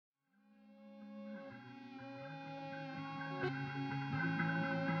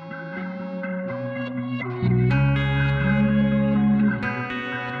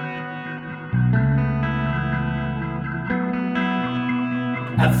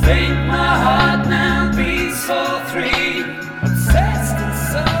I think my heart now beats for three. Obsessed and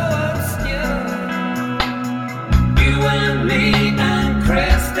so obscure. You and me and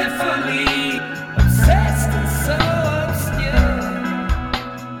Christopher Lee. Obsessed and so obscure.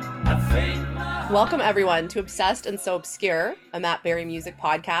 I think my heart... Welcome everyone to Obsessed and So Obscure, a Matt Berry music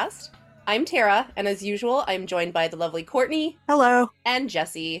podcast. I'm Tara, and as usual, I'm joined by the lovely Courtney. Hello. And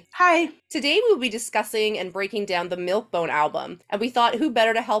Jessie. Hi. Today we will be discussing and breaking down the Milkbone album, and we thought who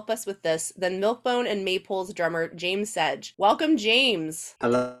better to help us with this than Milkbone and Maypole's drummer James Sedge. Welcome, James.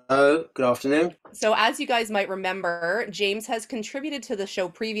 Hello, good afternoon. So as you guys might remember, James has contributed to the show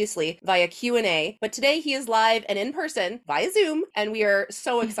previously via Q&A, but today he is live and in person via Zoom, and we are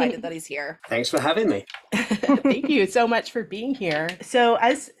so excited that he's here. Thanks for having me. Thank you so much for being here. So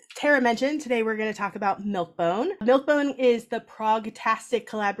as Tara mentioned, today we're going to talk about Milkbone. Milkbone is the prog-tastic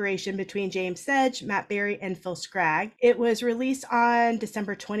collaboration between James Sedge, Matt Berry, and Phil Scragg. It was released on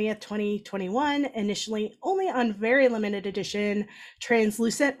December 20th, 2021, initially only on very limited edition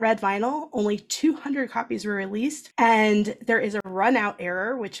translucent red vinyl. Only 200 copies were released, and there is a run-out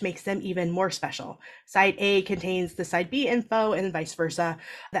error, which makes them even more special. Side A contains the Side B info and vice versa.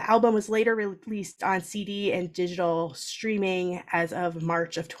 The album was later released on CD and digital streaming as of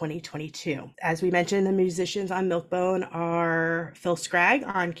March of 2022. As we mentioned, the musicians on Milkbone are Phil Scragg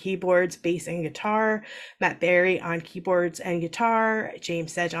on keyboards, bass, and guitar, Matt Berry on keyboards and guitar,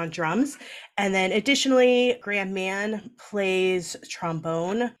 James Sedge on drums, and then additionally, Graham Mann plays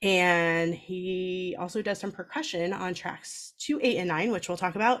trombone, and he also does some percussion on tracks 2, 8, and 9, which we'll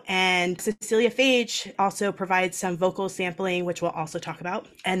talk about. And Cecilia Phage also provides some vocal sampling, which we'll also talk about.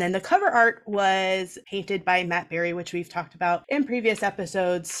 And then the cover art was painted by Matt Berry, which we've talked about in previous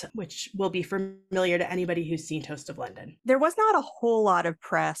episodes, which will be familiar to anybody who's seen Toast of London. There was not a whole lot of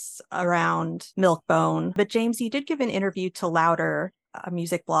press around Milkbone, but James, you did give an interview to Louder, a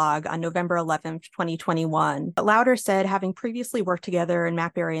music blog, on November 11th, 2021. Louder said, having previously worked together in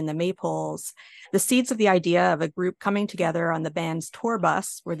Matt Berry and the Maypoles, the seeds of the idea of a group coming together on the band's tour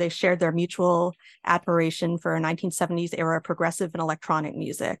bus, where they shared their mutual admiration for 1970s era progressive and electronic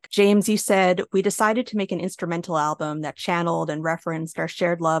music. James, you said, we decided to make an instrumental album that channeled and referenced our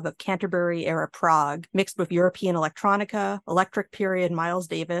shared love of Canterbury era prog, mixed with European electronica, electric period Miles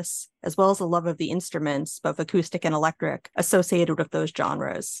Davis, as well as a love of the instruments, both acoustic and electric, associated with those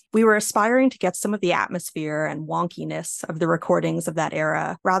genres. We were aspiring to get some of the atmosphere and wonkiness of the recordings of that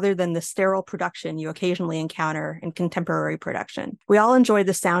era, rather than the sterile production you occasionally encounter in contemporary production. We all enjoy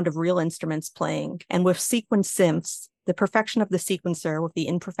the sound of real instruments playing, and with sequenced synths, the perfection of the sequencer with the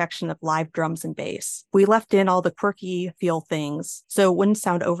imperfection of live drums and bass. We left in all the quirky feel things, so it wouldn't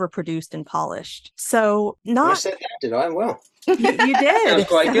sound overproduced and polished. So I said that, did I? Well, you did. That was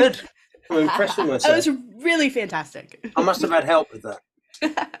quite good. I'm impressed with myself. That was really fantastic. I must have had help with that.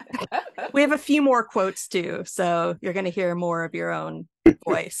 We have a few more quotes too, so you're going to hear more of your own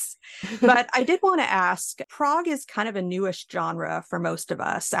voice. But I did want to ask, prog is kind of a newish genre for most of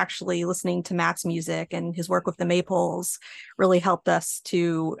us. Actually, listening to Matt's music and his work with the Maypoles really helped us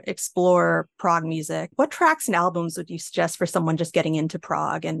to explore prog music. What tracks and albums would you suggest for someone just getting into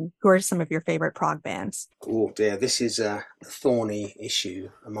prog, and who are some of your favorite prog bands? Oh dear, this is a thorny issue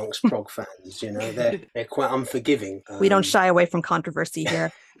amongst prog fans. You know, they're quite unforgiving. We don't shy away from controversy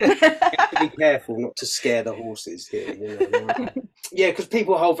here. You have to be careful not to scare the horses here. You know? Yeah, because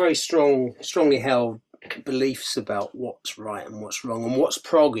people hold very strongly held beliefs about what's right and what's wrong and what's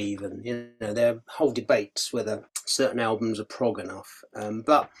prog even. You know, there are whole debates whether certain albums are prog enough.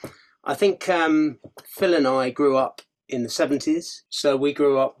 But I think Phil and I grew up in the 70s. So we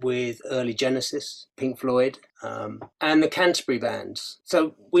grew up with early Genesis, Pink Floyd, and the Canterbury bands.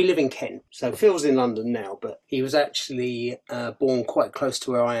 So we live in Kent. So Phil's in London now, but he was actually born quite close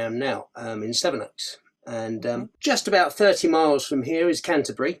to where I am now, in Sevenoaks. And just about 30 miles from here is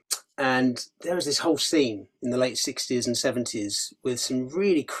Canterbury. And there was this whole scene in the late 60s and 70s with some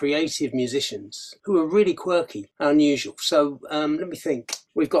really creative musicians who were really quirky, unusual. So let me think.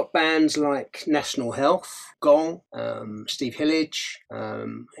 We've got bands like National Health, Gong, Steve Hillage. I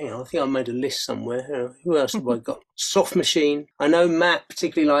think I made a list somewhere. Who else have I got? Soft Machine. I know Matt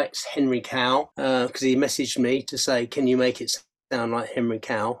particularly likes Henry Cow because he messaged me to say, can you make it sound like Henry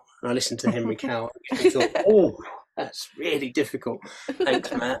Cow? And I listened to Henry Cow and thought, oh, that's really difficult.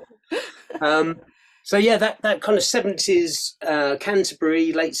 Thanks, Matt. So yeah, that kind of 70s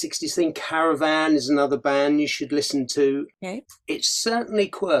Canterbury, late 60s thing. Caravan is another band you should listen to. Okay. It's certainly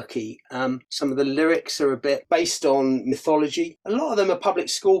quirky. Some of the lyrics are a bit based on mythology. A lot of them are public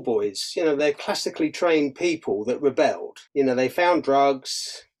school boys. You know, they're classically trained people that rebelled. You know, they found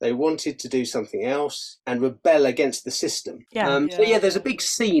drugs. They wanted to do something else and rebel against the system. Yeah. So yeah, there's a big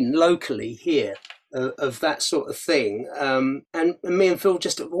scene locally here of that sort of thing. And me and Phil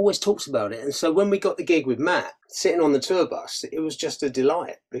just have always talked about it. And so when we got the gig with Matt, sitting on the tour bus, it was just a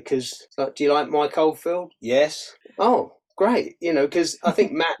delight because, like, do you like Mike Oldfield? Yes. Oh, great. You know, because I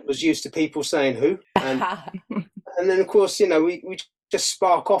think Matt was used to people saying who. And then, of course, you know, we just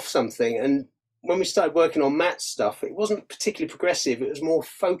spark off something. And when we started working on Matt's stuff, it wasn't particularly progressive. It was more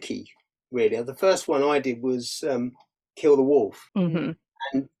folky, really. The first one I did was Kill the Wolf. Mm-hmm.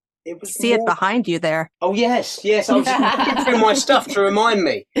 And it was See it behind you there. Oh, yes. I was looking through my stuff to remind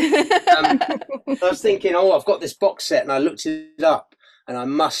me. I was thinking, I've got this box set, and I looked it up, and I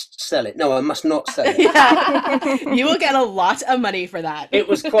must sell it. No, I must not sell it. Yeah. You will get a lot of money for that. It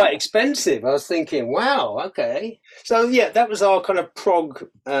was quite expensive. I was thinking, wow, okay. So, yeah, that was our kind of prog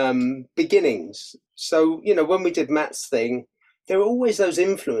beginnings. So, you know, when we did Matt's thing, there were always those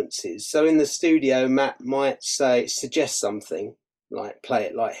influences. So in the studio, Matt might suggest something, like play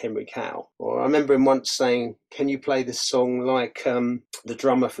it like Henry Cow. Or I remember him once saying, can you play this song like the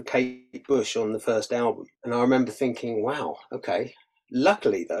drummer for Kate Bush on the first album? And I remember thinking, wow, okay.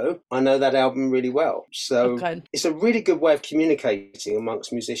 Luckily, though, I know that album really well. So it's a really good way of communicating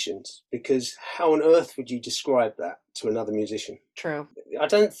amongst musicians, because how on earth would you describe that to another musician? True. I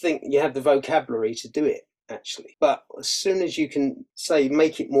don't think you have the vocabulary to do it, actually. But as soon as you can say,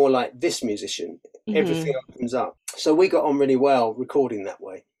 make it more like this musician, everything opens up. So we got on really well recording that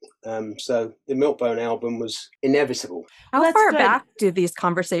way. So the Milkbone album was inevitable. How far back do these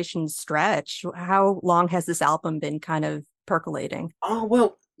conversations stretch? How long has this album been kind of percolating? Oh,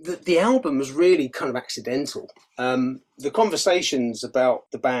 well, the album was really kind of accidental. The conversations about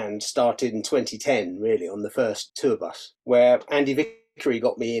the band started in 2010, really, on the first tour bus, where Andy Vickery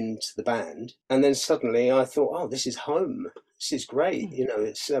got me into the band. And then suddenly I thought, oh, this is home. This is great. You know,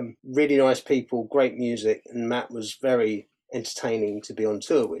 it's really nice people, great music. And Matt was very entertaining to be on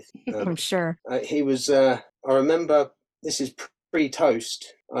tour with. I'm sure. He was, I remember, this is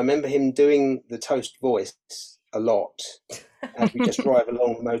pre-Toast. I remember him doing the Toast voice a lot as we just drive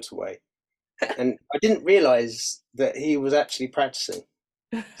along the motorway. And I didn't realise that he was actually practising.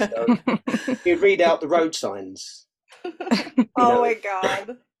 So he'd read out the road signs. My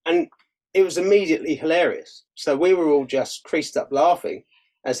God. And it was immediately hilarious. So we were all just creased up laughing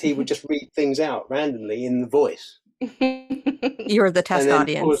as he would just read things out randomly in the voice. You were the test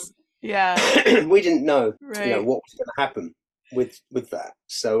audience. Course, yeah. We didn't know, right. you know, what was going to happen with that.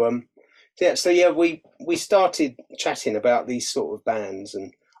 So we started chatting about these sort of bands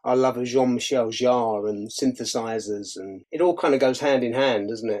and our love of Jean-Michel Jarre and synthesizers, and it all kind of goes hand in hand,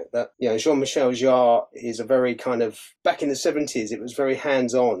 doesn't it? That, you know, Jean-Michel Jarre is a very kind of, back in the 70s, it was very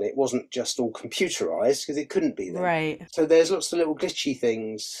hands-on. It wasn't just all computerized, because it couldn't be then. Right. So there's lots of little glitchy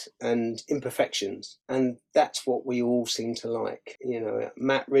things and imperfections, and that's what we all seem to like. You know,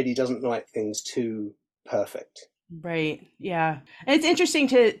 Matt really doesn't like things too perfect. Right. Yeah. And it's interesting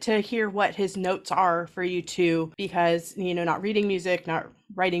to hear what his notes are for you too, because, you know, not reading music, not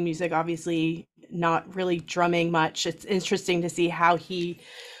writing music, obviously not really drumming much. It's interesting to see how he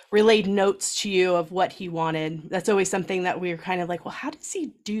relayed notes to you of what he wanted. That's always something that we're kind of like, well, how does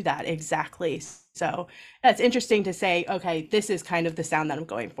he do that exactly? So that's interesting to say, okay, this is kind of the sound that I'm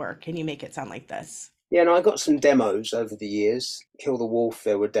going for. Can you make it sound like this? Yeah, and I got some demos over the years. Kill the Wolf,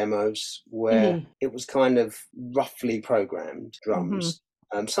 there were demos where it was kind of roughly programmed drums.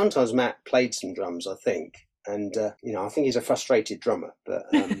 Sometimes Matt played some drums, I think. And, you know, I think he's a frustrated drummer. But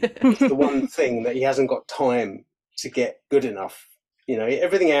it's the one thing that he hasn't got time to get good enough. You know,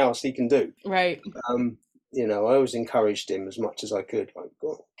 everything else he can do. Right. You know, I always encouraged him as much as I could. Like,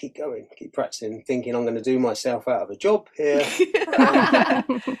 go, keep going, keep practicing, thinking I'm going to do myself out of a job here.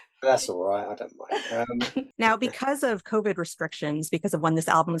 That's all right. I don't mind. Now, because of COVID restrictions, because of when this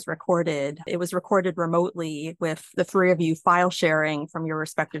album was recorded, it was recorded remotely with the three of you file sharing from your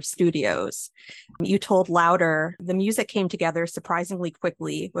respective studios. You told Louder, the music came together surprisingly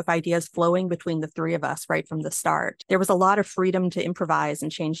quickly, with ideas flowing between the three of us right from the start. There was a lot of freedom to improvise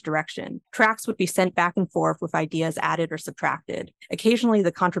and change direction. Tracks would be sent back and forth with ideas added or subtracted. Occasionally,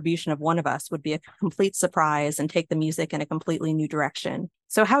 the contribution of one of us would be a complete surprise and take the music in a completely new direction.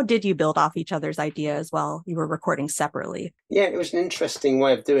 So how did you build off each other's ideas while you were recording separately? Yeah, it was an interesting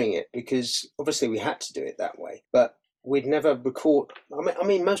way of doing it, because obviously we had to do it that way, but we'd never record. I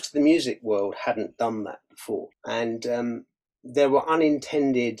mean, most of the music world hadn't done that before. And there were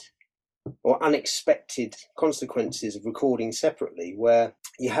unintended or unexpected consequences of recording separately, where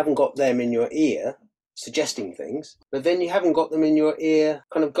you haven't got them in your ear suggesting things, but then you haven't got them in your ear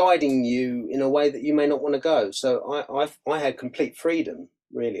kind of guiding you in a way that you may not want to go. So I had complete freedom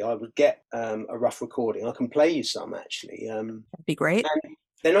really. I would get a rough recording. I can play you some, actually. That'd be great. And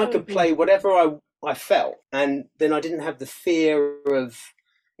then I could play whatever I felt. And then I didn't have the fear of...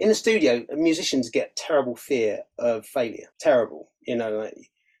 In the studio, musicians get terrible fear of failure. Terrible. You know,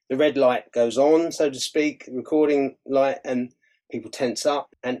 like the red light goes on, so to speak, the recording light, and people tense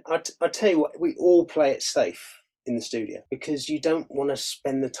up. And I tell you what, we all play it safe in the studio, because you don't want to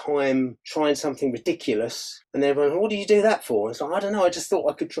spend the time trying something ridiculous and everyone, what do you do that for? It's like, I don't know, I just thought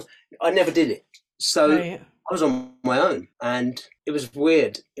I could try. I never did it. So I was on my own, and it was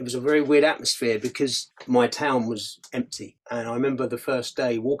weird. It was a very weird atmosphere because my town was empty. And I remember the first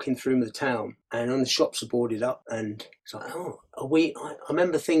day walking through the town, and the shops are boarded up, and it's like, I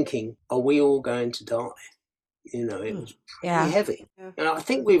remember thinking, are we all going to die? You know, it was pretty heavy. And I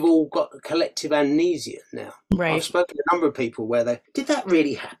think we've all got a collective amnesia now. Right. I've spoken to a number of people where did that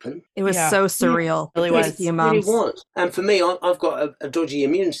really happen? It was so surreal. It really was. Few months. It really was. And for me, I've got a dodgy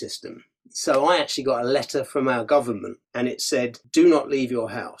immune system. So I actually got a letter from our government, and it said, do not leave your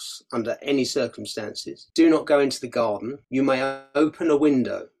house under any circumstances. Do not go into the garden. You may open a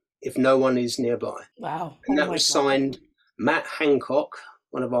window if no one is nearby. Wow. And that was signed Matt Hancock,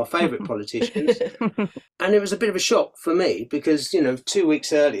 one of our favourite politicians. And it was a bit of a shock for me because, 2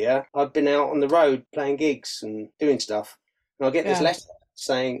 weeks earlier, I'd been out on the road playing gigs and doing stuff. And I get this letter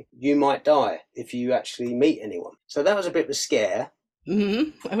saying, you might die if you actually meet anyone. So that was a bit of a scare.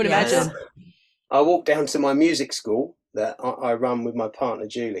 Mm-hmm. I would imagine. I walked down to my music school that I run with my partner,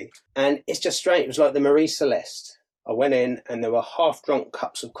 Julie. And it's just strange. It was like the Marie Celeste. I went in and there were half-drunk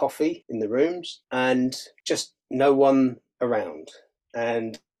cups of coffee in the rooms and just no one around.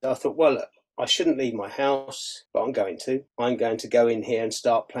 And I thought, well, look, I shouldn't leave my house, but I'm going to. I'm going to go in here and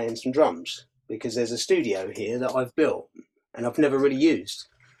start playing some drums because there's a studio here that I've built and I've never really used.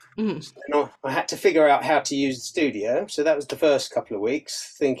 And I had to figure out how to use the studio. So that was the first couple of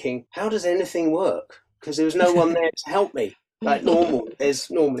weeks thinking, how does anything work? Because there was no one there to help me. Like normal,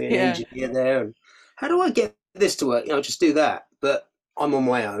 there's normally an engineer there. And how do I get this to work? Just do that. But I'm on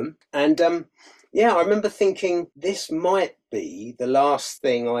my own. And I remember thinking this might be the last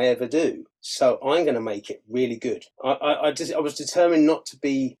thing I ever do. So I'm going to make it really good. I was determined not to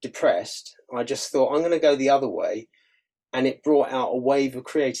be depressed. I just thought I'm going to go the other way. And it brought out a wave of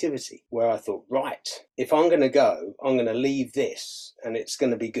creativity where I thought, right, if I'm going to go, I'm going to leave this and it's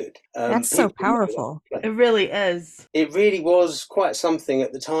going to be good. That's so powerful. It really is. It really was quite something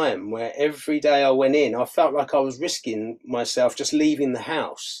at the time where every day I went in, I felt like I was risking myself just leaving the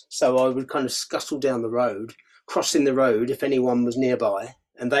house. So I would kind of scuttle down the road, crossing the road if anyone was nearby,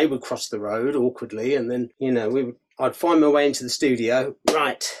 and they would cross the road awkwardly. And then, I'd find my way into the studio.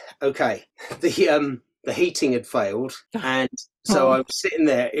 Right, okay. The heating had failed, and so I was sitting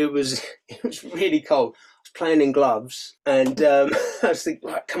there. It was really cold. I was playing in gloves, and I was thinking,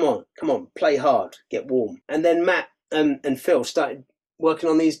 right, come on, play hard, get warm. And then Matt and Phil started working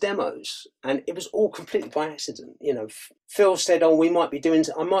on these demos, and it was all completely by accident. Phil said, I might be doing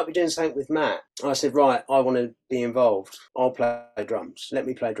something with Matt. I said, right, I want to be involved. I'll play drums. Let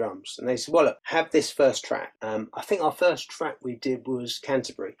me play drums. And they said, well, look, have this first track. I think our first track we did was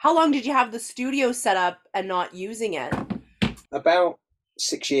Canterbury. How long did you have the studio set up and not using it? About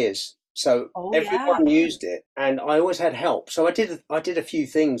 6 years. So everyone used it, and I always had help. So I did a few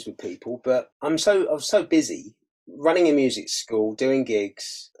things with people, but I was so busy running a music school, doing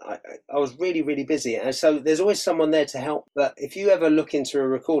gigs. I was really, really busy. And so there's always someone there to help. But if you ever look into a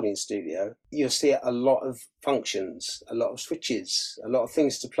recording studio, you'll see a lot of functions, a lot of switches, a lot of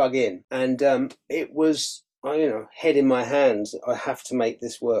things to plug in. And it was, head in my hands. I have to make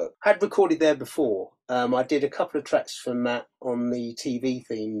this work. I had recorded there before. I did a couple of tracks from Matt on the TV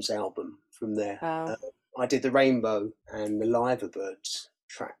Themes album from there. Wow. I did the Rainbow and the Liverbirds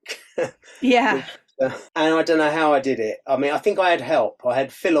track. Yeah. And I don't know how I did it. I mean, I think I had help. I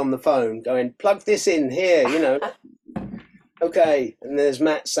had Phil on the phone going, plug this in here, Okay. And there's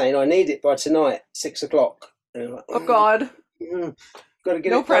Matt saying, I need it by tonight, 6 o'clock. And I'm like, Oh, God. Got to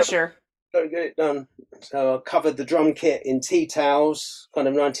get No pressure. Got to get it done. So I covered the drum kit in tea towels, kind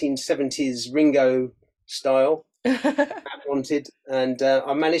of 1970s Ringo style. I wanted, and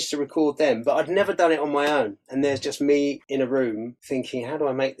I managed to record them, but I'd never done it on my own. And there's just me in a room thinking, how do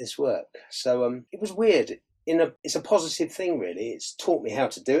I make this work? So it was weird. It's a positive thing, really. It's taught me how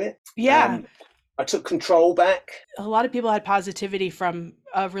to do it. Yeah. I took control back. A lot of people had positivity from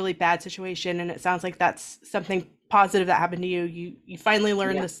a really bad situation, and it sounds like that's something positive that happened to you. You finally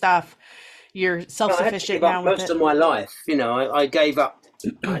learned the stuff. You're self-sufficient now with most of my life. I gave up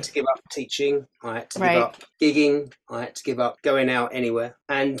I had to give up teaching. I had to give Right. up gigging. I had to give up going out anywhere.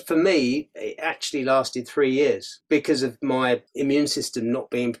 And for me, it actually lasted 3 years because of my immune system not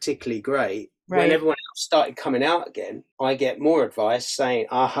being particularly great. When Right. everyone else started coming out again, I get more advice saying,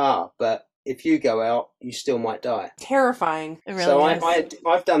 aha, but if you go out, you still might die. Terrifying. It really So is.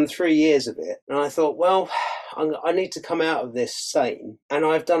 I've done 3 years of it, and I thought, well, I need to come out of this sane. And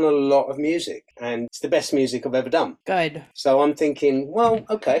I've done a lot of music, and it's the best music I've ever done. Good. So I'm thinking, well,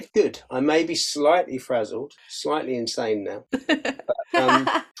 okay, good. I may be slightly frazzled, slightly insane now.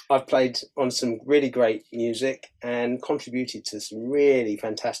 I've played on some really great music and contributed to some really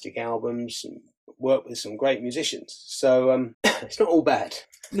fantastic albums and worked with some great musicians. So it's not all bad.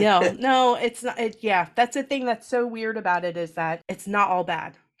 No, it's not. Yeah, that's the thing that's so weird about it, is that it's not all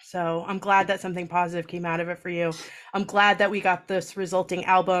bad. So I'm glad that something positive came out of it for you. I'm glad that we got this resulting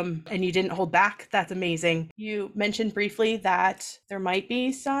album and you didn't hold back. That's amazing. You mentioned briefly that there might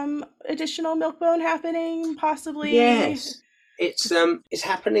be some additional Milkbone happening, possibly. Yes, it's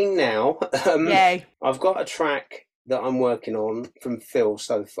happening now. Yay. I've got a track that I'm working on from Phil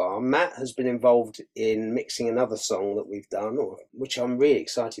so far. Matt has been involved in mixing another song that we've done, which I'm really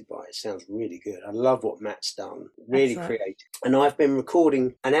excited by. It sounds really good. I love what Matt's done. Really Excellent. creative. And I've been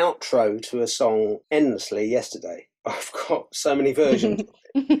recording an outro to a song endlessly yesterday. I've got so many versions.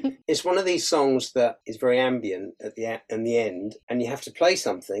 It's one of these songs that is very ambient at the end, and you have to play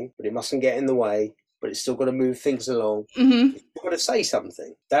something, but it mustn't get in the way, but it's still got to move things along. Mm-hmm. You've got to say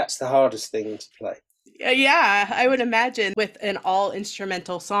something. That's the hardest thing to play. Yeah, I would imagine with an all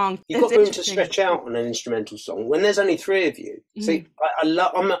instrumental song. You've got room to stretch out on an instrumental song when there's only 3 of you. Mhm. See,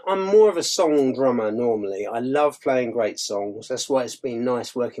 I'm more of a song drummer normally. I love playing great songs. That's why it's been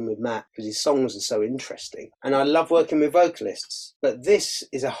nice working with Matt, because his songs are so interesting. And I love working with vocalists. But this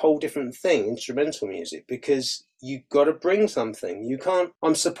is a whole different thing, instrumental music, because you've got to bring something. You can't.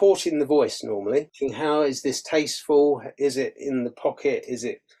 I'm supporting the voice normally. Thinking, how is this tasteful? Is it in the pocket? Is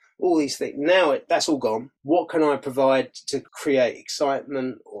it all these things? Now that's all gone. What can I provide to create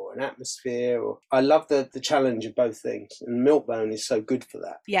excitement or an atmosphere? Or I love the challenge of both things, and Milkbone is so good for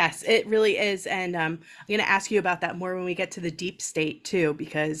that. Yes, it really is. And I'm going to ask you about that more when we get to the deep state too,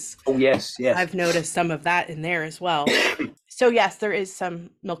 because Oh yes, I've noticed some of that in there as well. So yes, there is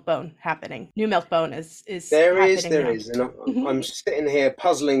some Milkbone happening. New Milkbone is There happening now. is, and I'm sitting here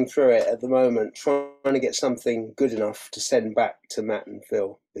puzzling through it at the moment, trying to get something good enough to send back to Matt and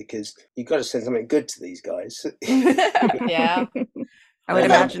Phil, because you've got to send something good to these guys. Yeah. I would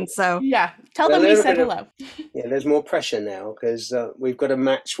imagine so. Yeah, tell Well, them we a little said bit of- hello. Yeah, there's more pressure now because we've got to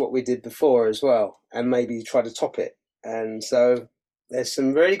match what we did before as well, and maybe try to top it. And so there's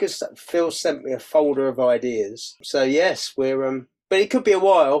some really good stuff. Phil sent me a folder of ideas. So yes, we're but it could be a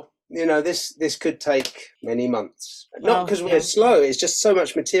while. You know, this could take many months. Well, Not because yeah. we're slow. It's just so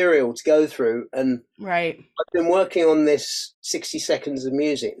much material to go through, and Right. I've been working on this 60 seconds of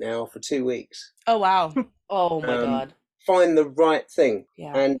music now for 2 weeks. Oh wow. Oh my God. Find the right thing.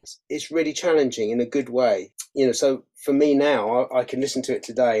 Yeah. And it's really challenging in a good way. You know, so for me now, I can listen to it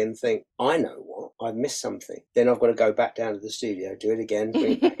today and think, I know what, I've missed something. Then I've got to go back down to the studio, do it again,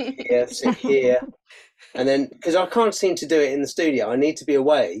 bring it back here, sit here. And then, because I can't seem to do it in the studio, I need to be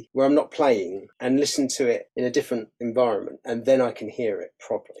away where I'm not playing and listen to it in a different environment, and then I can hear it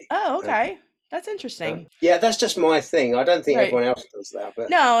properly. Oh, okay. That's interesting. Yeah, that's just my thing. I don't think Right. everyone else does that. But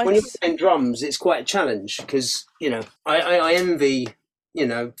No, when you're it's playing drums, it's quite a challenge because, you know, I envy, you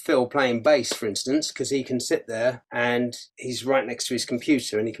know, Phil playing bass, for instance, because he can sit there and he's right next to his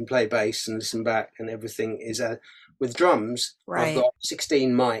computer and he can play bass and listen back and everything is with drums. Right. I've got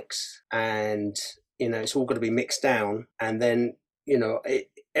 16 mics and, you know, it's all got to be mixed down, and then, you know,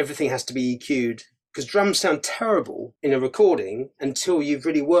 everything has to be EQ'd. Because drums sound terrible in a recording until you've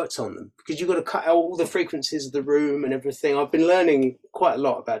really worked on them, because you've got to cut out all the frequencies of the room and everything. I've been learning quite a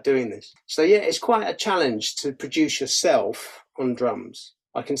lot about doing this. So yeah, it's quite a challenge to produce yourself on drums.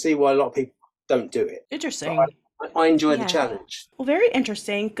 I can see why a lot of people don't do it. interesting. I enjoy Yeah. the challenge. Well, very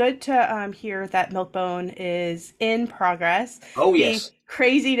interesting. Good to hear that Milkbone is in progress. Oh Be yes.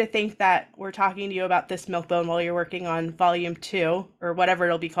 crazy to think that we're talking to you about this Milkbone while you're working on Volume 2 or whatever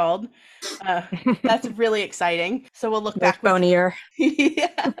it'll be called. That's really exciting. So we'll look back. Milkbone ear.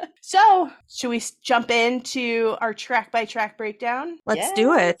 Yeah. So should we jump into our track by track breakdown? Let's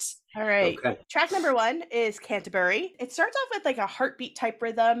do it. All right. Okay. Track number 1 is Canterbury. It starts off with like a heartbeat type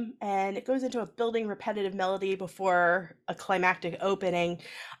rhythm and it goes into a building repetitive melody before a climactic opening.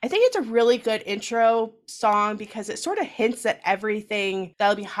 I think it's a really good intro song because it sort of hints at everything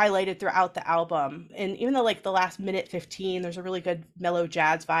that'll be highlighted throughout the album. And even though like the last minute 15, there's a really good mellow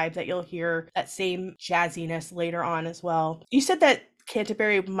jazz vibe that you'll hear that same jazziness later on as well. You said that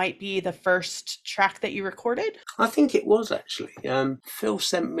Canterbury might be the first track that you recorded? I think it was actually. Phil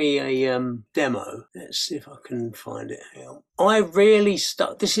sent me a demo. Let's see if I can find it here. I really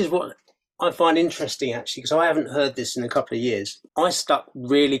stuck. This is what I find interesting actually, because I haven't heard this in a couple of years. I stuck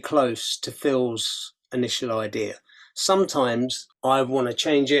really close to Phil's initial idea. Sometimes I want to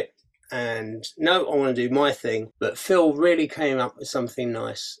change it and no, I want to do my thing. But Phil really came up with something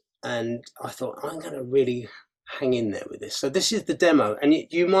nice. And I thought, I'm going to really hang in there with this. So this is the demo. And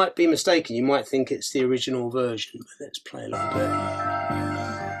you might be mistaken. You might think it's the original version. But let's play a little bit.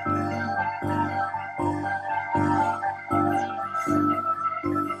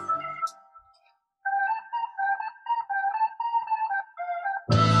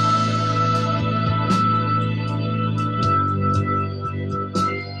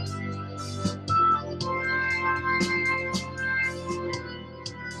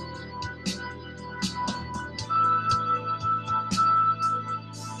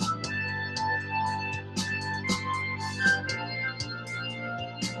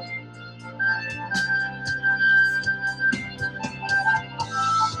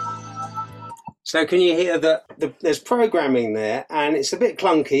 So can you hear that there's programming there, and it's a bit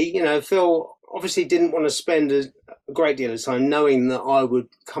clunky. You know, Phil obviously didn't want to spend a great deal of time knowing that I would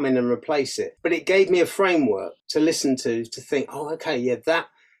come in and replace it. But it gave me a framework to listen to think, oh, okay, yeah,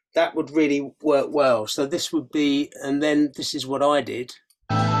 that would really work well. So this would be, and then this is what I did.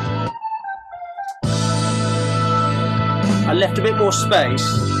 I left a bit more space.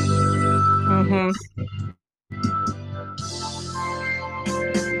 Mm-hmm.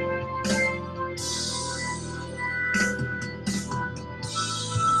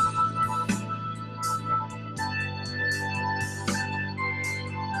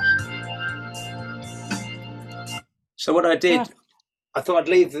 So what I did, I thought I'd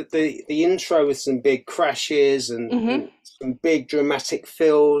leave the intro with some big crashes and some big dramatic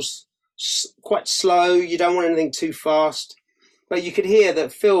fills, quite slow. You don't want anything too fast. But you could hear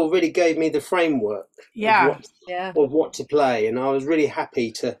that Phil really gave me the framework of what to play. And I was really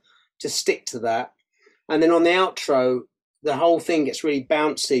happy to stick to that. And then on the outro, the whole thing gets really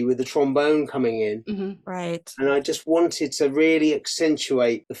bouncy with the trombone coming in. Mm-hmm. Right. And I just wanted to really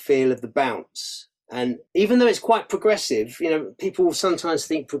accentuate the feel of the bounce. And even though it's quite progressive, you know, people sometimes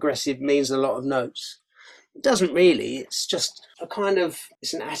think progressive means a lot of notes. It doesn't really. It's just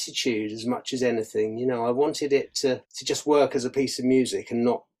it's an attitude as much as anything. You know, I wanted it to just work as a piece of music and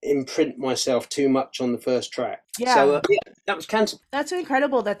not imprint myself too much on the first track. Yeah. So that was Canterbury. That's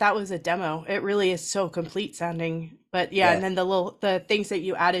incredible that was a demo. It really is so complete sounding. But yeah, and then the things that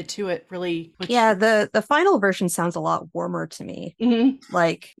you added to it really. The final version sounds a lot warmer to me. Mm-hmm.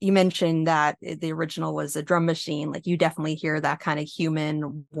 Like you mentioned that the original was a drum machine. Like you definitely hear that kind of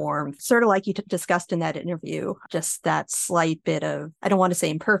human warmth, sort of like you discussed in that interview. Just that slight bit of, I don't want to say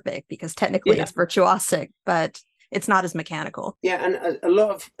imperfect because technically it's virtuosic, but it's not as mechanical. Yeah, and a lot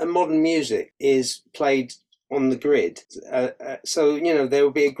of modern music is played on the grid. So, you know, there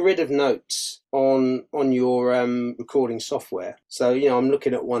will be a grid of notes on your recording software. So, you know, I'm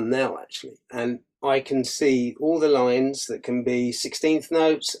looking at one now, actually, and I can see all the lines that can be 16th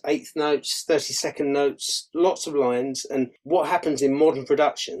notes, 8th notes, 32nd notes, lots of lines. And what happens in modern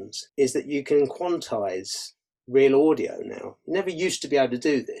productions is that you can quantize real audio now. You never used to be able to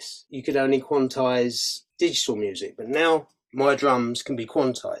do this. You could only quantize digital music, but now my drums can be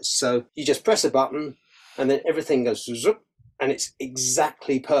quantized. So you just press a button and then everything goes zoop, and it's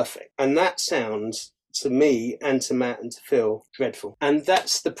exactly perfect. And that sounds, to me and to Matt and to Phil, dreadful. And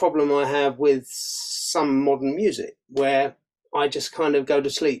that's the problem I have with some modern music, where I just kind of go to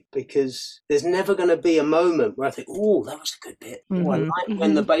sleep because there's never going to be a moment where I think, oh, that was a good bit. Mm-hmm. I like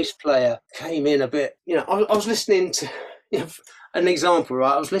when the bass player came in a bit. You know, I was listening to, you know, an example,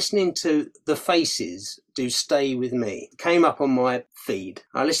 right? I was listening to The Faces do Stay With Me. It came up on my feed.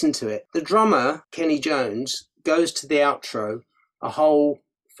 I listened to it. The drummer, Kenny Jones, goes to the outro a whole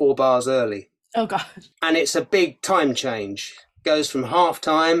 4 bars early. Oh, God. And it's a big time change. Goes from half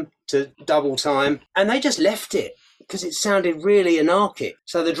time to double time. And they just left it because it sounded really anarchic.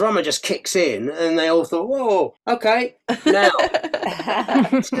 So the drummer just kicks in and they all thought, whoa, okay, now.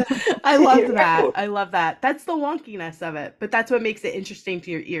 I love that. I love that. That's the wonkiness of it, but that's what makes it interesting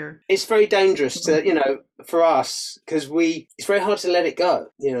to your ear. It's very dangerous to, you know, for us, because it's very hard to let it go.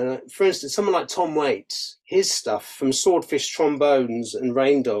 You know, for instance, someone like Tom Waits, his stuff from Swordfish Trombones and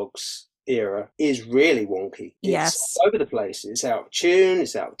Rain Dogs era is really wonky. Yes. It's all over the place. It's out of tune,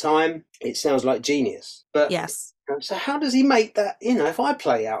 it's out of time. It sounds like genius. But yes. So how does he make that? If I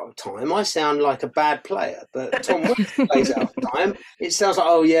play out of time, I sound like a bad player. But Tom Waits plays out of time. It sounds like,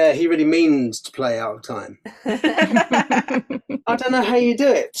 oh yeah, he really means to play out of time. I don't know how you do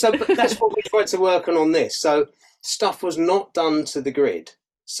it. But that's what we tried to work on this. So stuff was not done to the grid.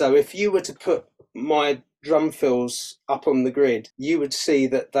 So if you were to put my drum fills up on the grid, you would see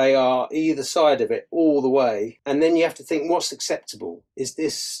that they are either side of it all the way. And then you have to think, what's acceptable? Is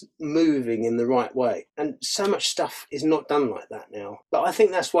this moving in the right way? And so much stuff is not done like that now. But I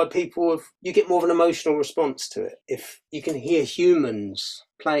think that's why you get more of an emotional response to it. If you can hear humans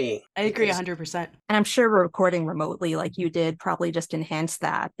playing. I agree 100%. And I'm sure recording remotely like you did probably just enhanced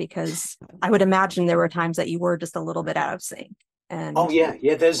that, because I would imagine there were times that you were just a little bit out of sync. And oh yeah.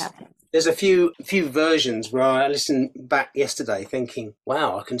 There's a few versions where I listened back yesterday thinking,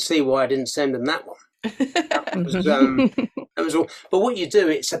 wow, I can see why I didn't send them that one. That was all. But what you do,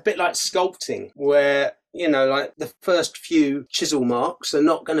 it's a bit like sculpting where, like the first few chisel marks are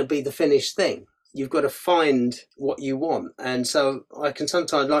not going to be the finished thing. You've got to find what you want. And so I can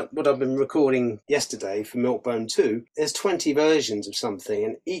sometimes, like what I've been recording yesterday for Milkbone 2, there's 20 versions of something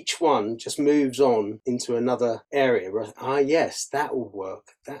and each one just moves on into another area. Yes, that will work.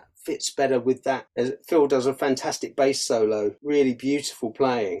 That fits better with that. Phil does a fantastic bass solo, really beautiful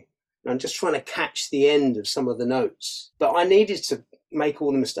playing. And I'm just trying to catch the end of some of the notes. But I needed to make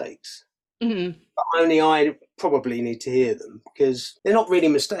all the mistakes. Mm-hmm. But only I probably need to hear them, because they're not really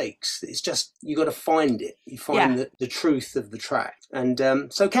mistakes. It's just you got to find it. You find the truth of the track. And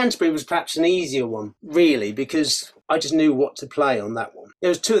so Canterbury was perhaps an easier one, really, because I just knew what to play on that one. There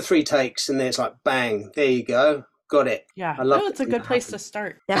was 2 or 3 takes and then it's like, bang, there you go. Got it. Yeah. I love it's a good place to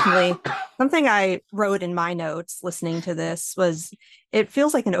start. Definitely. Something I wrote in my notes listening to this was it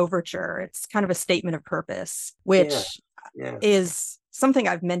feels like an overture. It's kind of a statement of purpose, which is something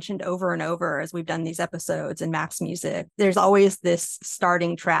I've mentioned over and over as we've done these episodes in Max Music. There's always this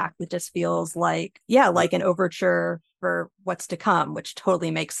starting track that just feels like an overture for what's to come, which totally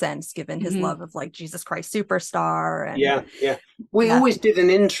makes sense given his love of like Jesus Christ Superstar. And we always did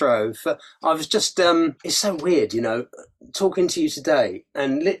an intro for, I was just it's so weird, talking to you today,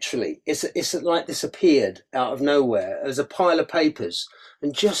 and literally it's like this appeared out of nowhere as a pile of papers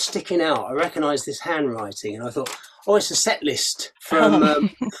and just sticking out. I recognized this handwriting and I thought, oh, it's a set list from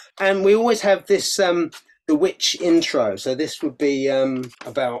and we always have this the Witch intro, so this would be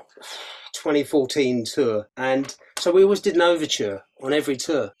about 2014 tour, and so we always did an overture on every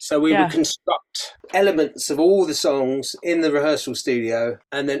tour. So we would construct elements of all the songs in the rehearsal studio,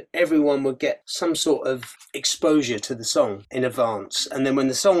 and then everyone would get some sort of exposure to the song in advance. And then when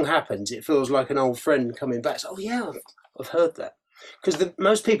the song happens, it feels like an old friend coming back. So, oh yeah, I've heard that. Because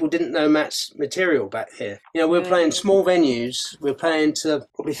most people didn't know Matt's material back here. We were playing small venues. We were playing to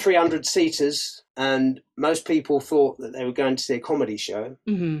probably 300 seaters, and most people thought that they were going to see a comedy show.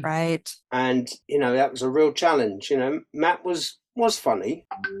 Mm-hmm. Right. And, that was a real challenge. Matt was funny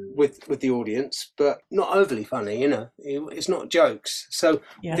with the audience, but not overly funny, It's not jokes. So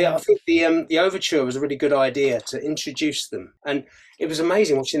I think the overture was a really good idea to introduce them. And it was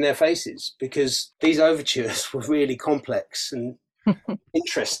amazing watching their faces, because these overtures were really complex and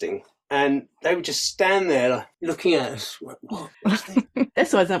interesting, and they would just stand there looking at us. What?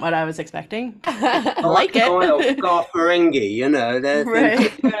 This wasn't what I was expecting. I like it. Garth Marenghi, they're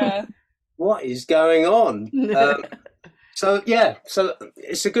thinking, what is going on? So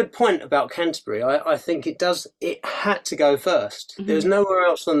it's a good point about Canterbury. I think it had to go first. Mm-hmm. There's nowhere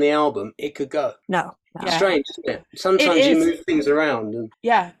else on the album it could go. No. It's strange, isn't it? Sometimes you move things around. And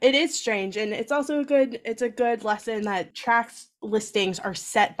it is strange. And it's also a good lesson that tracks listings are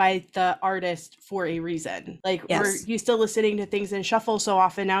set by the artist for a reason. Like we're used to listening to things in shuffle so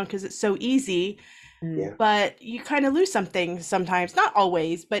often now because it's so easy. Yeah. But you kind of lose something sometimes, not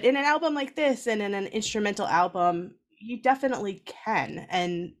always, but in an album like this and in an instrumental album, you definitely can.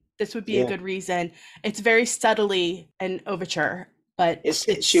 And this would be a good reason. It's very subtly an overture. But it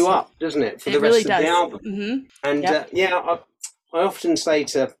sets you up, doesn't it, for the rest of the album? Mm-hmm. And I often say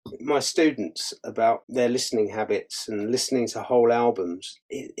to my students about their listening habits and listening to whole albums.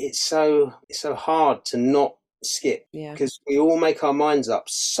 It's so hard to not skip, because we all make our minds up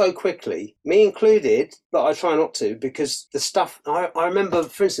so quickly, me included, but I try not to, because the stuff I remember,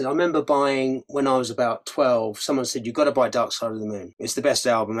 for instance, buying when I was about 12, someone said, you've got to buy Dark Side of the Moon, it's the best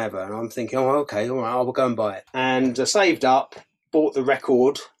album ever, and I'm thinking, oh okay, all right, I'll go and buy it. And I saved up, bought the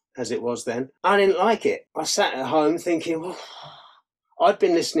record as it was then. I didn't like it. I sat at home thinking, well, I'd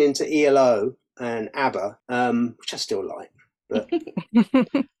been listening to ELO and ABBA, which I still like, but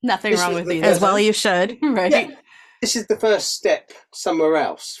nothing wrong with either. As well you should. Right. This is the first step somewhere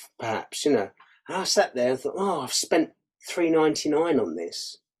else, perhaps, And I sat there and thought, oh, I've spent $3.99 on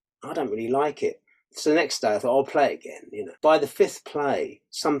this. I don't really like it. So the next day I thought, I'll play it again. You know, by the fifth play,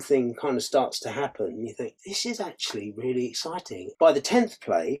 something kind of starts to happen. And you think, this is actually really exciting. By the 10th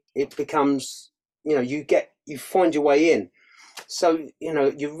play, it becomes, you know, you find your way in. So, you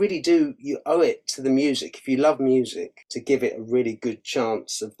know, you owe it to the music, if you love music, to give it a really good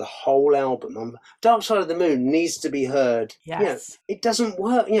chance of the whole album. Dark Side of the Moon needs to be heard. Yes. You know, it doesn't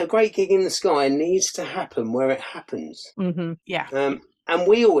work. You know, Great Gig in the Sky needs to happen where it happens. Mm-hmm. Yeah. And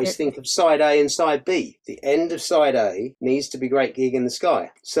we always think of side A and side B. The end of side A needs to be Great Gig in the Sky.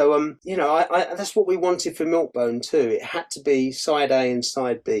 So, you know, I that's what we wanted for Milkbone too. It had to be side A and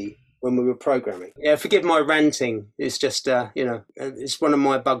side B when we were programming. Yeah, forgive my ranting. It's just, you know, it's one of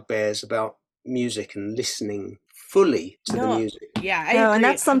my bugbears about music and listening fully to the music. Yeah, I No, agree, and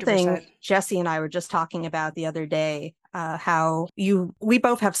that's something 100%. Jesse and I were just talking about the other day. We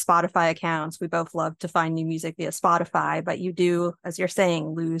both have Spotify accounts. We both love to find new music via Spotify, but you do, as you're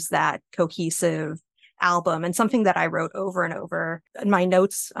saying, lose that cohesive album. And something that I wrote over and over in my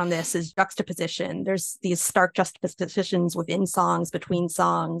notes on this is juxtaposition. There's these stark juxtapositions within songs, between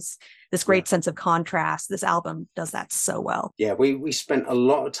songs, this great sense of contrast. This album does that so well. Yeah, we spent a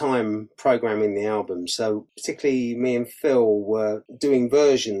lot of time programming the album. So particularly me and Phil were doing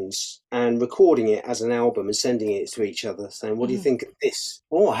versions and recording it as an album and sending it to each other, saying, what do you think of this?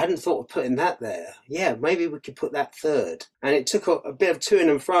 Oh, I hadn't thought of putting that there. Yeah, maybe we could put that third. And it took a bit of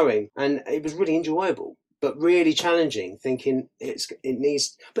toing and froing, and it was really enjoyable, but really challenging, thinking it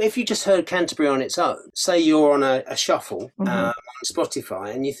needs... But if you just heard Canterbury on its own, say you're on a shuffle on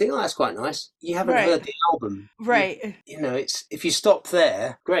Spotify, and you think, oh, that's quite nice. You haven't heard the album. Right. You know, it's if you stop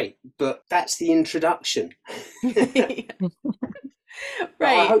there, great, but that's the introduction.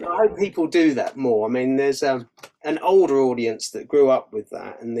 Right. I hope people do that more. I mean, there's an older audience that grew up with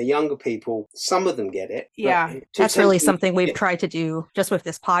that, and the younger people, some of them get it. Yeah. That's really something we've tried to do just with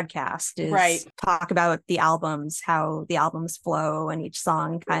this podcast, is talk about the albums, how the albums flow, and each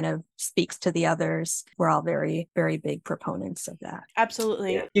song kind of speaks to the others. We're all very, very big proponents of that.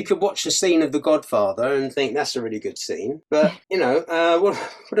 Absolutely. Yeah. You could watch a scene of The Godfather and think that's a really good scene, but you know,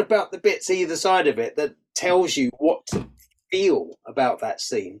 what about the bits either side of it that tells you what to feel about that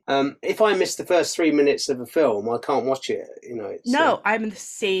scene? If I miss the first 3 minutes of a film, I can't watch it. You know. No, I'm the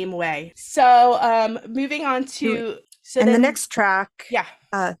same way. So, moving on to the next track, yeah,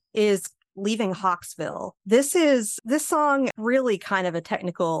 is Leaving Hawksville. This song really kind of a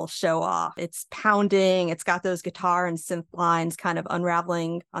technical show off. It's pounding. It's got those guitar and synth lines kind of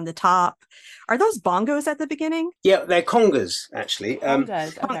unraveling on the top. Are those bongos at the beginning? Yeah, they're congas actually.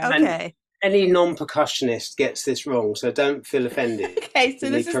 Congas. Okay. Any non-percussionist gets this wrong, so don't feel offended. Okay, so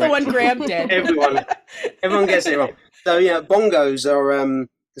this is the one Graham did. Everyone gets it wrong. So yeah, bongos are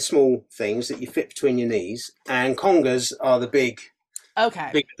the small things that you fit between your knees, and congas are the big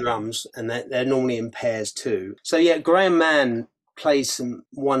drums, and they're normally in pairs too. So yeah, Graham Mann plays some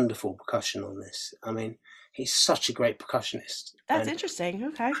wonderful percussion on this. I mean, he's such a great percussionist. That's interesting.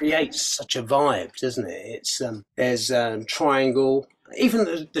 Okay. Creates such a vibe, doesn't it? It's there's triangle.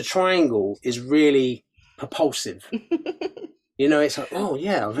 Even the triangle is really propulsive. You know, it's like, oh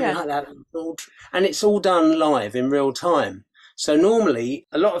yeah, I really like that. And it's all done live in real time. So normally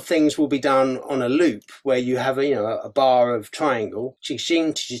a lot of things will be done on a loop where you have a bar of triangle, ching,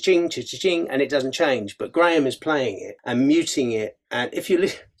 ching, ching, and it doesn't change. But Graham is playing it and muting it. And if you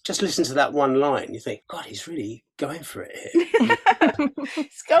just listen to that one line, you think, God, he's really going for it here.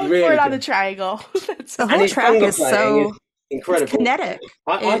 He's going really for it on the triangle. The whole track is so incredible. It's kinetic.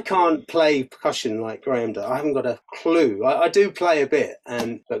 I can't play percussion like Graham does. I haven't got a clue. I do play a bit,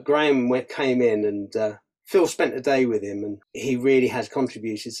 but Graham came in and Phil spent a day with him, and he really has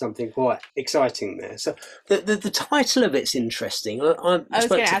contributed something quite exciting there. So the title of it's interesting. I was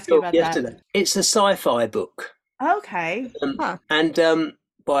going to ask you about yesterday. That. It's a sci-fi book. Okay. And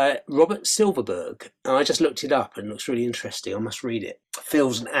by Robert Silverberg. And I just looked it up and it looks really interesting. I must read it.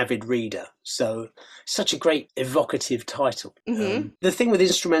 Phil's an avid reader, so such a great evocative title. Mm-hmm. The thing with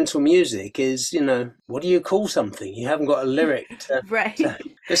instrumental music is, what do you call something? You haven't got a lyric to... Right.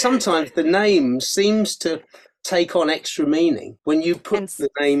 But sometimes the name seems to take on extra meaning when you put the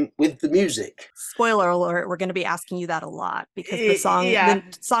name with the music. Spoiler alert, we're going to be asking you that a lot because the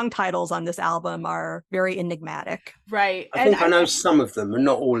song titles on this album are very enigmatic. Right. I think I know some of them and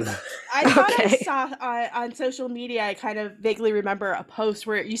not all of them. I thought I saw on social media, I kind of vaguely remember a post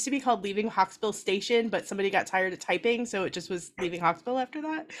where it used to be called Leaving Hawksville Station, but somebody got tired of typing, so it just was Leaving Hawksville after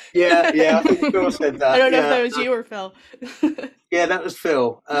that. Yeah, I think Phil said that. I don't know if that was you or Phil. Yeah, that was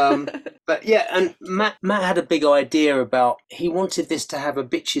Phil. But yeah, and Matt had a big idea about, he wanted this to have a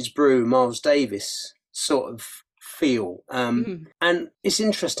Bitches Brew, Miles Davis sort of feel. And it's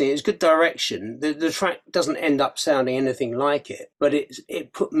interesting. It's good direction. The track doesn't end up sounding anything like it, but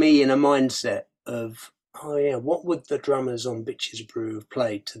it put me in a mindset of, oh yeah, what would the drummers on Bitches Brew have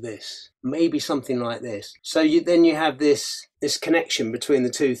played to this? Maybe something like this. So then you have this connection between the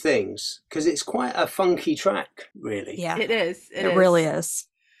two things, because it's quite a funky track, really. Yeah, It is. it really is.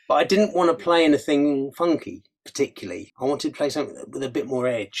 But I didn't want to play anything funky particularly. I wanted to play something with a bit more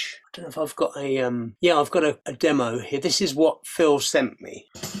edge. I don't know if I've got I've got a demo here. This is what Phil sent me.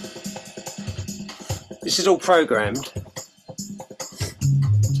 This is all programmed.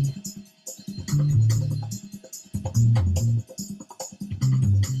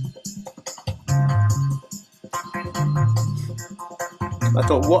 I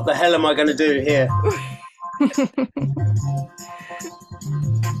thought, what the hell am I going to do here?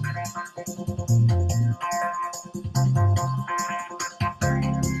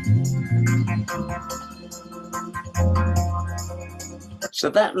 So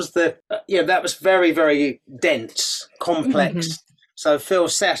that was that was very, very dense, complex. Mm-hmm. So Phil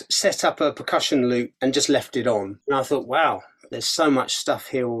set up a percussion loop and just left it on. And I thought, wow, there's so much stuff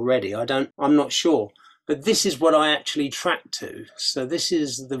here already. I'm not sure. But this is what I actually tracked to. So this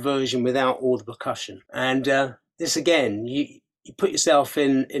is the version without all the percussion. And this, again, you put yourself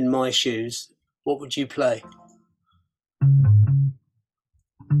in my shoes. What would you play?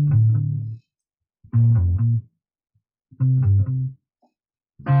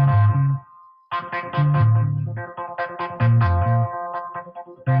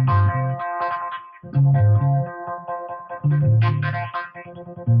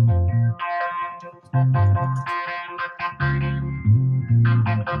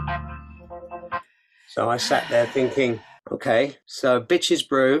 So I sat there thinking, okay, so Bitches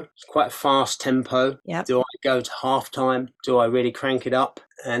Brew, it's quite a fast tempo. Yep. Do I go to halftime? Do I really crank it up?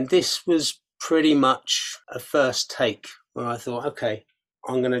 And this was pretty much a first take where I thought, okay,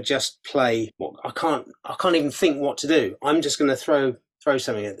 I'm going to just play. I can't even think what to do. I'm just going to throw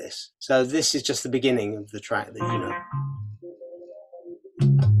something at this. So this is just the beginning of the track that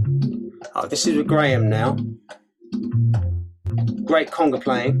Oh, this is with Graham now. Great conga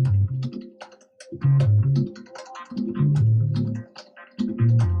playing.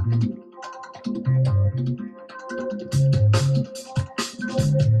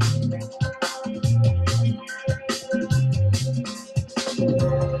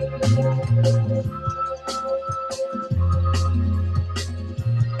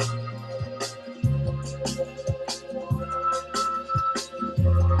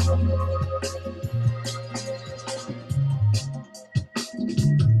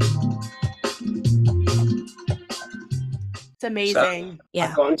 It's amazing. So,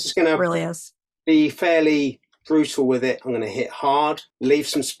 yeah, I'm just going to really is. Be fairly brutal with it. I'm going to hit hard, leave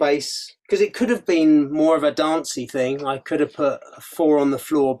some space, because it could have been more of a dancey thing. I could have put a 4 on the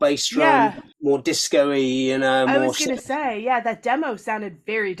floor bass drum, more disco-y, I was going to say, that demo sounded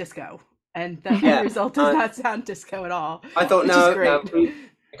very disco, and the end result does not sound disco at all. I thought, no, we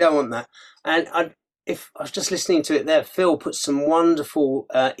don't want that. And if I was just listening to it there, Phil put some wonderful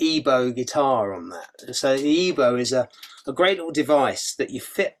EBow guitar on that. So the EBow is a great little device that you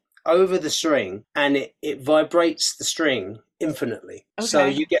fit over the string, and it vibrates the string infinitely. Okay. So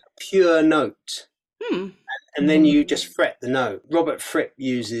you get a pure note. And then you just fret the note. Robert Fripp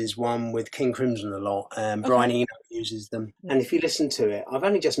uses one with King Crimson a lot, and Brian Eno uses them. And if you listen to it, I've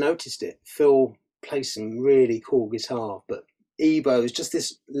only just noticed it. Phil plays some really cool guitar, but EBow is just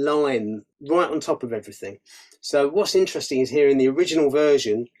this line right on top of everything. So what's interesting is hearing the original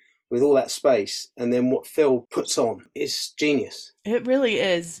version with all that space, and then what Phil puts on is genius. It really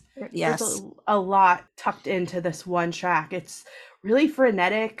is. Yes. There's a lot tucked into this one track. It's really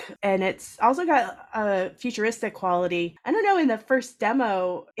frenetic, and it's also got a futuristic quality. I don't know, in the first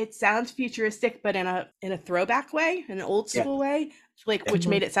demo, it sounds futuristic, but in a throwback way, in an old school way, which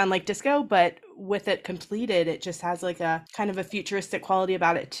made it sound like disco, but with it completed, it just has like a kind of a futuristic quality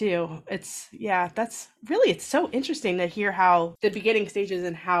about it too. It's so interesting to hear how the beginning stages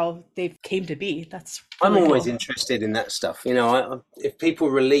and how they came to be. That's really I'm always cool. interested in that stuff. If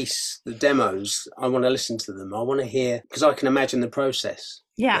people release the demos, I want to listen to them. I want to hear, because I can imagine the process.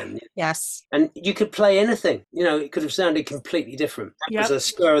 Yeah. Yes. And you could play anything. It could have sounded completely different. That was a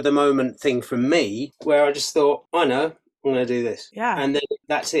spur of the moment thing from me, where I just thought, I know, I'm going to do this. Yeah. And then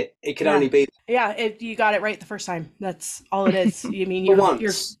that's it. It could only be. Yeah, you got it right the first time. That's all it is. You mean you're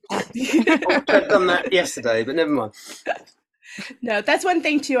once. I've done that yesterday, but never mind. No, that's one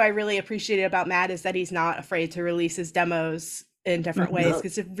thing too I really appreciated about Matt, is that he's not afraid to release his demos in different ways, No.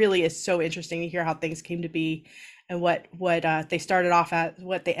 because it really is so interesting to hear how things came to be and what they started off at,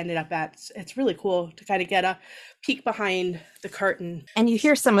 what they ended up at. It's really cool to kind of get a peek behind the curtain. And you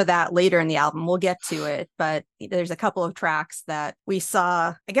hear some of that later in the album. We'll get to it, but there's a couple of tracks that we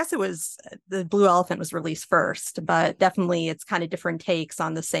saw. I guess it was the Blue Elephant was released first, but definitely it's kind of different takes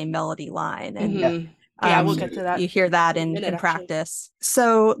on the same melody line. And Yeah, we'll get to that. You hear that in minute, practice.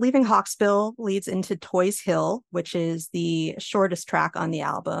 So Leaving Hawksbill leads into Toys Hill, which is the shortest track on the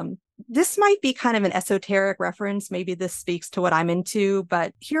album. This might be kind of an esoteric reference. Maybe this speaks to what I'm into,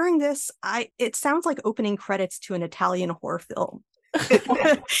 but hearing this, it sounds like opening credits to an Italian horror film.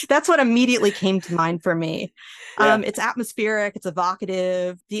 That's what immediately came to mind for me. Yeah. It's atmospheric, it's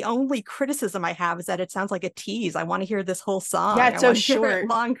evocative. The only criticism I have is that it sounds like a tease. I want to hear this whole song. Yeah, it's I so want to hear short. it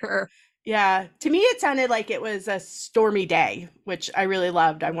longer. Yeah, to me it sounded like it was a stormy day, which I really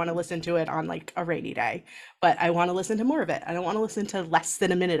loved. I want to listen to it on like a rainy day, but I want to listen to more of it. I don't want to listen to less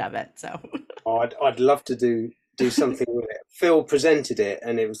than a minute of it. So Oh, I'd love to do something with it. Phil presented it,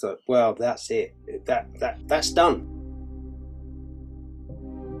 and it was like, well, that's it. That's done.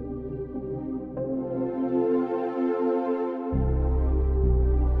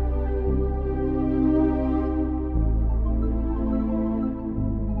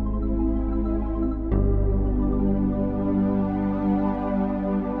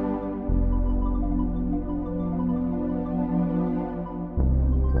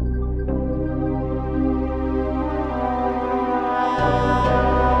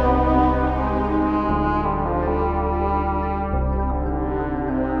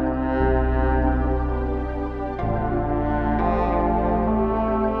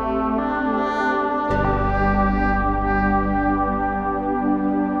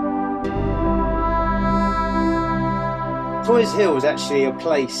 Toys Hill is actually a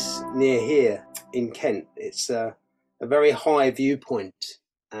place near here in Kent. It's a very high viewpoint,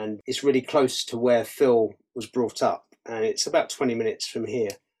 and it's really close to where Phil was brought up, and it's about 20 minutes from here.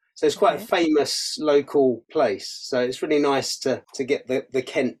 So it's quite a famous local place. So it's really nice to get the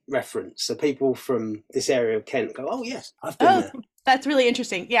Kent reference. So people from this area of Kent go, oh yes, I've been there. That's really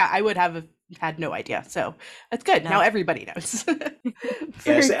interesting. Yeah, I would have had no idea. So that's good. No. Now everybody knows.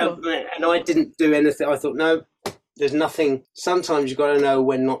 Yes, Very cool. and I didn't do anything. I thought, no, there's nothing. Sometimes you've got to know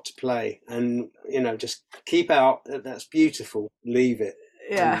when not to play, and just keep out. That's beautiful. Leave it.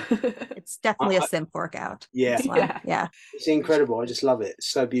 Yeah. It's definitely a synth workout. Yeah, This one. Yeah. Yeah, it's incredible. I just love it.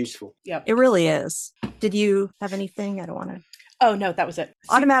 It's so beautiful. Yep. it really is. Did you have anything? I don't want to. Oh no, that was it.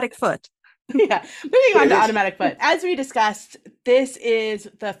 Automatic Foot. Yeah. Moving on to Yes. Automatic Foot. As we discussed, this is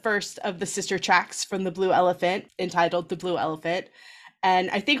the first of the sister tracks from the Blue Elephant, entitled The Blue Elephant.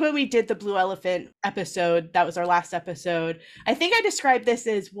 And I think when we did the Blue Elephant episode, that was our last episode, I think I described this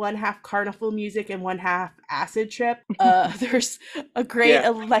as one half carnival music and one half acid trip. There's a great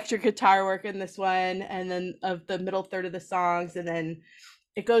electric guitar work in this one, and then of the middle third of the songs, and then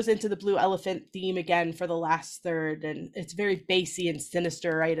it goes into the Blue Elephant theme again for the last third, and it's very bassy and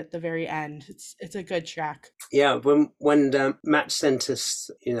sinister right at the very end. It's a good track. Yeah, when Matt sent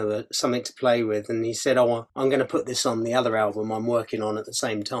us, something to play with, and he said, "Oh, I'm going to put this on the other album I'm working on at the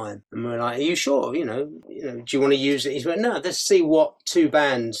same time," and we're like, "Are you sure? Do you want to use it?" He went, "No, let's see what two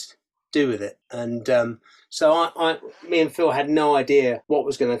bands do with it." And so me and Phil had no idea what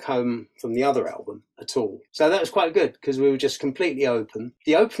was going to come from the other album at all. So that was quite good because we were just completely open.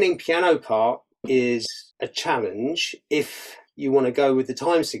 The opening piano part is a challenge if you want to go with the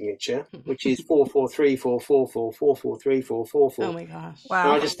time signature, which is 4-4-3-4-4-4-4-4-3-4-4-4. Oh my gosh. Wow.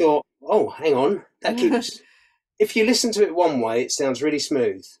 And I just thought, oh, hang on, that keeps. If you listen to it one way, it sounds really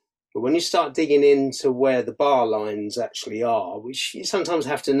smooth. But when you start digging into where the bar lines actually are, which you sometimes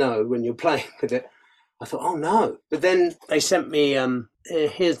have to know when you're playing with it, I thought, oh no. But then they sent me,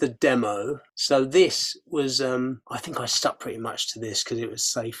 here's the demo. So this was, I think I stuck pretty much to this because it was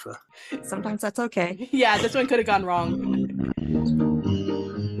safer. Sometimes that's okay. Yeah, this one could have gone wrong.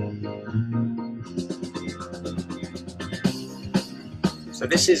 So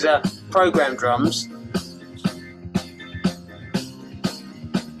this is program drums.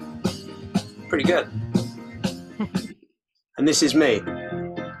 Pretty good. And this is me.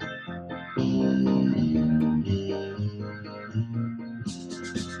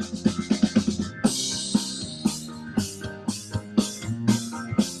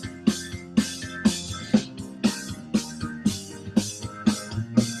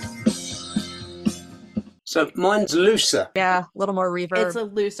 So mine's looser. Yeah, a little more reverb. It's a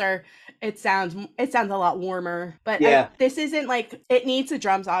looser. It sounds a lot warmer, but Yeah. this isn't like, it needs the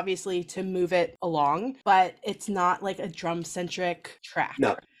drums obviously to move it along, but it's not like a drum centric track.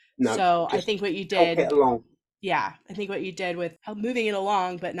 No. So I just think what you Help did, it along. Yeah, I think what you did with moving it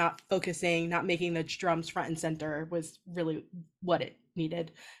along, but not focusing, not making the drums front and center was really what it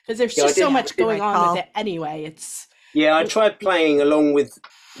needed. Because there's Yeah, I just did so have much a going on call. with it anyway. It's Yeah, I tried playing along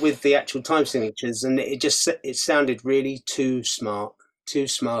with the actual time signatures, and it sounded really too smart, too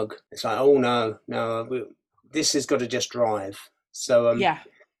smug. It's like, oh no, this has got to just drive. So yeah,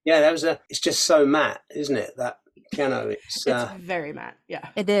 yeah, it's just so matte, isn't it? That piano, it's very Matt. Yeah.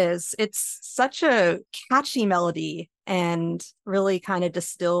 It is. It's such a catchy melody and really kind of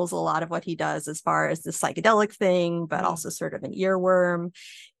distills a lot of what he does as far as the psychedelic thing, but also sort of an earworm.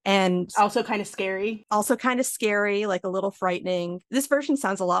 And Also kind of scary. Like a little frightening. This version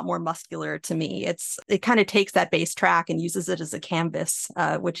sounds a lot more muscular to me. It kind of takes that bass track and uses it as a canvas,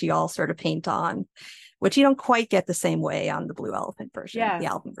 which you all sort of paint on, which you don't quite get the same way on the Blue Elephant version, the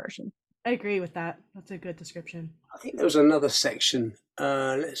album version. I agree with that. That's a good description. I think there was another section.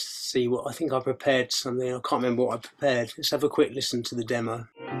 Let's see what I think I prepared something. I can't remember what I prepared. Let's have a quick listen to the demo.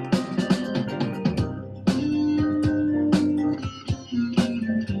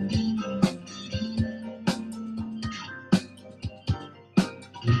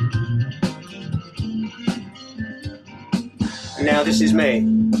 And now this is me.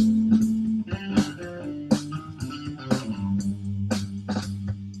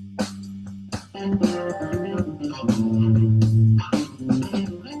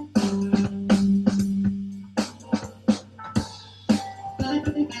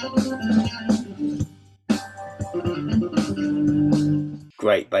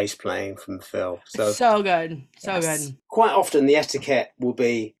 Great bass playing from Phil. So good. So Yes. good. Quite often the etiquette will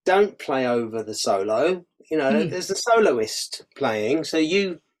be, don't play over the solo. You know, there's the soloist playing, so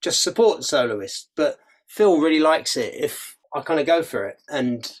you just support the soloist. But Phil really likes it if I kind of go for it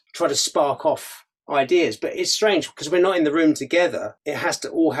and try to spark off ideas. But it's strange because we're not in the room together. It has to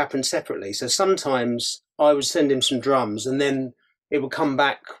all happen separately. So sometimes I would send him some drums and then it would come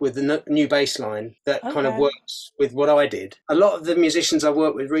back with a new bass line that kind of works with what I did. A lot of the musicians I've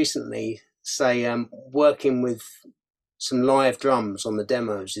worked with recently say working with some live drums on the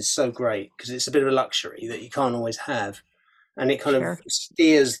demos is so great because it's a bit of a luxury that you can't always have. And it kind of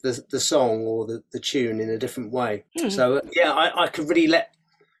steers the song or the tune in a different way. So, yeah, I could really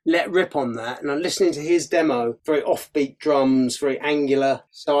let rip on that. And I'm listening to his demo, very offbeat drums, very angular.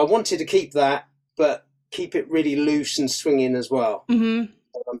 So I wanted to keep that, but keep it really loose and swinging as well.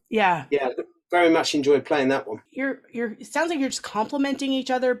 Yeah. Very much enjoyed playing that one. It sounds like you're just complimenting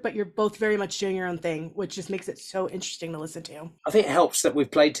each other, but you're both very much doing your own thing, which just makes it so interesting to listen to. I think it helps that we've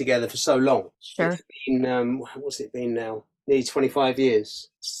played together for so long. Sure. It's been, what's it been now? Nearly 25 years.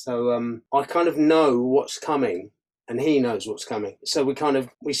 So I kind of know what's coming and he knows what's coming. So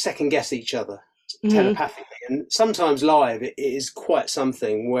we second guess each other telepathically. And sometimes live it is quite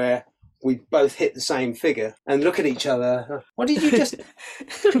something where we both hit the same figure and look at each other. What did you just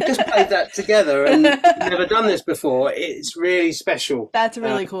played that together and never done this before? It's really special. That's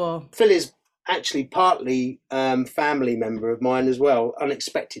really cool. Phil is actually partly family member of mine as well,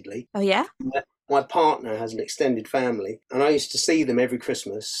 unexpectedly. Oh, yeah? My partner has an extended family and I used to see them every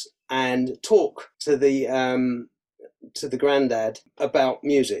Christmas and talk to the granddad about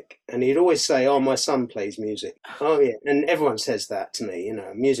music, and he'd always say, oh, my son plays music. Oh yeah, and everyone says that to me,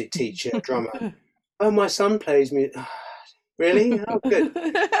 music teacher, drummer. Oh, my son plays music. Really? Oh, good.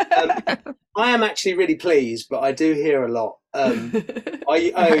 I am actually really pleased, but I do hear a lot.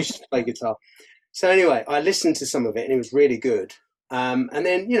 I used to play guitar. So anyway, I listened to some of it and it was really good. And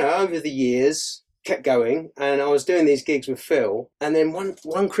then, over the years, kept going, and I was doing these gigs with Phil, and then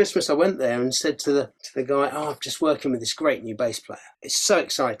one Christmas I went there and said to the guy, I'm just working with this great new bass player. It's so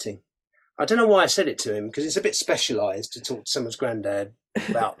exciting. I don't know why I said it to him because it's a bit specialised to talk to someone's granddad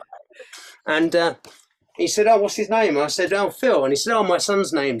about that. And he said, oh, what's his name? I said, oh, Phil. And he said, oh, my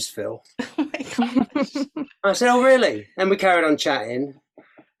son's name's Phil. Oh my gosh. I said, oh, really? And we carried on chatting,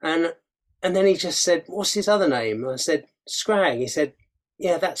 and then he just said, what's his other name? I said, Scrag. He said,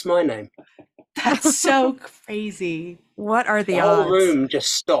 yeah, that's my name. That's so crazy. What are the The odds? whole room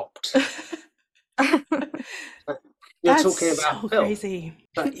just stopped. You're That's talking about so Phil. crazy.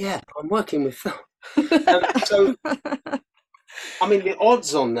 But yeah, I'm working with Phil. So, I mean, the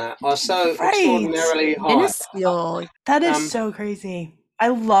odds on that are so Right. extraordinarily high. Minuscule. That is so crazy. I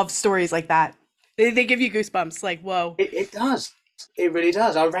love stories like that. They give you goosebumps. Like, whoa. It does. It really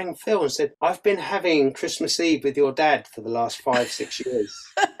does. I rang Phil and said, I've been having Christmas Eve with your dad for the last 5-6 years.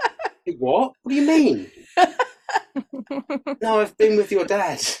 What? What do you mean? No, I've been with your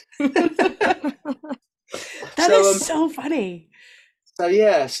dad. That is so funny. So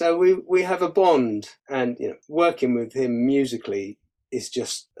yeah, so we have a bond, and working with him musically is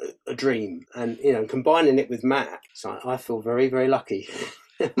just a dream. And, combining it with Matt, so I feel very, very lucky.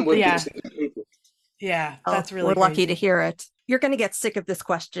 Yeah, that's really we're lucky crazy. to hear it. You're going to get sick of this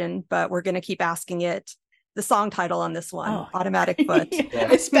question, but we're going to keep asking it. The song title on this one, Automatic Foot.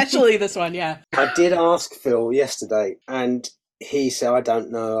 Yeah. Especially this one, yeah. I did ask Phil yesterday, and he said, I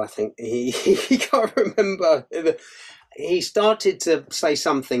don't know. I think he can't remember. He started to say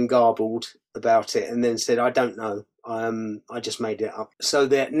something garbled about it and then said, I don't know. I just made it up. So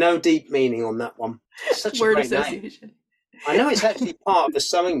there's no deep meaning on that one. Such Word a great association. name. I know it's actually part of the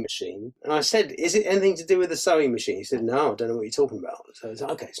sewing machine. And I said, is it anything to do with the sewing machine? He said, no, I don't know what you're talking about. So it's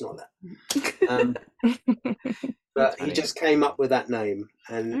like, okay, it's not that. But he just came up with that name,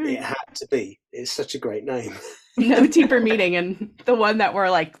 and it had to be. It's such a great name. No deeper meaning, and the one that we're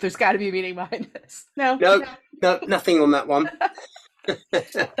like, there's got to be meaning behind this. No, nothing on that one.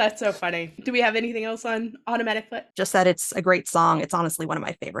 That's so funny. Do we have anything else on Automatic Foot? Just that it's a great song. It's honestly one of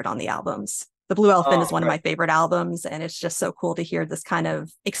my favorite on the albums. The Blue Elephant is one of my favorite albums, and it's just so cool to hear this kind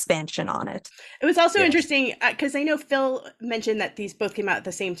of expansion on it. It was also interesting because I know Phil mentioned that these both came out at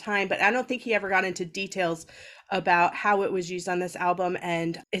the same time, but I don't think he ever got into details about how it was used on this album.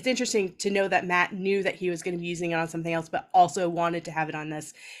 And it's interesting to know that Matt knew that he was going to be using it on something else, but also wanted to have it on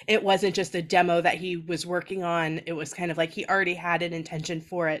this. It wasn't just a demo that he was working on. It was kind of like he already had an intention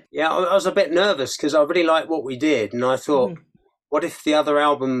for it. Yeah, I was a bit nervous because I really liked what we did. And I thought, what if the other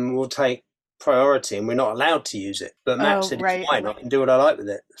album will take priority and we're not allowed to use it? But Matt said, it's fine, I can do what I like with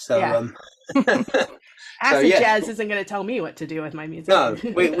it. So, Acid Jazz isn't going to tell me what to do with my music. No,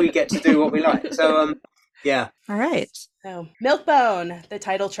 we get to do what we like. So, yeah. All right. So, Milkbone, the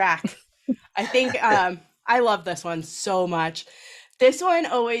title track. I think I love this one so much. This one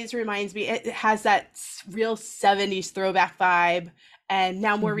always reminds me, it has that real 70s throwback vibe. And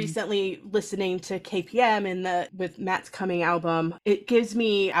now more recently listening to KPM with Matt's coming album, it gives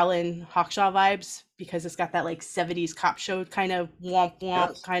me Alan Hawkshaw vibes because it's got that like 70s cop show kind of womp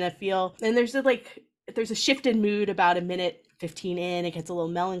womp kind of feel. And there's a shift in mood about a minute 15 in. It gets a little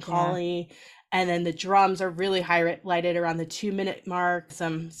melancholy. Yeah. And then the drums are really highlighted around the 2-minute mark,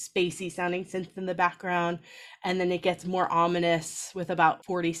 some spacey sounding synth in the background. And then it gets more ominous with about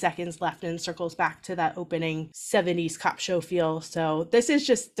 40 seconds left and circles back to that opening 70s cop show feel. So this is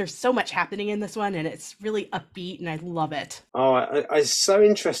just, there's so much happening in this one and it's really upbeat and I love it. Oh, it's so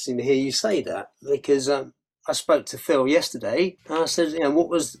interesting to hear you say that because I spoke to Phil yesterday and I said, what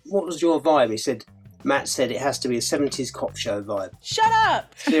was your vibe? He said, Matt said it has to be a 70s cop show vibe. Shut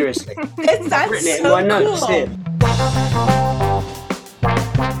up! Seriously. That's written it in my notes here.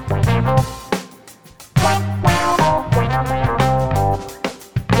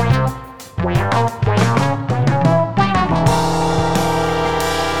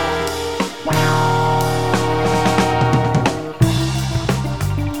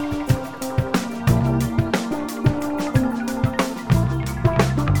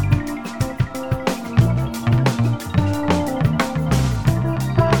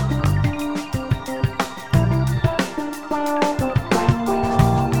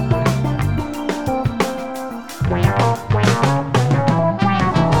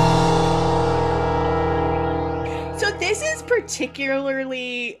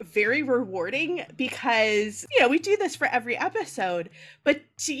 Particularly very rewarding because, we do this for every episode, but,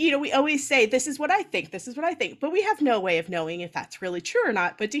 we always say, this is what I think, but we have no way of knowing if that's really true or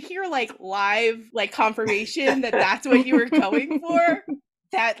not. But to hear live, confirmation that that's what you were going for,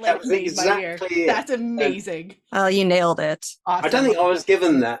 that made my year. That's amazing. You nailed it. Awesome. I don't think I was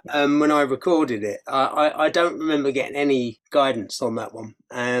given that when I recorded it. I don't remember getting any guidance on that one.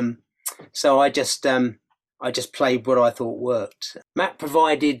 So I just played what I thought worked. Matt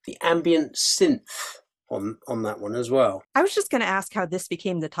provided the ambient synth on that one as well. I was just going to ask how this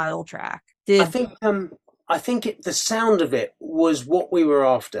became the title track. I think the sound of it was what we were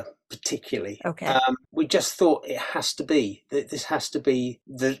after, particularly. Okay. We just thought this has to be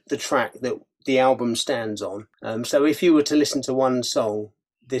the track that the album stands on. So if you were to listen to one song,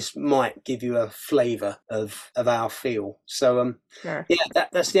 this might give you a flavour of our feel. So, sure. Yeah,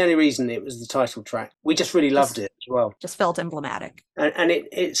 that's the only reason it was the title track. We just really loved it as well. Just felt emblematic. And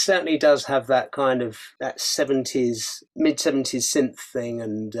it certainly does have that kind of, that 70s, mid-70s synth thing.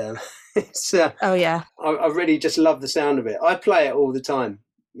 And it's... oh, yeah. I really just love the sound of it. I play it all the time.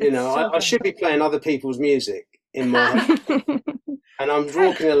 I should be playing other people's music in my... And I'm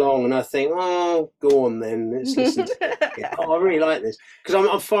walking along and I think, oh, go on then, let's listen to it. Yeah, I really like this. Because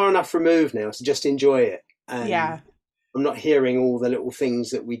I'm far enough removed now to just enjoy it. And yeah. I'm not hearing all the little things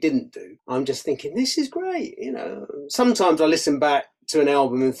that we didn't do. I'm just thinking, this is great. Sometimes I listen back to an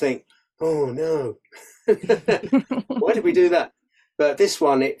album and think, oh, no. Why did we do that? But this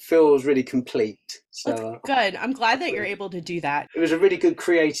one, it feels really complete. So That's good. I'm glad that you're able to do that. it was a really good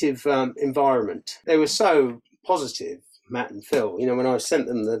creative environment. They were so positive, Matt and Phil. You know, when I sent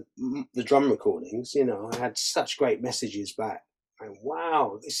them the drum recordings, you know, I had such great messages back. And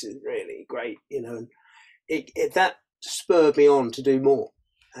wow, this is really great. You know, and it that spurred me on to do more.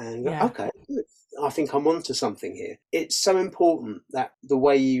 And Yeah. okay, I think I'm onto something here. It's so important that the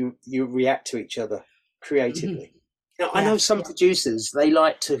way you react to each other creatively. You know, I know some producers, they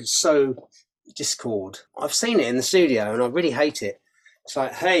like to sow discord. I've seen it in the studio and I really hate it. It's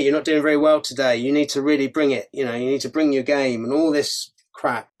like, hey, you're not doing very well today. You need to really bring it. You know, you need to bring your game and all this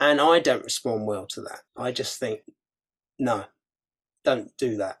crap. And I don't respond well to that. I just think, no, don't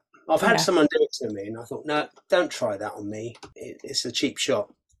do that. I've had someone do it to me and I thought, no, don't try that on me. It's a cheap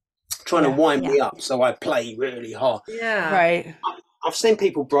shot. Trying to wind me up so I play really hard. Yeah. Right. I've seen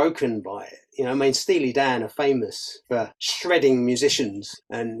people broken by it. You know, I mean, Steely Dan are famous for shredding musicians,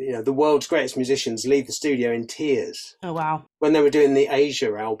 and you know, the world's greatest musicians leave the studio in tears. Oh, wow. When they were doing the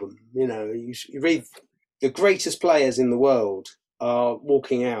Asia album, you know, you read the greatest players in the world are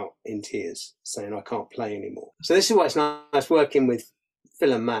walking out in tears, saying, "I can't play anymore." So this is why it's nice working with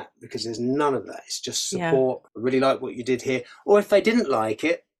Phil and Matt, because there's none of that. It's just support. I really like what you did here. Or if they didn't like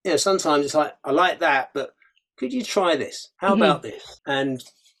it, you know, sometimes it's like, I like that, but could you try this? How about this? And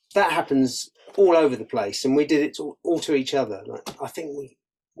that happens all over the place. And we did it all to each other. Like, I think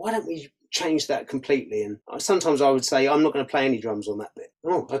why don't we change that completely? And sometimes I would say, I'm not going to play any drums on that bit.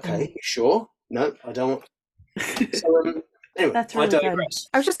 Oh, okay. You sure? No, I don't. So, anyway, That's really good.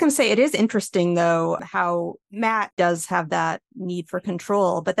 I was just going to say, it is interesting, though, how Matt does have that need for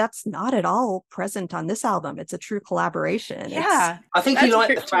control, but that's not at all present on this album. It's a true collaboration. Yeah. I think he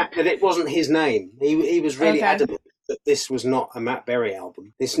liked the fact that it wasn't his name. He was really adamant that this was not a Matt Berry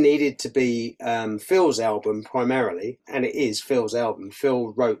album. This needed to be Phil's album primarily, and it is Phil's album.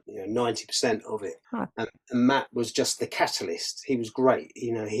 Phil wrote 90% of it, and Matt was just the catalyst. He was great.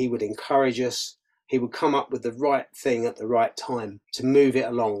 You know, he would encourage us. He would come up with the right thing at the right time to move it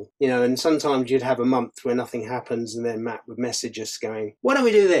along, you know, and sometimes you'd have a month where nothing happens and then Matt would message us going, why don't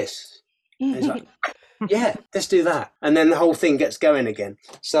we do this? And he's like, yeah, let's do that. And then the whole thing gets going again.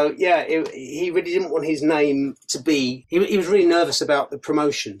 So, yeah, he really didn't want his name to be, he was really nervous about the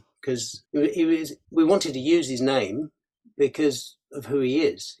promotion because we wanted to use his name because of who he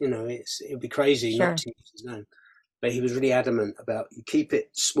is. You know, it would be crazy not to use his name. But he was really adamant about, you keep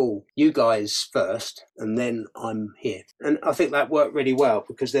it small, you guys first, and then I'm here. And I think that worked really well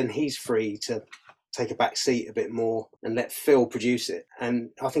because then he's free to take a back seat a bit more and let Phil produce it.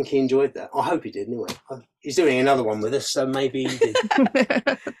 And I think he enjoyed that. I hope he did anyway. He's doing another one with us, so maybe he did.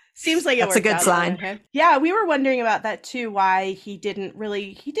 Seems like that's a good sign. Yeah, we were wondering about that too, why he didn't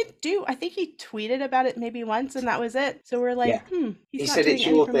do, I think he tweeted about it maybe once and that was it. So we're like, he said it's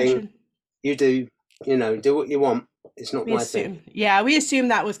your thing. You do, do what you want. It's not my thing. Yeah, we assumed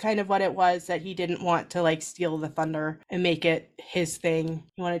that was kind of what it was, that he didn't want to like steal the thunder and make it his thing.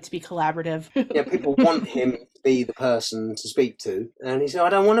 He wanted it to be collaborative. Yeah, people want him to be the person to speak to. And he said, I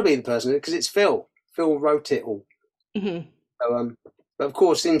don't want to be the person because it's Phil. Phil wrote it all. Mm-hmm. So, but of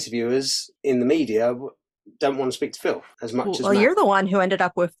course, interviewers in the media don't want to speak to Phil as much as Matt. You're the one who ended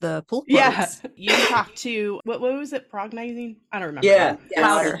up with the pool quotes. Yeah, you talked to, what was it, Prognizing? I don't remember. Yeah,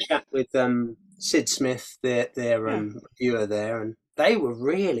 I had a chat with Sid Smith, their reviewer there, and they were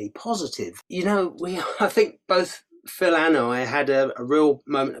really positive. You know, I think both Phil and I had a real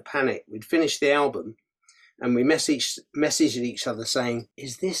moment of panic. We'd finished the album and we messaged each other saying,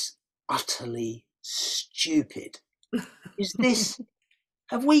 is this utterly stupid? Is this,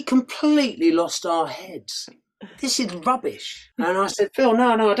 have we completely lost our heads? This is rubbish. And I said, Phil,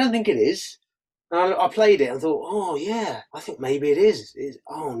 no, I don't think it is. And I played it and thought, oh yeah, I think maybe it is.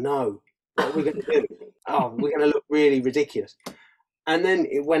 Oh no. What are we going to do? Oh, we're going to look really ridiculous. And then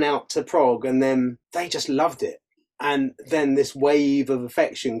it went out to Prague and then they just loved it. And then this wave of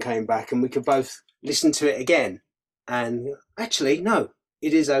affection came back and we could both listen to it again. And actually, no,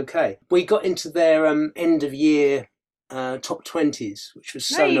 it is okay. We got into their end of year top 20s, which was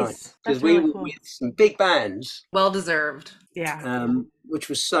so nice. Because we were with some big bands. Well deserved. Yeah. Which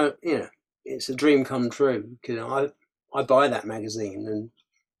was so, it's a dream come true. Because I buy that magazine and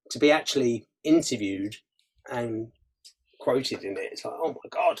to be actually interviewed and quoted in it, it's like, oh my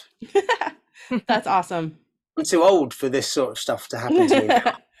God. That's awesome. I'm too old for this sort of stuff to happen to me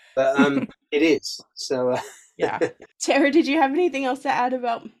now. But it is. So yeah. Tara, did you have anything else to add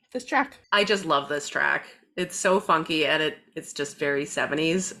about this track? I just love this track. It's so funky and it's just very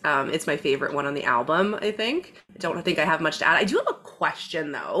 70s. It's my favorite one on the album, I think. I don't think I have much to add. I do have a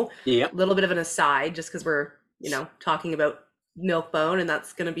question though. Yeah. A little bit of an aside, just because we're, talking about Milkbone, and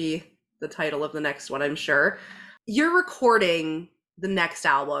that's going to be the title of the next one, I'm sure. You're recording the next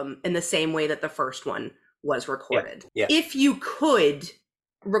album in the same way that the first one was recorded. Yeah. If you could,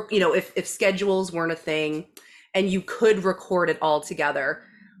 if schedules weren't a thing and you could record it all together,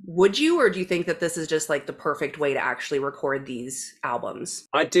 would you, or do you think that this is just like the perfect way to actually record these albums?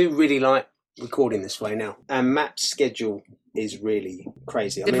 I do really like recording this way now, and Matt's schedule is really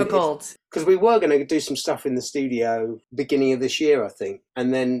crazy. Difficult. Because we were going to do some stuff in the studio beginning of this year, I think,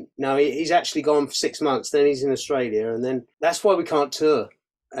 and then now he's actually gone for 6 months, then he's in Australia, and then that's why we can't tour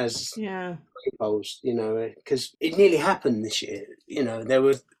as proposed, because it nearly happened this year. There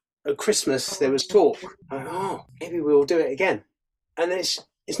was at Christmas, there was talk, maybe we'll do it again, and it's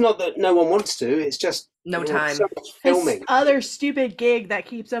not that no one wants to, it's just no time. So much filming. This other stupid gig that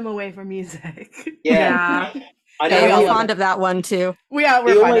keeps them away from music. Yeah. I know we're fond of that one too. We're he fond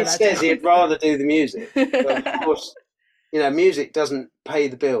of always that says too. he'd rather do the music. But of course, music doesn't pay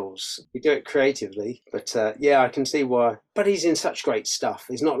the bills. We do it creatively. But I can see why. But he's in such great stuff.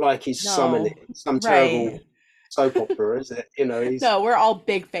 He's not like he's summoning some terrible soap opera, is it? No, we're all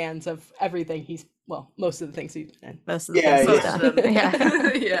big fans of everything most of the things he's been in. Most of the things he's done.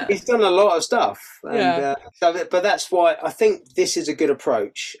 Yeah. He's done a lot of stuff. And, but that's why I think this is a good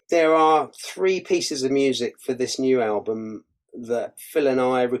approach. There are 3 pieces of music for this new album that Phil and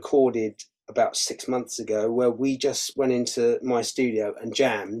I recorded about 6 months ago, where we just went into my studio and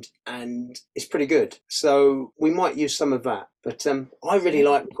jammed, and it's pretty good. So we might use some of that. But I really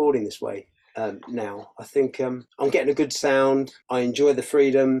like recording this way. Now I think I'm getting a good sound. I enjoy the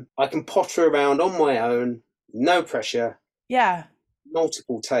freedom. I can potter around on my own, no pressure,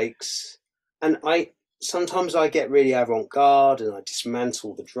 multiple takes, and sometimes I get really avant-garde and I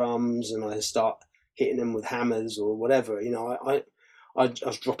dismantle the drums and I start hitting them with hammers or whatever. I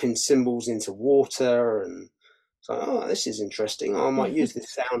was dropping cymbals into water, and so this is interesting. I might use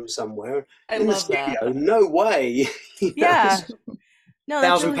this sound somewhere. In the love studio, that. No way. No,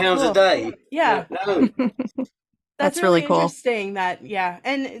 that's £1,000 really cool. a day. Yeah. No. That's really cool. Interesting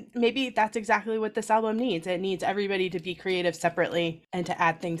and maybe that's exactly what this album needs. It needs everybody to be creative separately and to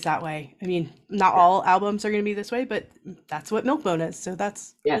add things that way. I mean, not all albums are going to be this way, but that's what Milkbone is. So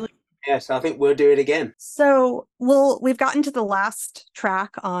that's really Yes, I think we'll do it again. So we've gotten to the last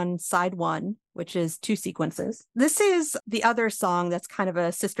track on side 1, which is 2 sequences. This is the other song that's kind of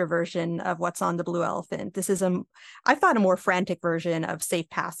a sister version of what's on the Blue Elephant. This is I thought, a more frantic version of Safe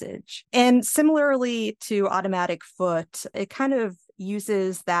Passage. And similarly to Automatic Foot, it kind of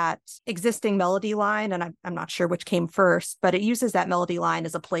uses that existing melody line, and I'm not sure which came first, but it uses that melody line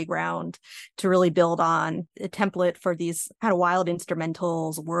as a playground to really build on a template for these kind of wild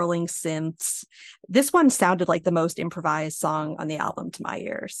instrumentals, whirling synths. This one sounded like the most improvised song on the album to my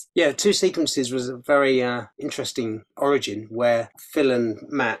ears. Yeah, 2 sequences was a very interesting origin, where Phil and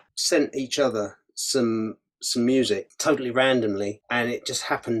Matt sent each other some music totally randomly, and it just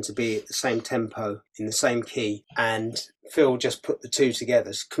happened to be at the same tempo in the same key, and Phil just put the 2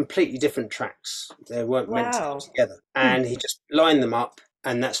 together. It's completely different tracks. They weren't meant to go together, and he just lined them up,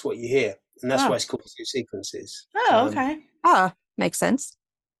 and that's what you hear, and that's why it's called 2 sequences. okay. Makes sense.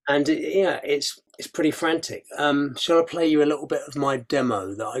 And it's pretty frantic. Shall I play you a little bit of my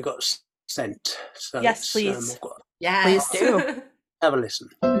demo that I got sent? So Yes, please. Yes. Please do. Have a listen.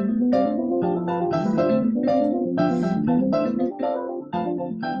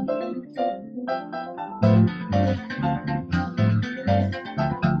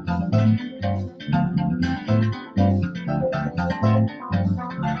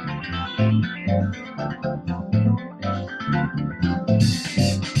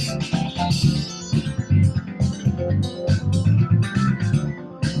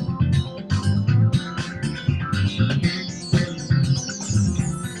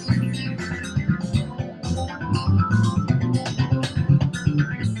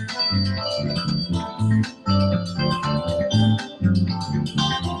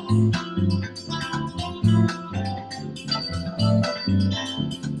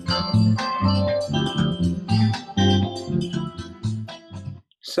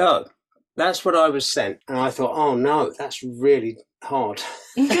 So that's what I was sent, and I thought, oh no, that's really hard.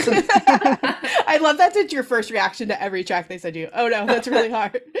 I love that's your first reaction to every track they send you. Oh no, that's really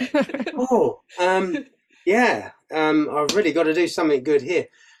hard. I've really got to do something good here.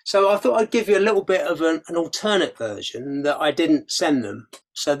 So I thought I'd give you a little bit of an alternate version that I didn't send them.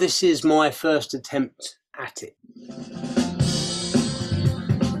 So this is my first attempt at it.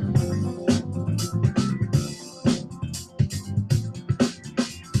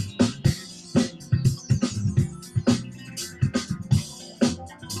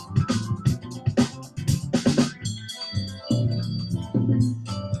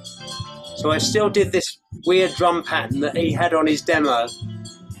 So I still did this weird drum pattern that he had on his demo.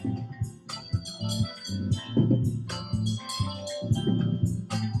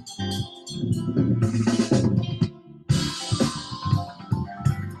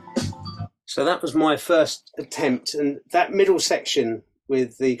 So that was my first attempt, and that middle section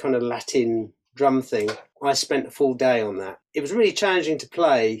with the kind of Latin drum thing, I spent a full day on that. It was really challenging to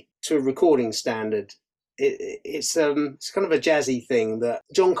play to a recording standard. It's kind of a jazzy thing that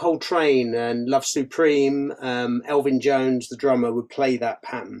John Coltrane and Love Supreme, Elvin Jones, the drummer, would play that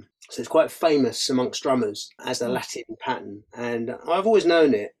pattern. So it's quite famous amongst drummers as a Latin pattern. And I've always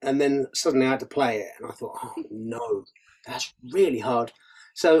known it, and then suddenly I had to play it, and I thought, oh no, that's really hard.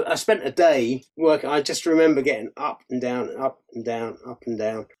 So I spent a day working. I just remember getting up and down and up and down, up and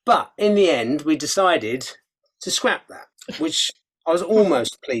down. But in the end, we decided to scrap that, which I was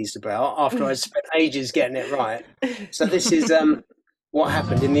almost pleased about after I'd spent ages getting it right. So this is what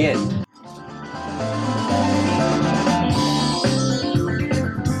happened in the end.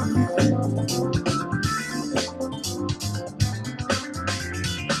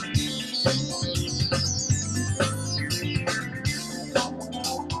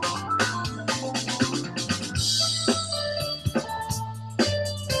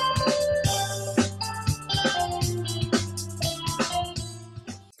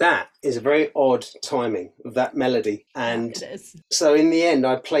 That is a very odd timing of that melody. And It is. so in the end,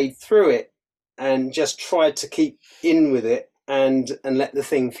 I played through it and just tried to keep in with it and let the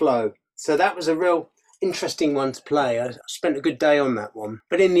thing flow. So that was a real interesting one to play. I spent a good day on that one.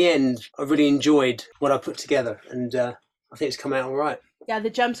 But in the end, I really enjoyed what I put together, and I think it's come out all right. Yeah, the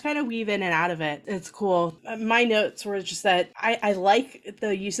jumps kind of weave in and out of it. It's cool. My notes were just that I like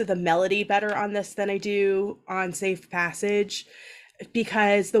the use of the melody better on this than I do on Safe Passage,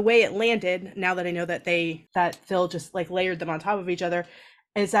 because the way it landed, now that I know that Phil just like layered them on top of each other,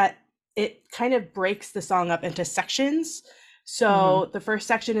 is that it kind of breaks the song up into sections. So the first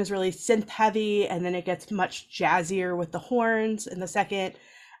section is really synth heavy, and then it gets much jazzier with the horns in the second.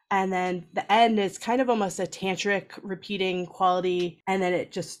 And then the end is kind of almost a tantric repeating quality, and then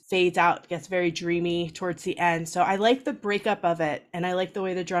it just fades out, gets very dreamy towards the end. So I like the breakup of it, and I like the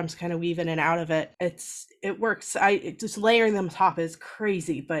way the drums kind of weave in and out of it. It works. Just layering them on top is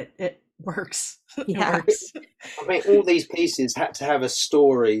crazy, but it works. Yeah. It works. I mean, all these pieces had to have a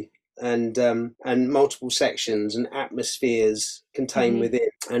story and multiple sections and atmospheres contained within,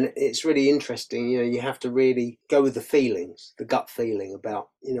 and it's really interesting. You have to really go with the feelings, the gut feeling about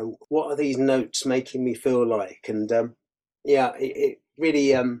what are these notes making me feel like, and it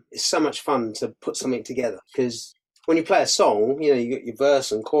really is so much fun to put something together, because when you play a song, you get your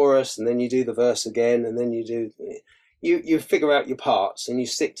verse and chorus, and then you do the verse again, and then you figure out your parts and you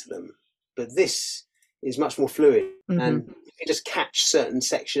stick to them. But this is much more fluid, and you can just catch certain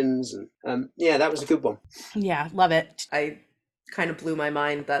sections, and that was a good one. Yeah, love it. I kind of blew my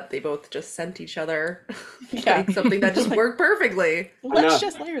mind that they both just sent each other Yeah. like something that just worked perfectly. Let's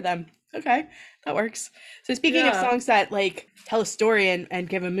just layer them. Okay, that works. So speaking of Yeah. songs that like tell a story and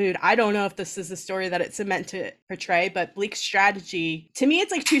give a mood, I don't know if this is the story that it's meant to portray, but Bleak's Strategy, to me,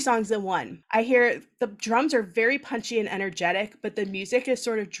 it's like two songs in one. I hear the drums are very punchy and energetic, but the music is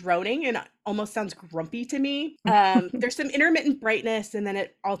sort of droning and almost sounds grumpy to me. There's some intermittent brightness, and then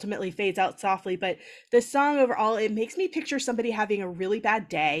it ultimately fades out softly. But this song overall, it makes me picture somebody having a really bad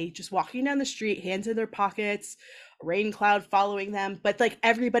day, just walking down the street, hands in their pockets, rain cloud following them, but like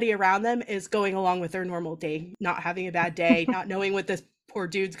everybody around them is going along with their normal day, not having a bad day, not knowing what this poor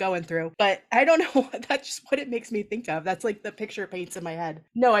dude's going through. But I don't know, that's just what it makes me think of. That's like the picture it paints in my head.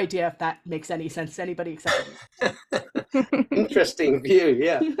 No idea if that makes any sense to anybody except me. Interesting view.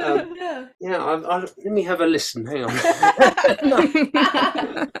 Yeah. Let me have a listen. Hang on.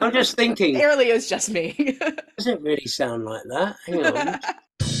 I'm just thinking, Apparently it was just me. doesn't really sound like that. Hang on.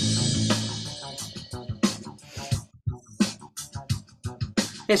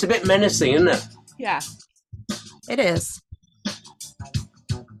 It's a bit menacing, isn't it? Yeah. It is.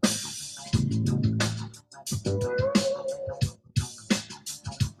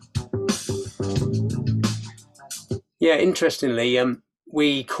 Yeah, interestingly,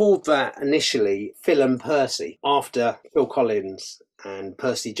 we called that initially Phil and Percy, after Phil Collins and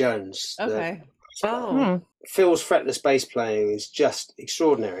Percy Jones. Okay. Oh, Phil's fretless bass playing is just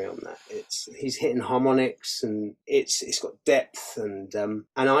extraordinary on that. He's hitting harmonics, and it's got depth, and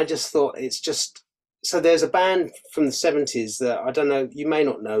I just thought it's just. So there's a band from the 70s that I don't know, you may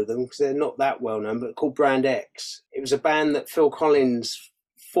not know them because they're not that well known, but called Brand X. It was a band that Phil Collins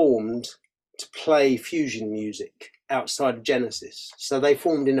formed to play fusion music outside of Genesis. So they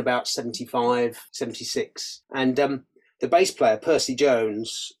formed in about 75, 76. And the bass player, Percy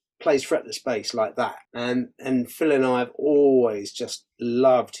Jones, plays fretless bass like that. And Phil and I have always just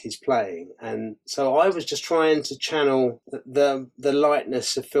loved his playing. And so I was just trying to channel the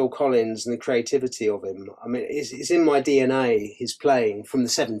lightness of Phil Collins and the creativity of him. I mean, it's in my DNA, his playing from the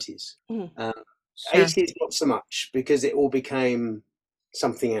 70s. Sure. 80s, not so much, because it all became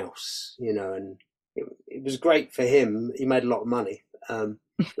something else, you know, and it was great for him. He made a lot of money.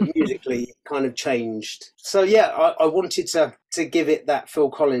 But musically, it kind of changed. So yeah, I wanted to give it that Phil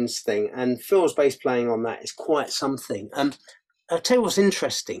Collins thing, and Phil's bass playing on that is quite something. I'll tell you what's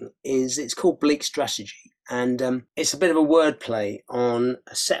interesting is it's called Bleak Strategy, and it's a bit of a wordplay on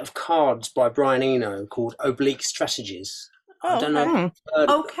a set of cards by Brian Eno called Oblique Strategies. I don't know if you've heard of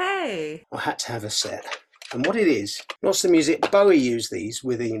them. Okay. I had to have a set. And what it is, lots of music, Bowie used these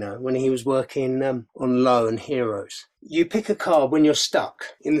with Eno when he was working on Low and Heroes. You pick a card when you're stuck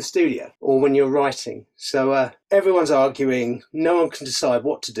in the studio or when you're writing. So everyone's arguing, no one can decide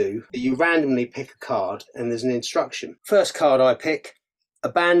what to do. You randomly pick a card and there's an instruction. First card I pick,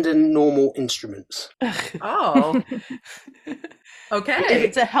 abandon normal instruments. Oh. Okay.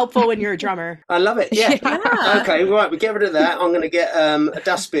 It's a helpful when you're a drummer. I love it. Yeah. Yeah. Okay, right, we get rid of that. I'm going to get a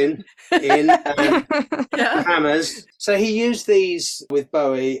dustbin in Yeah. hammers. So he used these with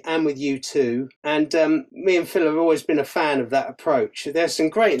Bowie and with U2, and me and Phil have always been a fan of that approach. There's some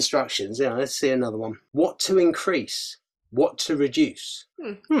great instructions. Yeah, let's see another one. What to increase, what to reduce.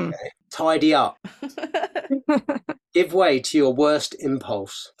 Okay. Tidy up. Give way to your worst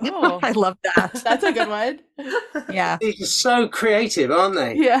impulse. Oh, I love that. that's a good one. Yeah, These are so creative, aren't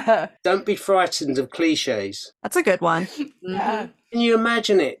they? Yeah. Don't be frightened of cliches. that's a good one. Yeah. Can you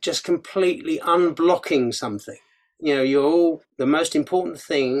imagine it just completely unblocking something? You know, you're all, the most important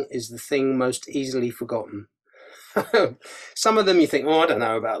thing is the thing most easily forgotten. Some of them you think, oh, I don't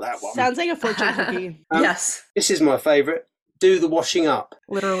know about that one. Sounds like a fortune cookie. Yes. This is my favourite. Do the washing up.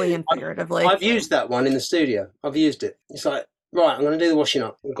 Literally and figuratively. I've used that one in the studio. I've used it. It's like, right, I'm going to do the washing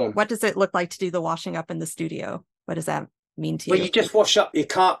up. I'm gone. What does it look like to do the washing up in the studio? What does that mean to you? Well, you just wash up your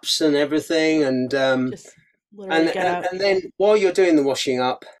cups and everything, and Just literally get up. and then while you're doing the washing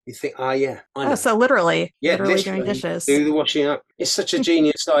up, you think, yeah, I know. Oh, so literally, Yeah, literally doing dishes. do the washing up. It's such a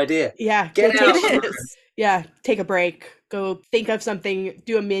genius idea. Yeah. Get go out. take- It is. Yeah. Take a break. Go think of something.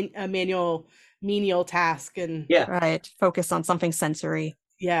 Do a menial task, and Yeah. Right. Focus on something sensory.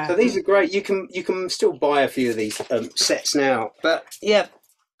 yeah. So these are great. You can still buy a few of these sets now. But yeah,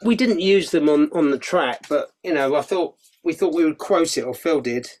 we didn't use them on the track. But you know, we thought we would quote it, or Phil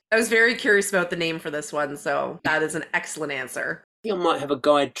did. I was very curious about the name for this one, so that is an excellent answer. I think I might have a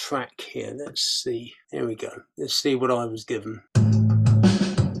guide track here. Let's see. There we go. Let's see what I was given.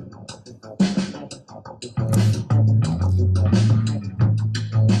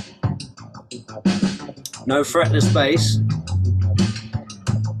 No fretless bass.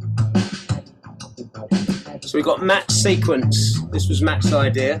 So we got Matt's sequence. This was Matt's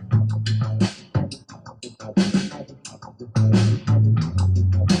idea.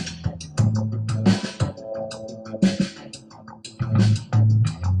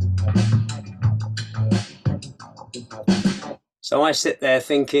 So I sit there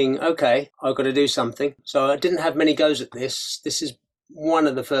thinking, okay, I've got to do something. So I didn't have many goes at this. This is one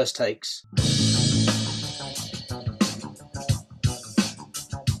of the first takes.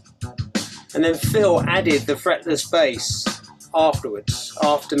 And then Phil added the fretless bass afterwards,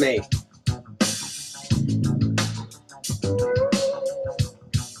 after me.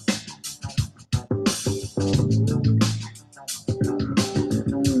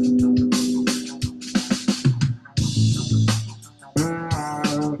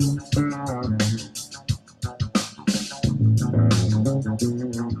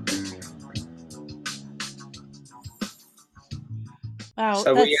 Wow,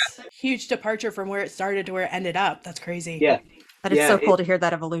 So that's we, a huge departure from where it started to where it ended up. That's crazy. Yeah. But it's Yeah, so cool to hear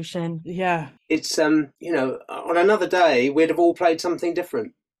that evolution. Yeah. It's, you know, on another day, we'd have all played something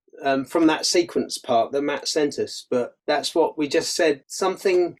different from that sequence part that Matt sent us. But that's what we just said,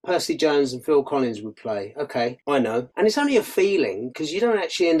 something Percy Jones and Phil Collins would play. Okay, I know. And it's only a feeling, because you don't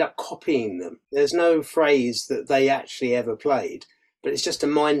actually end up copying them. There's no phrase that they actually ever played. But it's just a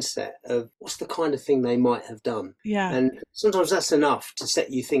mindset of what's the kind of thing they might have done. Yeah. And sometimes that's enough to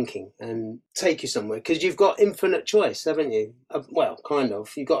set you thinking and take you somewhere, because you've got infinite choice, haven't you? Well, kind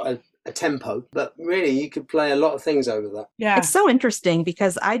of. You've got a tempo, but really you could play a lot of things over that. Yeah. It's so interesting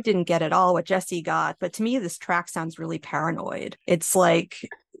because I didn't get at all what Jesse got, but to me, this track sounds really paranoid. It's like,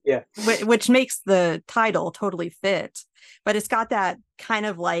 Yeah. which makes the title totally fit, but it's got that kind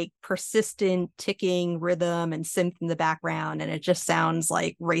of like persistent ticking rhythm and synth in the background. And it just sounds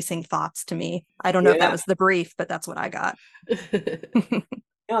like racing thoughts to me. I don't know if that Yeah. was the brief, but that's what I got.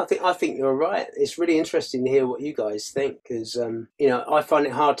 Yeah, I think you're right. It's really interesting to hear what you guys think because I find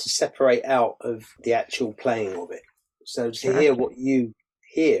it hard to separate out of the actual playing of it. So to hear what you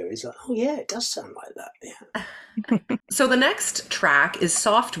hear is like, oh yeah, it does sound like that. Yeah. So the next track is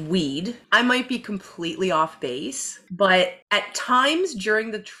Soft Weed. I might be completely off base, but at times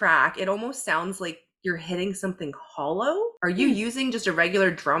during the track, it almost sounds like you're hitting something hollow. Are you using just a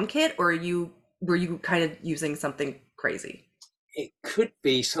regular drum kit, or were you kind of using something crazy? It could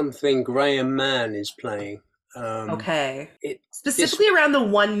be something Graham Mann is playing. Okay. Specifically around the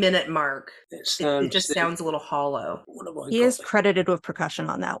 1 minute mark, it just sounds a little hollow. He is credited with percussion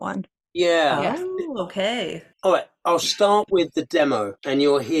on that one. Yeah. Oh, okay. All right, I'll start with the demo and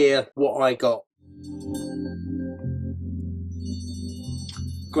you'll hear what I got.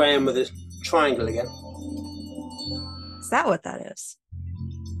 Graham with a triangle again. Is that what that is?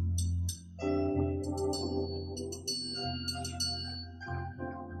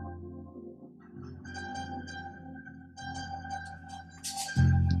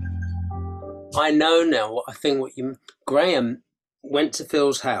 I know now what I think what you... Graham went to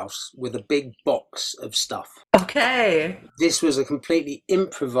Phil's house with a big box of stuff. Okay. This was a completely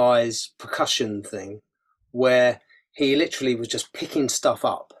improvised percussion thing where he literally was just picking stuff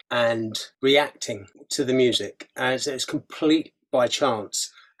up and reacting to the music. And it's complete by chance.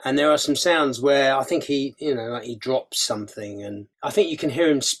 And there are some sounds where I think he, like he drops something, and I think you can hear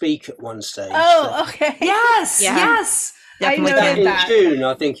him speak at one stage. Oh, okay. Yes, Yeah. yes. I Definitely noted In that. tune,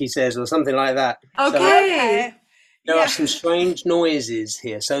 I think he says, or something like that. So Okay. there are some strange noises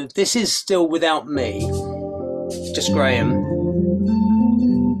here. So this is still without me, just Graham.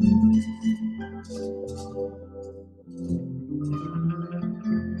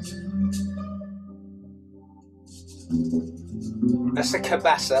 That's a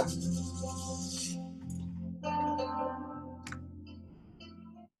cabassa.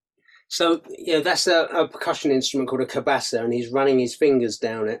 So, that's a percussion instrument called a cabassa, and he's running his fingers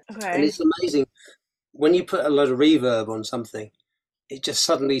down it. Okay. And it's amazing. When you put a lot of reverb on something, it just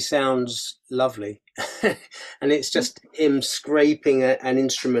suddenly sounds lovely. And it's just him scraping an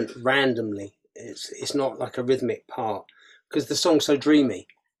instrument randomly. It's not like a rhythmic part, because the song's so dreamy.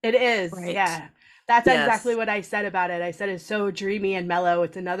 It is, Right. yeah. That's Yes. exactly what I said about it. I said it's so dreamy and mellow.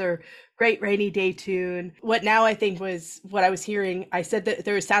 It's another great rainy day tune. What now I think was what I was hearing. I said that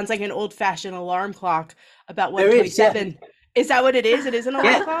there sounds like an old-fashioned alarm clock about There is, yeah. 1:27. Is that what it is? It is an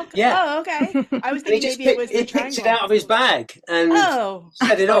alarm clock? yeah. Oh, okay. I was And he thinking just maybe it was the he picks it triangle. out of his bag and Oh.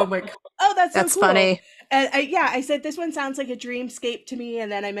 set it Oh up. my god. Oh, that's so That's cool. funny. And I said this one sounds like a dreamscape to me,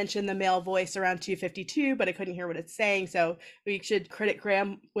 and then I mentioned the male voice around 2:52, but I couldn't hear what it's saying, so we should credit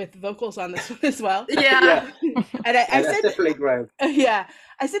Graham with vocals on this one as well. Yeah. And I That's said, definitely Graham. yeah,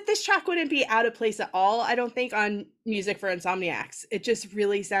 I said this track wouldn't be out of place at all. I don't think on Music for Insomniacs. It just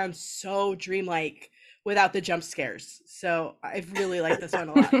really sounds so dreamlike without the jump scares. So I really like this one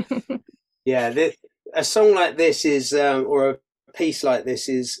a lot. Yeah, a song like this is, or a piece like this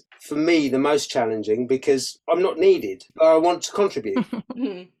is, for me, the most challenging because I'm not needed, but I want to contribute.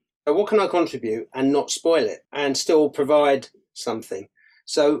 Mhm. So what can I contribute and not spoil it and still provide something?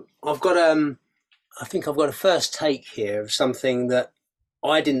 So I think I've got a first take here of something that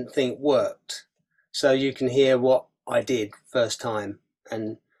I didn't think worked. So you can hear what I did first time,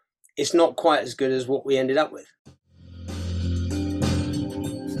 and it's not quite as good as what we ended up with.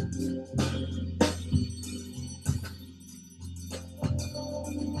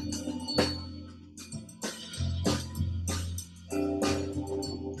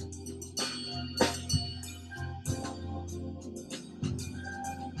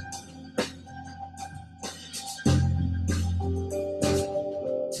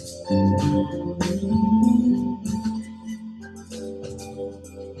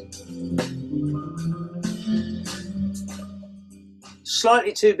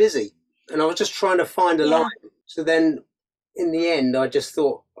 Slightly too busy, and I was just trying to find a line. So then in the end I just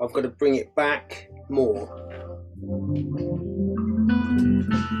thought I've got to bring it back more.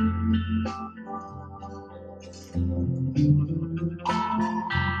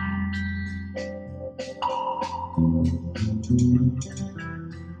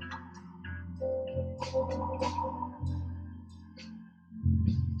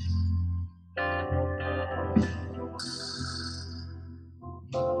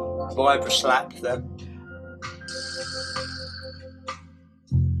 Vibra slap then.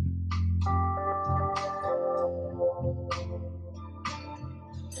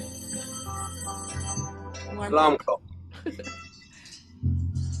 Alarm clock.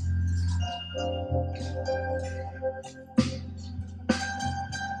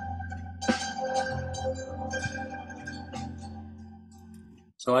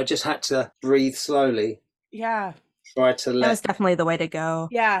 So So I just had to breathe slowly, Yeah. try to That let. was definitely the way to go.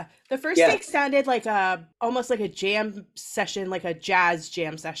 Yeah. The first Yeah. take sounded like almost like a jam session, like a jazz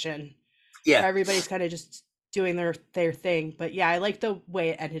jam session. Yeah. Where everybody's kind of just doing their thing. But yeah, I like the way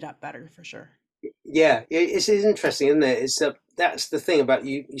it ended up better for sure. Yeah, it's interesting, isn't it? That's the thing about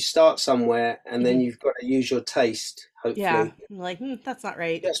you. You start somewhere, and then Mhm. you've got to use your taste. Hopefully, Yeah. I'm like, that's not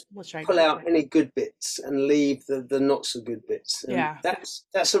right. just Let's try. pull out any good bits and leave the not so good bits. And Yeah.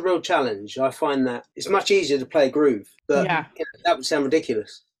 that's a real challenge. I find that it's much easier to play a groove, but Yeah. that would sound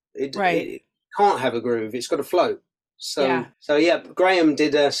ridiculous. Right. It can't have a groove. It's got to float. Yeah. So yeah, Graham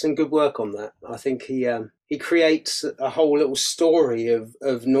did some good work on that. I think he creates a whole little story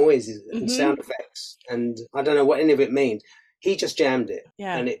of noises and sound effects, and I don't know what any of it means. He just jammed it,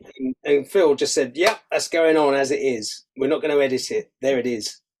 Yeah. and Phil just said, "Yep, that's going on as it is. We're not going to edit it. There it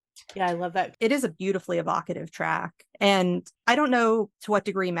is." Yeah, I love that. It is a beautifully evocative track. And I don't know to what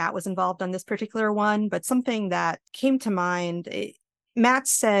degree Matt was involved on this particular one, but something that came to mind, Matt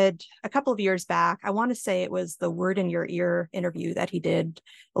said a couple of years back, I want to say it was the Word in Your Ear interview that he did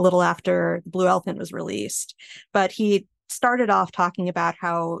a little after Blue Elephant was released, but he started off talking about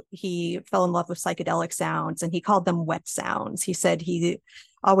how he fell in love with psychedelic sounds and he called them wet sounds. He said he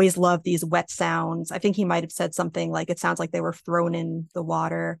always loved these wet sounds. I think he might have said something like, it sounds like they were thrown in the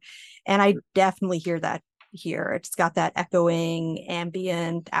water. And I definitely hear that here. It's got that echoing,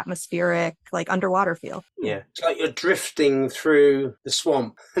 ambient, atmospheric, like underwater feel. Yeah, it's like you're drifting through the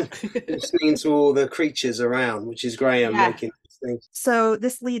swamp, listening to all the creatures around, which is Graham making these things. So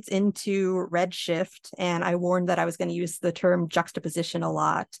this leads into Redshift, and I warned that I was going to use the term juxtaposition a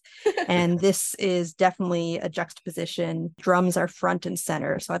lot. And this is definitely a juxtaposition. Drums are front and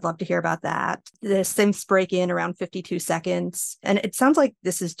center, so I'd love to hear about that. The synths break in around 52 seconds, and it sounds like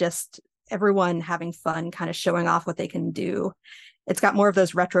this is just everyone having fun, kind of showing off what they can do. It's got more of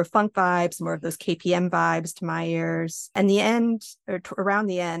those retro funk vibes, more of those KPM vibes to my ears. And the end, around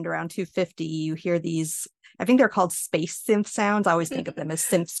the end, around 250, you hear these, I think they're called space synth sounds. I always think of them as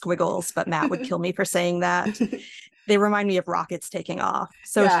synth squiggles, but Matt would kill me for saying that. They remind me of rockets taking off.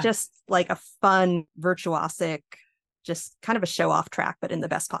 So It's just like a fun, virtuosic, just kind of a show-off track, but in the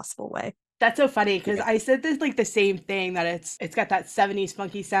best possible way. That's so funny because I said this like the same thing, that it's got that 70s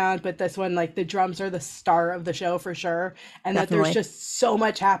funky sound, but this one, like the drums are the star of the show for sure. And that there's just so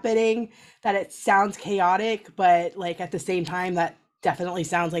much happening that it sounds chaotic, but like at the same time that definitely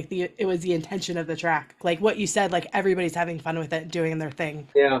sounds like it was the intention of the track. Like what you said, like everybody's having fun with it, doing their thing.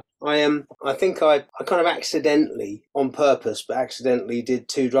 Yeah, I think I kind of accidentally, on purpose, but accidentally did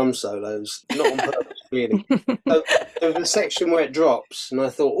 2 drum solos, not on purpose really. So there was a section where it drops, and I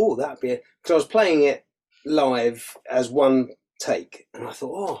thought, oh, that'd be it, because I was playing it live as one take, and I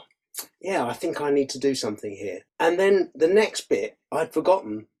thought, oh, yeah, I think I need to do something here. And then the next bit I'd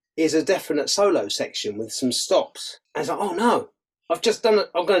forgotten is a definite solo section with some stops. And I was like, oh no, I've just done it.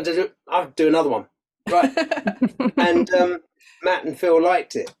 I'll do another one, right? And Matt and Phil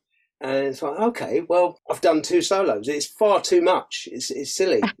liked it, and it's like, okay, well, I've done 2 solos. It's far too much. It's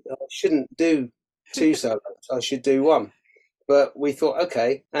silly. I shouldn't do 2 solos. I should do 1. But we thought,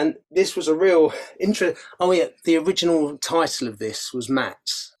 okay, and this was a real interest. Oh yeah, the original title of this was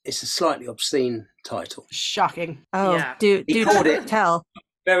Matt's. It's a slightly obscene title. Shocking. Oh, Yeah. dude, He called it tell.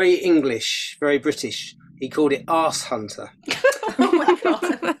 very English, very British. He called it Arse Hunter. Oh my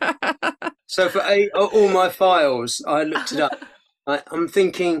god. So for all my files, I looked it up. I'm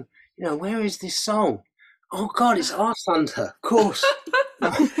thinking, where is this song? Oh God, it's Arse Hunter, of course.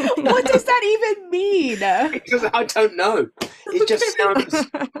 What does that even mean? Because I don't know. It just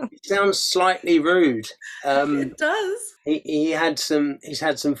sounds slightly rude. It does. He's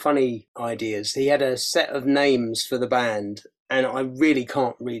had some funny ideas. He had a set of names for the band, and I really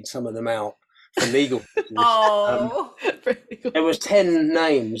can't read some of them out for legal reasons. Oh. There was 10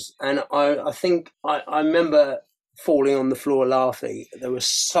 names, and I think I remember falling on the floor laughing. They were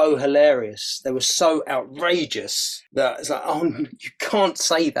so hilarious. They were so outrageous that it's like, oh, you can't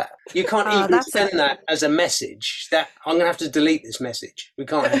say that. You can't even send that as a message. That I'm going to have to delete this message. We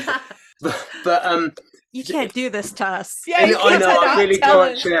can't have it. But you can't do this to us. Yeah, I know, I really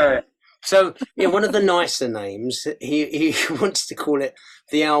can't share it. So, one of the nicer names, he wants to call it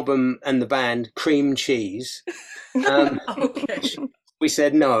the album and the band Cream Cheese. Okay. We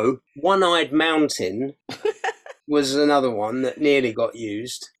said no. One-Eyed Mountain was another one that nearly got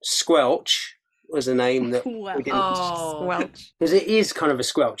used. Squelch was a name that we didn't. Squelch. Because it is kind of a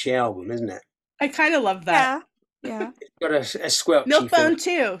squelchy album, isn't it? I kind of love that. Yeah. It's got a squelchy Milkbone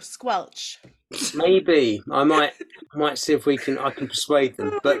thing. too. Squelch. Maybe I might see if I can persuade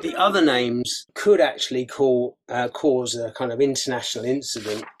them. But the other names could actually cause a kind of international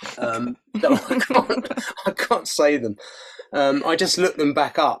incident. So I can't say them. I just looked them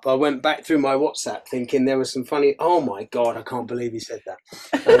back up. I went back through my WhatsApp thinking there was some funny. Oh my God, I can't believe he said that.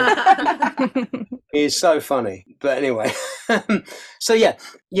 It's so funny. But anyway, so yeah,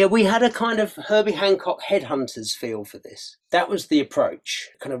 we had a kind of Herbie Hancock Headhunters feel for this. That was the approach,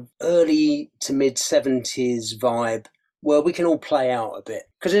 kind of early to mid 70s vibe, where we can all play out a bit.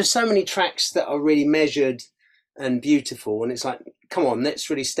 Because there's so many tracks that are really measured and beautiful, and it's like, come on, let's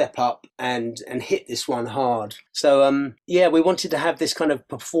really step up and hit this one hard. So we wanted to have this kind of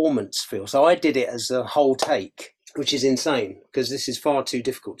performance feel. So I did it as a whole take, which is insane because this is far too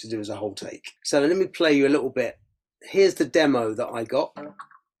difficult to do as a whole take. So let me play you a little bit. Here's the demo that I got.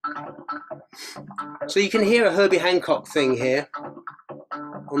 So you can hear a Herbie Hancock thing here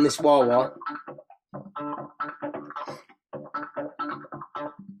on this wah-wah.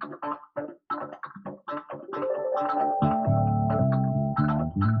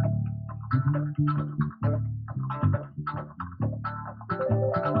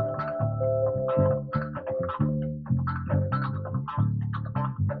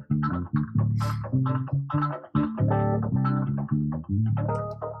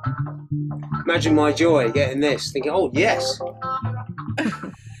 Imagine my joy getting this, thinking, oh, yes.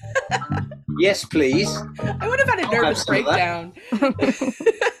 Yes, please. I would have had a nervous breakdown.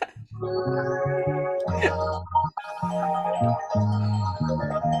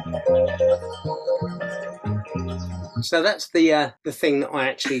 So that's the thing that I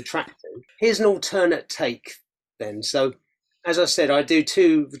actually tracked to. Here's an alternate take then. So as I said, I do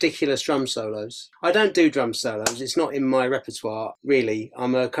 2 ridiculous drum solos. I don't do drum solos. It's not in my repertoire, really.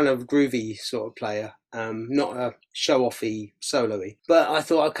 I'm a kind of groovy sort of player, not a show-offy solo-y. But I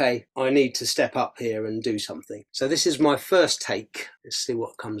thought, okay, I need to step up here and do something. So this is my first take. Let's see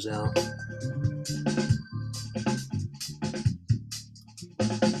what comes out.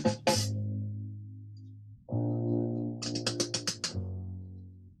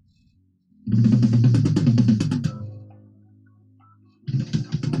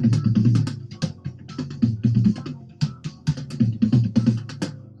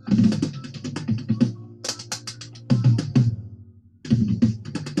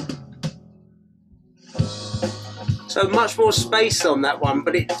 So much more space on that one,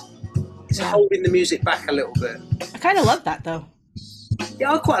 but it's holding the music back a little bit. I kind of love that though.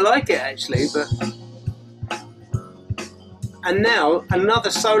 Yeah, I quite like it actually, but... And now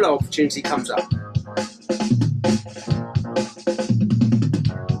another solo opportunity comes up.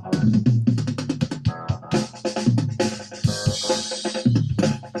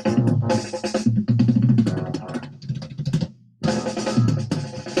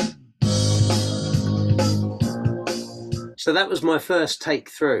 So that was my first take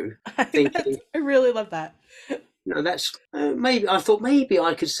through. Thinking, I really love that. No, that's maybe I thought maybe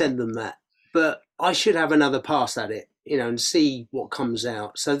I could send them that, but I should have another pass at it, and see what comes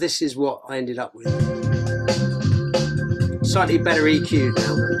out. So this is what I ended up with. Slightly better EQ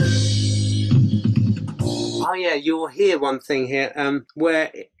now. Oh yeah, you'll hear one thing here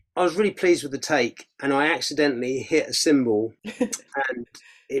where I was really pleased with the take, and I accidentally hit a cymbal, and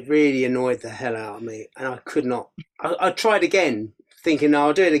it really annoyed the hell out of me, and I could not. I tried again, thinking, no,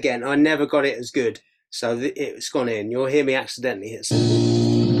 I'll do it again. I never got it as good. So it's gone in. You'll hear me accidentally hit cymbal.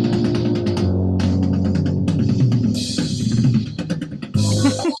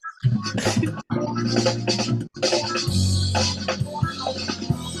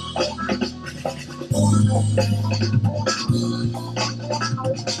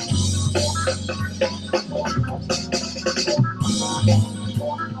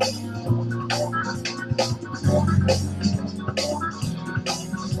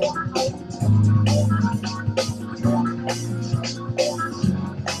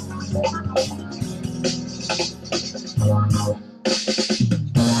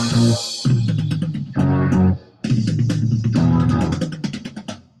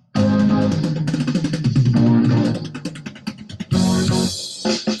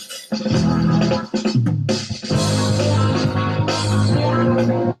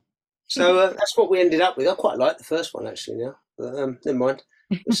 So that's what we ended up with. I quite like the first one actually now, but never mind.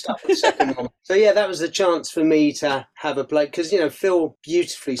 We'll start with the second one. So yeah, that was a chance for me to have a play because Phil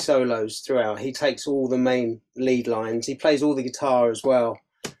beautifully solos throughout. He takes all the main lead lines. He plays all the guitar as well.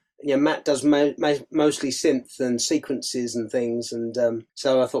 Matt does mostly synth and sequences and things, and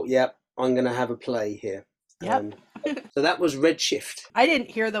so I thought, yeah, I'm going to have a play here. Yep. So that was Redshift. I didn't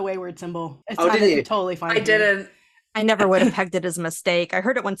hear the wayward symbol. It Oh, didn't sounded you? totally fine. I to me. didn't. I never would have pegged it as a mistake. I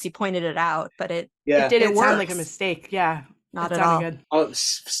heard it once he pointed it out, but it Yeah. It didn't It sound like a works. mistake. Yeah. not it at all. sounded good. Oh,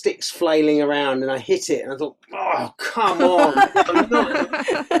 sticks flailing around, and I hit it, and I thought, oh, come on. I'm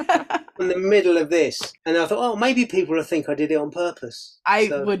not in the middle of this. And I thought, oh, maybe people will think I did it on purpose. I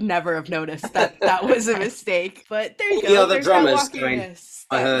So- would never have noticed that was a mistake. But there you All go. the other There's drummers that going, wonkiness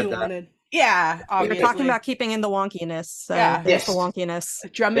I that heard you that. wanted. Yeah, We obviously. were talking about keeping in the wonkiness. So Yeah. there's the Yes. wonkiness. A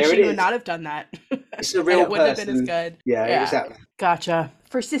drum There it machine would is. not have done that. It's a And real it wouldn't have been as person. good. Yeah, exactly. Gotcha.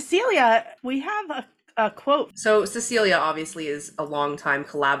 For Cecilia, we have a quote. So Cecilia obviously is a longtime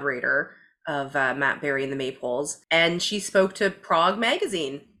collaborator of Matt Berry and the Maypoles, and she spoke to Prog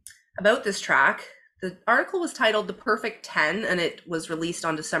Magazine about this track. The article was titled The Perfect 10, and it was released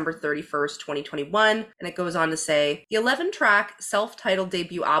on December 31st, 2021. And it goes on to say, the 11-track self-titled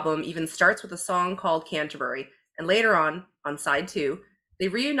debut album even starts with a song called Canterbury. And later on side 2, they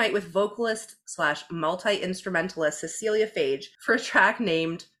reunite with vocalist / multi-instrumentalist Cecilia Phage for a track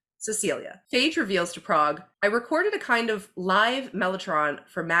named Cecilia. Phage reveals to Prog, I recorded a kind of live mellotron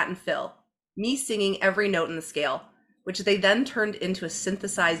for Matt and Phil, me singing every note in the scale, which they then turned into a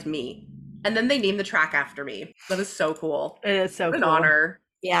synthesized me. And then they named the track after me. That is so cool. It is so What an cool. honor.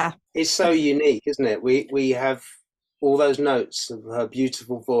 Yeah. It's so unique, isn't it? We have all those notes of her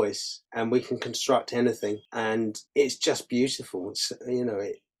beautiful voice, and we can construct anything, and it's just beautiful. It's,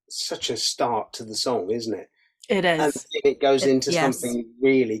 it's such a start to the song, isn't it? It And is. then it goes into Yes. something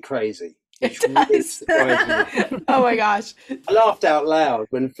really crazy. It which really does. surprised me. Oh my gosh. I laughed out loud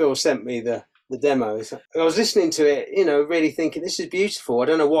when Phil sent me the demo. I was listening to it, really thinking, this is beautiful. I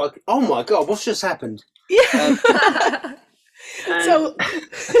don't know what. Oh my God, what's just happened? Yeah. And So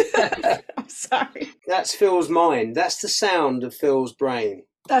I'm sorry. that's Phil's mind. That's the sound of Phil's brain.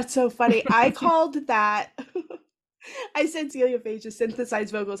 That's so funny. I called that. I said Celia Phage's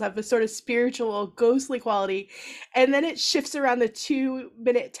synthesized vocals have a sort of spiritual, ghostly quality. And then it shifts around the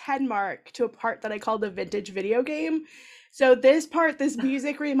 2-minute 10 mark to a part that I call the vintage video game. So this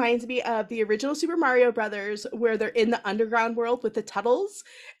music reminds me of the original Super Mario Brothers, where they're in the underground world with the Tuttles.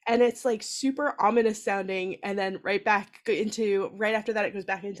 And it's like super ominous sounding. And then right after that, it goes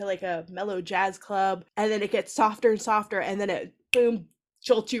back into like a mellow jazz club. And then it gets softer and softer. And then it, boom,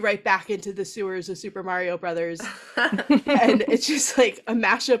 jolts you right back into the sewers of Super Mario Brothers. And it's just like a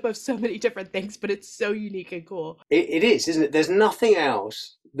mashup of so many different things, but it's so unique and cool. It is, isn't it? There's nothing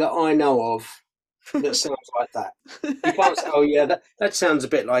else that I know of that sounds like that. You can't say, oh yeah, that sounds a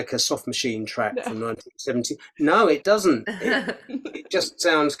bit like a Soft Machine track from 1970. No, it doesn't. It just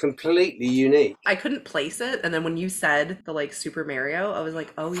sounds completely unique. I couldn't place it, and then when you said the Super Mario, I was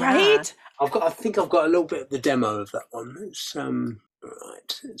like, oh yeah. Right? I think I've got a little bit of the demo of that one. It's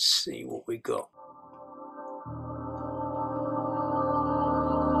right. Let's see what we got.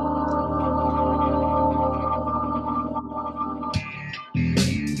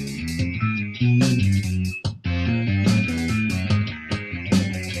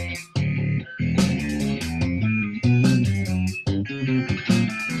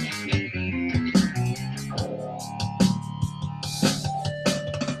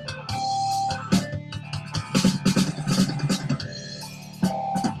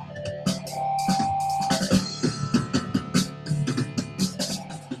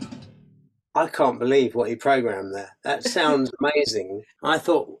 I can't believe what he programmed there. That sounds amazing. I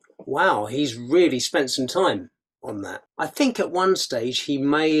thought, wow, he's really spent some time on that. I think at one stage he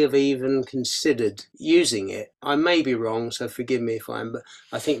may have even considered using it. I may be wrong, so forgive me if I am, but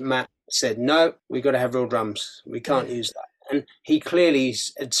I think Matt said, no, we've got to have real drums. We can't use that. And he clearly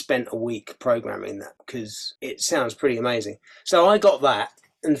had spent a week programming that because it sounds pretty amazing. So I got that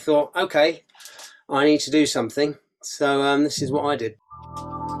and thought, okay, I need to do something. So this is what I did.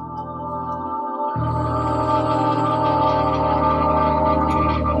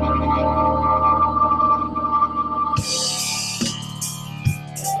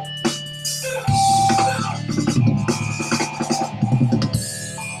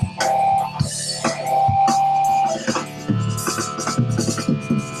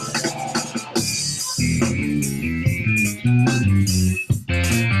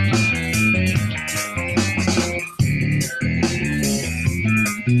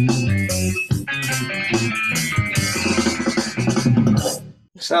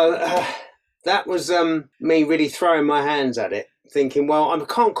 So that was me really throwing my hands at it, thinking, well, I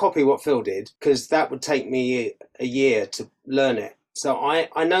can't copy what Phil did because that would take me a year to learn it. So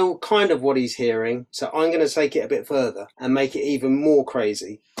I know kind of what he's hearing, so I'm going to take it a bit further and make it even more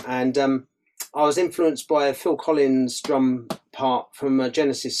crazy. And I was influenced by a Phil Collins drum part from a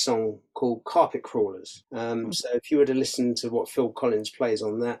Genesis song called Carpet Crawlers. So if you were to listen to what Phil Collins plays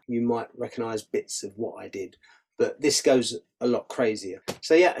on that, you might recognise bits of what I did. But this goes a lot crazier.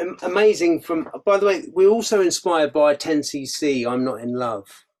 So yeah, amazing. By the way, we're also inspired by 10cc, I'm Not in Love,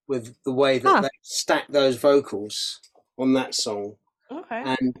 with the way that they stack those vocals on that song. Okay.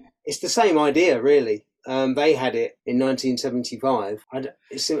 And it's the same idea, really. They had it in 1975.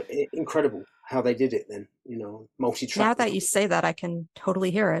 It's incredible how they did it then, multi-track. Now that you say that, I can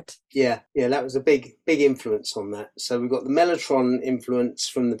totally hear it. Yeah, that was a big influence on that. So we've got the Mellotron influence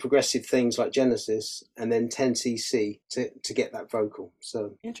from the progressive things like Genesis, and then 10cc to get that vocal.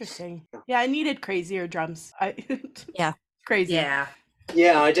 So interesting. Yeah, I needed crazier drums. Yeah. Crazy. Yeah.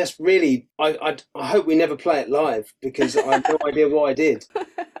 Yeah, I just really, I hope we never play it live, because I have no idea what I did.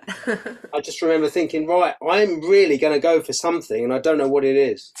 I just remember thinking, right, I'm really going to go for something, and I don't know what it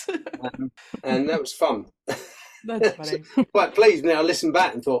is. And that was fun. That's funny. Quite pleased. Now I listened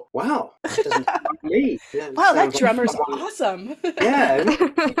back and thought, wow, that doesn't sound like me. Wow, that drummer's awesome. Yeah,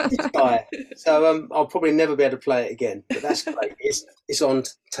 this guy. So I'll probably never be able to play it again. But that's great. It's on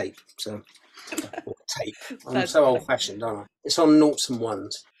tape. So tape. I'm so old-fashioned, aren't I? It's on noughts and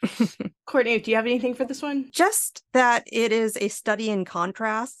ones. Courtney, do you have anything for this one? Just that it is a study in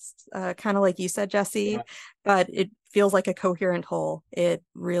contrasts, kind of like you said, Jesse, but it feels like a coherent whole. It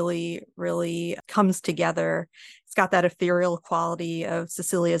really, really comes together. It's got that ethereal quality of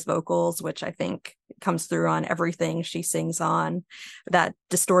Cecilia's vocals, which I think comes through on everything she sings on. That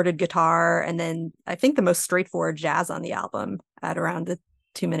distorted guitar, and then I think the most straightforward jazz on the album at around the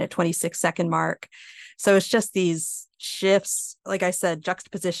 2-minute 26-second mark. So it's just these shifts, like I said,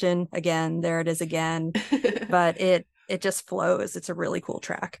 juxtaposition again, there it is again, but it just flows. It's a really cool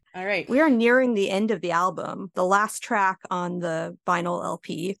track. All right. We are nearing the end of the album. The last track on the vinyl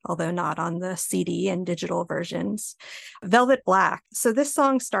LP, although not on the CD and digital versions, Velvet Black. So this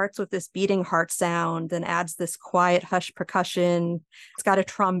song starts with this beating heart sound, then adds this quiet hush percussion. It's got a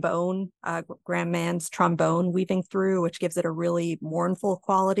trombone, Graham Mann's trombone weaving through, which gives it a really mournful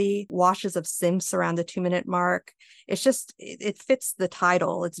quality. Washes of synths around the 2-minute mark. It's just, it fits the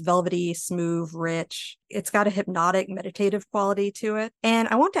title. It's velvety, smooth, rich. It's got a hypnotic, meditative quality to it. And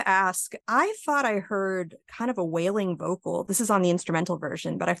I want to ask, I thought I heard kind of a wailing vocal. This is on the instrumental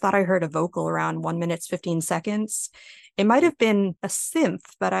version, but I thought I heard a vocal around 1 minute, 15 seconds. It might have been a synth,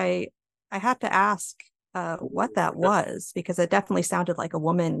 but I had to ask what that was, because it definitely sounded like a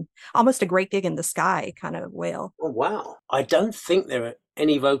woman, almost a Great Gig in the Sky kind of wail. Oh, wow. I don't think there are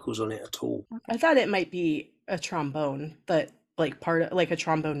any vocals on it at all. I thought it might be a trombone, but like part of like a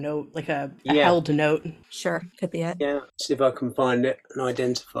trombone note, like a held note. Sure, could be it. Yeah, see if I can find it and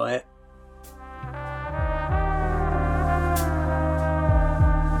identify it.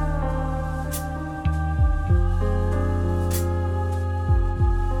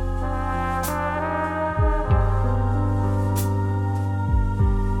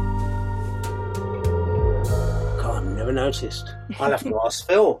 Never noticed. I'll have to ask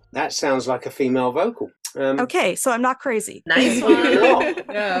Phil. That sounds like a female vocal. Okay, so I'm not crazy. Nice one.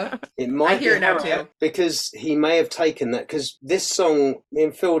 Yeah. It might I hear be it now Harriet, too. because he may have taken that, because this song me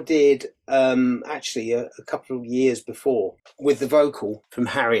and Phil did actually a couple of years before with the vocal from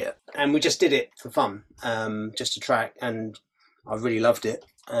Harriet, and we just did it for fun, just a track, and I really loved it.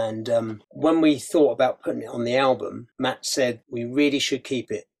 And when we thought about putting it on the album, Matt said we really should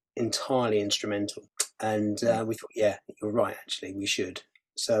keep it entirely instrumental. And we thought, yeah, you're right, actually, we should.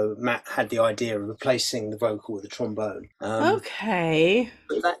 So Matt had the idea of replacing the vocal with a trombone. Okay.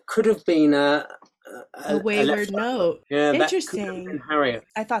 But that could have been a wayward note. Yeah, interesting. That could have been Harriet.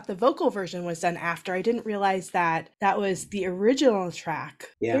 I thought the vocal version was done after. I didn't realize that was the original track.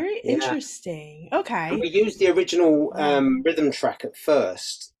 Yeah, Very interesting. Okay. And we used the original rhythm track at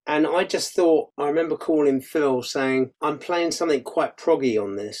first. And I just thought, I remember calling Phil saying, I'm playing something quite proggy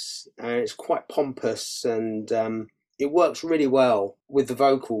on this. It's quite pompous, and it works really well with the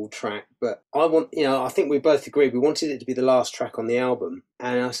vocal track. But I think we both agreed we wanted it to be the last track on the album.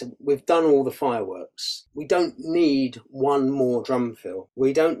 And I said, we've done all the fireworks. We don't need one more drum fill.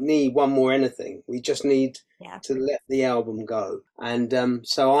 We don't need one more anything. We just need to let the album go. And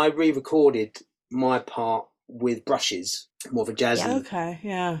so I re-recorded my part with brushes, more of a jazzy. Okay,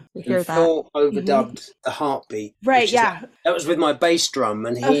 yeah. You hear that. Phil overdubbed the heartbeat. Right, yeah. That was with my bass drum,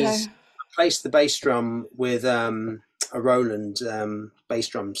 and he's replaced the bass drum with a Roland bass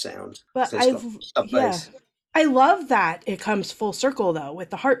drum sound. But So it's got sub-bass. I love that it comes full circle though with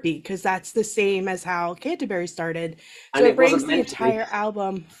the heartbeat, because that's the same as how Canterbury started. So And it it brings wasn't the meant to be. entire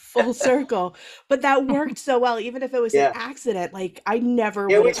album full circle. But that worked so well, even if it was an accident. Like I never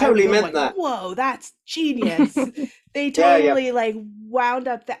Yeah, would we have totally been meant like, that. whoa, that's genius. They Yeah, yeah. totally like wound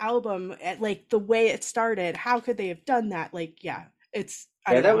up the album at like the way it started. How could they have done that? Like, yeah, it's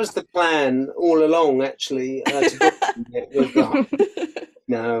I Yeah, don't that know. was the plan all along, actually. To book it with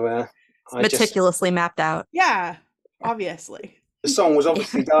the, I just Meticulously mapped out. Yeah, obviously. the song was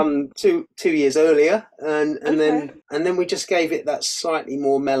obviously done 2 years earlier, and Okay. then we just gave it that slightly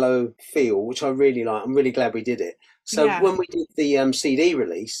more mellow feel, which I really like. I'm really glad we did it. So Yeah. when we did the CD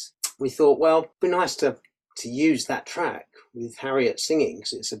release, we thought, well, it'd be nice to use that track with Harriet singing,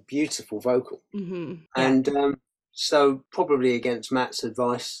 because it's a beautiful vocal. Yeah. And so probably against Matt's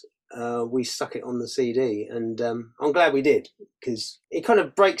advice, we stuck it on the CD, and I'm glad we did, because it kind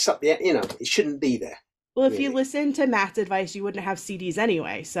of breaks up the, it shouldn't be there. Well, if really. you listen to Matt's advice, you wouldn't have CDs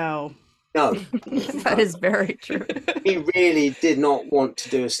anyway, so. No, That is very true. he really did not want to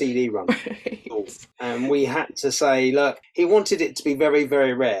do a CD run. Right. And we had to say, look, he wanted it to be very,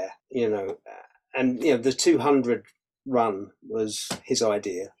 very rare, and the 200 run was his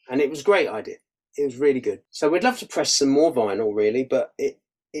idea, and it was a great idea. It was really good. So we'd love to press some more vinyl, really, but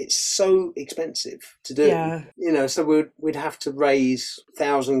it's so expensive to do. Yeah. So we'd have to raise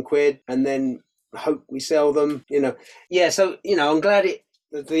 £1,000 and then hope we sell them. So I'm glad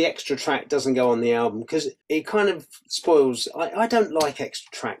the extra track doesn't go on the album, because it kind of spoils. I don't like extra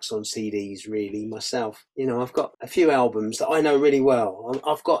tracks on CDs really myself. I've got a few albums that I know really well.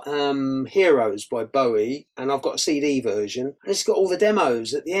 I've got Heroes by Bowie, and I've got a CD version, and it's got all the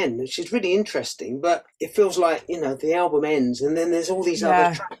demos at the end, which is really interesting, but it feels like the album ends and then there's all these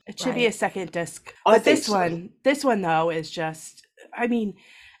other tracks. It should be a second disc. I But think this one though is just, I mean,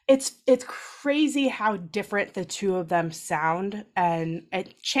 it's crazy how different the two of them sound, and I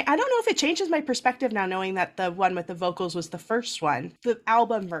don't know if it changes my perspective now, knowing that the one with the vocals was the first one. The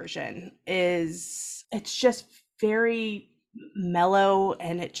album version it's just very mellow,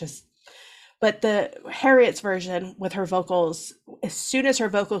 and but the Harriet's version with her vocals, as soon as her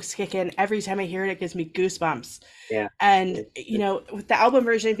vocals kick in, every time I hear it gives me goosebumps. Yeah. And with the album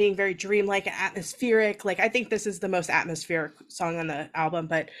version being very dreamlike and atmospheric, like I think this is the most atmospheric song on the album,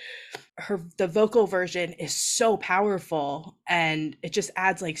 but the vocal version is so powerful, and it just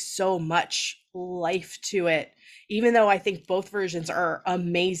adds like so much life to it. Even though I think both versions are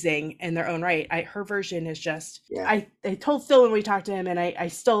amazing in their own right, her version is just. I told Phil when we talked to him, and I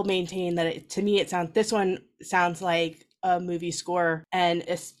still maintain that this one sounds like a movie score, and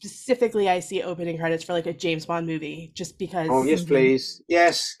specifically I see opening credits for like a James Bond movie, just because. Oh yes, please.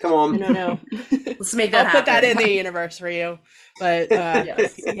 Yes, come on. No. Let's make that I'll put that happen. in the universe for you. But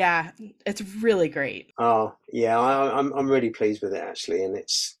Yes. yeah, it's really great. Oh yeah, I'm really pleased with it actually, and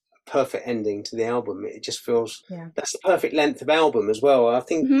it's a perfect ending to the album. It just feels that's the perfect length of album as well. I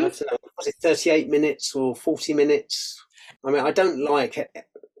think I don't know, was it 38 minutes or 40 minutes? I mean, I don't like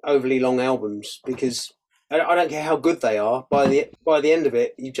overly long albums, because I don't care how good they are. By the end of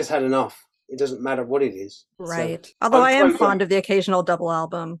it, you've just had enough. It doesn't matter what it is. Right. So, Although I am fond of the occasional double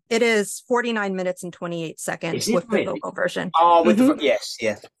album. It is 49 minutes and 28 seconds with the vocal version. Oh, with yes.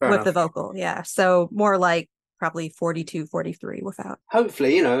 With the vocal, yeah. So more like probably 42, 43 without.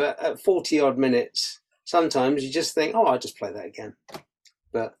 Hopefully, at 40 odd minutes, sometimes you just think, oh, I'll just play that again.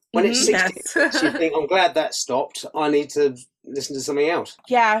 But when it's 60 minutes, you think, I'm glad that stopped. I need to listen to something else.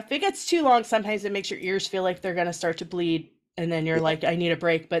 Yeah, if it gets too long, sometimes it makes your ears feel like they're going to start to bleed, and then you're like, I need a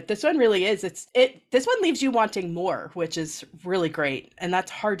break. But this one really is. This one leaves you wanting more, which is really great. And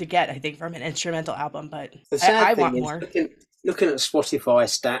that's hard to get, I think, from an instrumental album. But I want more. Looking at Spotify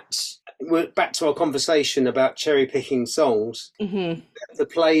stats, we're back to our conversation about cherry picking songs. The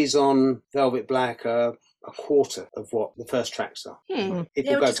plays on Velvet Black are a quarter of what the first tracks are. Which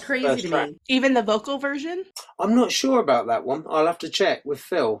is crazy to me. Even the vocal version? I'm not sure about that one. I'll have to check with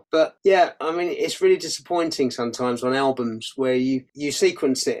Phil. But yeah, I mean, it's really disappointing sometimes on albums where you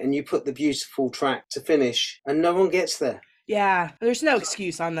sequence it and you put the beautiful track to finish and no one gets there. Yeah, there's no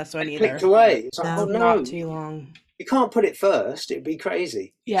excuse on this one either. Clicked away. It's like, not too long. You can't put it first. It'd be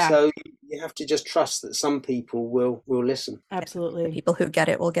crazy. Yeah. So you have to just trust that some people will listen. Absolutely. The people who get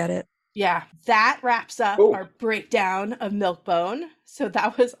it will get it. Yeah, that wraps up our breakdown of Milkbone. So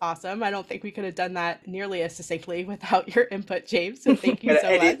that was awesome. I don't think we could have done that nearly as succinctly without your input, James. So thank you so much.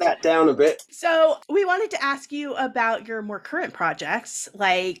 Edit that down a bit. So we wanted to ask you about your more current projects,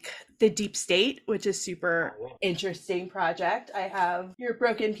 like the Deep State, which is super interesting project. I have your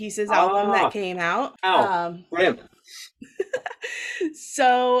Broken Pieces album that came out. Brilliant.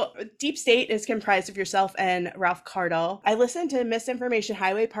 So Deep State is comprised of yourself and Ralph Cardle. I listened to Misinformation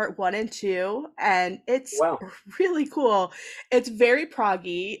Highway Part 1 and 2, and it's Wow. really cool. It's very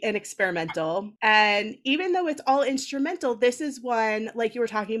proggy and experimental. And even though it's all instrumental, this is one, like you were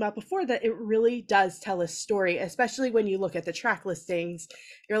talking about before, that it really does tell a story, especially when you look at the track listings.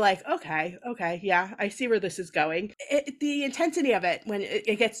 You're like, okay, yeah, I see where this is going. The intensity of it, when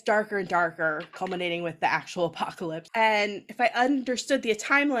it gets darker and darker, culminating with the actual apocalypse. And if I understood the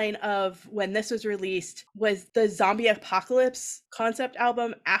timeline of when this was released, was the Zombie Apocalypse concept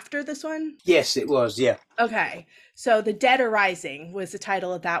album after this one? Yes, it was. Yeah. Okay, so The Dead Are Rising was the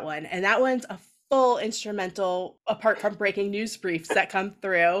title of that one, and that one's a full instrumental, apart from breaking news briefs that come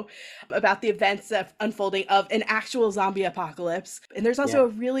through about the events of unfolding of an actual zombie apocalypse. And there's also a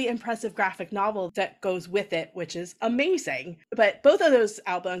really impressive graphic novel that goes with it, which is amazing. But both of those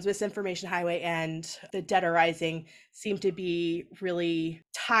albums, Misinformation Highway and The Dead Are Rising, seem to be really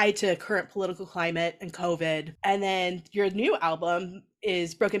tied to current political climate and COVID. And then your new album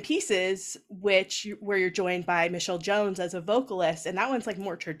is Broken Pieces, where you're joined by Michelle Jones as a vocalist, and that one's like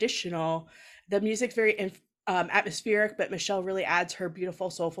more traditional. The music's very atmospheric, but Michelle really adds her beautiful,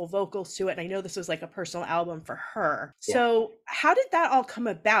 soulful vocals to it. And I know this was like a personal album for her. Yeah. So how did that all come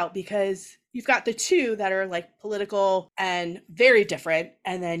about? Because you've got the two that are like political and very different.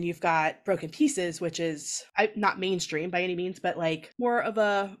 And then you've got Broken Pieces, which is not mainstream by any means, but like more of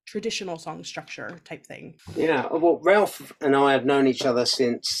a traditional song structure type thing. Yeah. Well, Ralph and I have known each other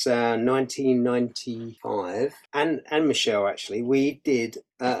since 1995. And Michelle, actually, we did,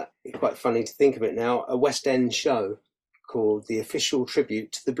 quite funny to think of it now, a West End show called The Official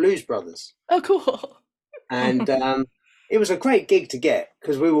Tribute to the Blues Brothers. Oh, cool. And it was a great gig to get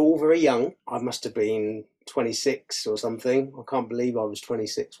because we were all very young. I must have been 26 or something. I can't believe I was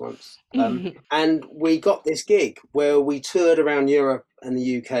 26 once. And we got this gig where we toured around Europe and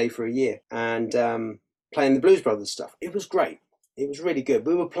the UK for a year and playing the Blues Brothers stuff. It was great. It was really good.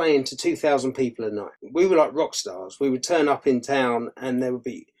 We were playing to 2,000 people a night. We were like rock stars. We would turn up in town and there would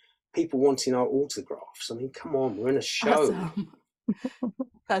be people wanting our autographs. I mean, come on, we're in a show. Awesome.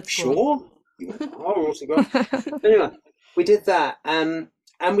 That's Sure. Our autograph. Anyway, we did that, and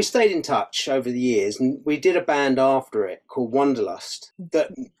we stayed in touch over the years, and we did a band after it called Wanderlust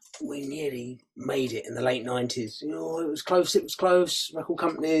that we nearly made it in the late 90s. You know, it was close, record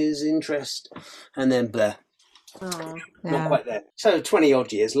companies, interest, and then blah. Oh, Not quite there. So 20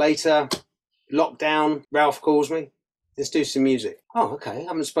 odd years later, lockdown, Ralph calls me, let's do some music. Oh, okay, I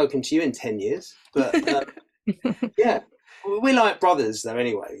haven't spoken to you in 10 years, but yeah. We're like brothers, though.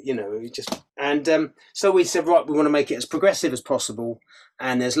 Anyway, you know, so we said, right, we want to make it as progressive as possible,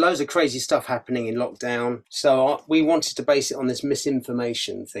 and there's loads of crazy stuff happening in lockdown. So we wanted to base it on this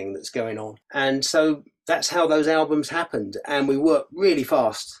misinformation thing that's going on, and so that's how those albums happened. And we worked really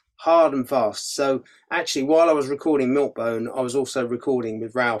fast, hard and fast. So actually, while I was recording Milkbone, I was also recording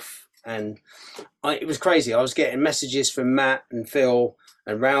with Ralph, and it was crazy. I was getting messages from Matt and Phil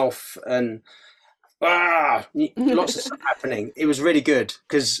and Ralph and. Lots of stuff happening. It was really good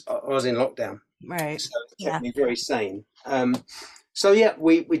because I was in lockdown, Right. so it kept me very sane. So yeah,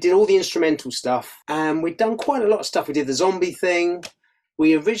 we did all the instrumental stuff, and we'd done quite a lot of stuff. We did the zombie thing.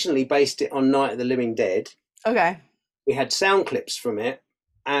 We originally based it on Night of the Living Dead. Okay. We had sound clips from it,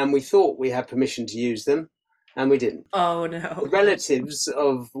 and we thought we had permission to use them, and we didn't. oh The no. relatives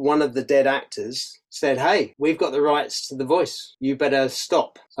of one of the dead actors said, hey, we've got the rights to the voice. You better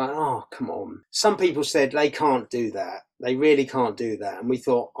stop. Like, oh, come on. Some people said they can't do that. They really can't do that. And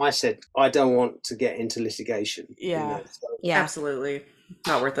I said, I don't want to get into litigation. Yeah. So Absolutely.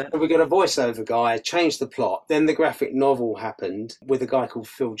 Not worth it. we got a voiceover guy, changed the plot. Then the graphic novel happened with a guy called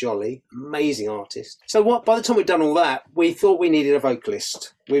Phil Jolly, amazing artist. So by the time we'd done all that, we thought we needed a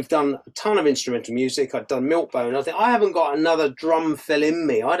vocalist. We've done a ton of instrumental music. I'd done Milkbone. I think I haven't got another drum fill in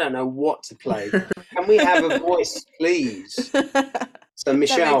me. I don't know what to play. Can we have a voice, please? So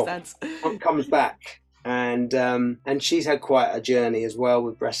Michelle That makes sense. comes back. And she's had quite a journey as well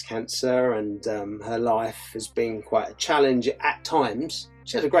with breast cancer, and her life has been quite a challenge at times.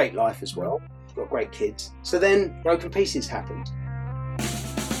 She has a great life as well. She's got great kids. So then Broken Pieces happened.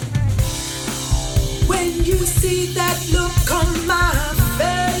 When you see that look on my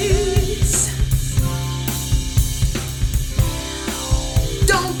face,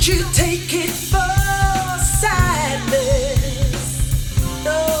 don't you take it for sadness,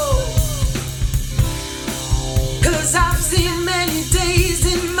 no. 'Cause I've seen many days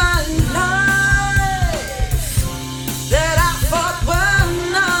in my life that I thought were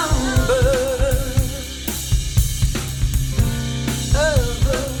numbered.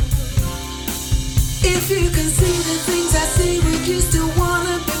 If you can see the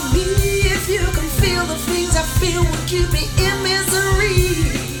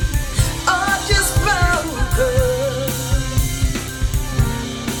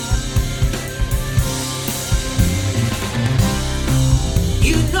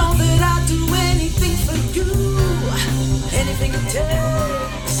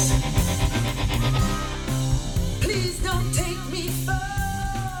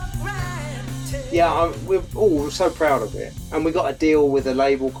Yeah, we're so proud of it. And we got a deal with a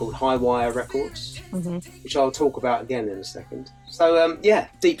label called Highwire Records, which I'll talk about again in a second. So,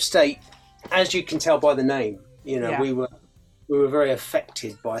 Deep State, as you can tell by the name, we were very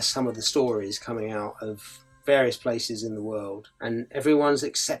affected by some of the stories coming out of various places in the world and everyone's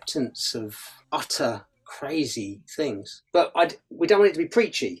acceptance of utter crazy things. But we don't want it to be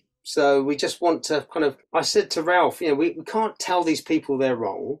preachy. So we just want to I said to Ralph, we can't tell these people they're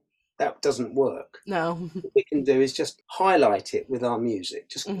wrong. That doesn't work. No. What we can do is just highlight it with our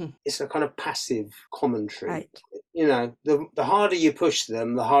music. It's a kind of passive commentary. Right. The harder you push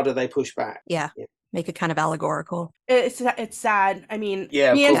them, the harder they push back. Yeah. Make it kind of allegorical. It's sad. I mean,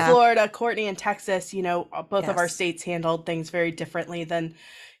 me in Florida, Courtney in Texas, both of our states handled things very differently than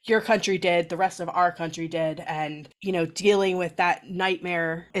your country did, the rest of our country did. And, dealing with that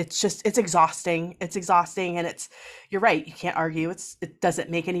nightmare, it's exhausting. It's exhausting. And you're right. You can't argue. It doesn't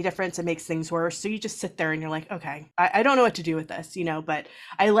make any difference. It makes things worse. So you just sit there and you're like, okay, I don't know what to do with this, but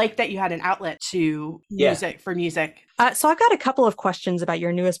I like that you had an outlet to for music. So I've got a couple of questions about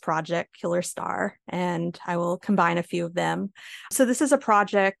your newest project, Killer Star, and I will combine a few of them. So this is a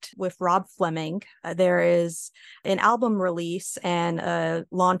project with Rob Fleming. There is an album release and a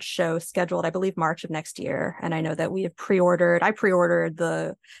launch show scheduled, I believe, March of next year. And I know that I pre-ordered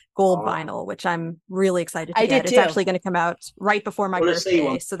the gold vinyl, which I'm really excited to get. It's actually going to come out right before my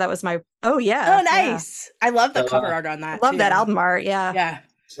birthday. So that was my, Oh, nice. Yeah. I love the cover art on that. I love that album art. Yeah. Yeah.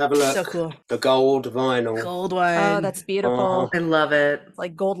 Let's have a look. So cool. The gold vinyl. Gold one. Oh, that's beautiful. I love it. It's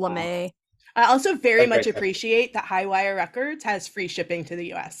like gold lame. I also very much appreciate that Highwire Records has free shipping to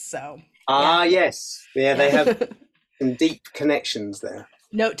the US. So. Yes. Yeah, they have some deep connections there.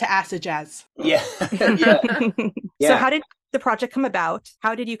 Note to acid jazz. Yeah. So how did the project come about?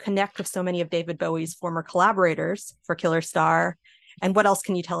 How did you connect with so many of David Bowie's former collaborators for Killer Star? And what else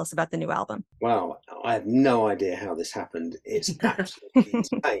can you tell us about the new album? Well, I have no idea how this happened. It's absolutely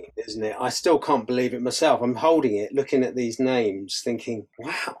insane, isn't it? I still can't believe it myself. I'm holding it, looking at these names, thinking,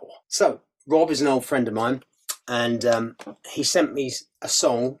 wow. So Rob is an old friend of mine, and he sent me a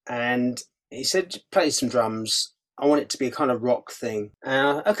song, and he said, play some drums. I want it to be a kind of rock thing.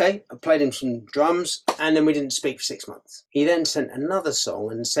 Okay, I played him some drums, and then we didn't speak for 6 months. He then sent another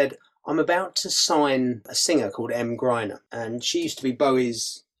song and said, I'm about to sign a singer called Em Griner, and she used to be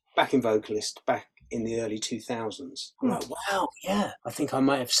Bowie's backing vocalist back in the early 2000s. I'm like, wow, yeah, I think I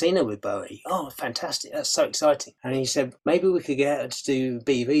might have seen her with Bowie. Oh, fantastic, that's so exciting. And he said, maybe we could get her to do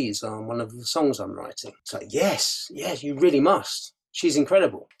BVs on one of the songs I'm writing. It's like, yes, you really must. She's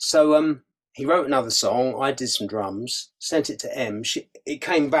incredible. So he wrote another song. I did some drums, sent it to Em. It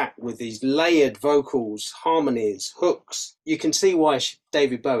came back with these layered vocals, harmonies, hooks. You can see why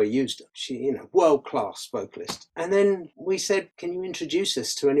David Bowie used her. She, world-class vocalist. And then we said, can you introduce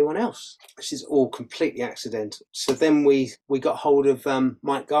us to anyone else? This is all completely accidental. So then we got hold of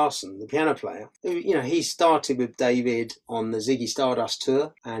Mike Garson, the piano player. He started with David on the Ziggy Stardust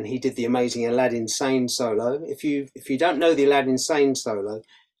tour, and he did the amazing Aladdin Sane solo. If you don't know the Aladdin Sane solo,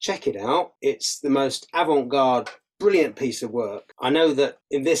 check it out. It's the most avant-garde, brilliant piece of work. I know that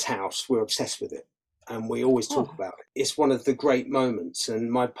in this house, we're obsessed with it and we always talk about it. It's one of the great moments.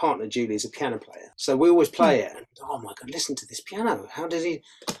 And my partner, Julie, is a piano player. So we always play it. And, oh my God, listen to this piano. How did he...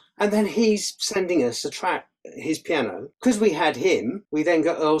 And then he's sending us a track, his piano. Because we had him, we then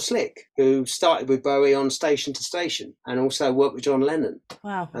got Earl Slick, who started with Bowie on Station to Station and also worked with John Lennon.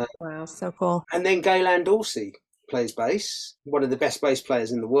 Wow. Wow, so cool. And then Gaylan Dorsey plays bass, one of the best bass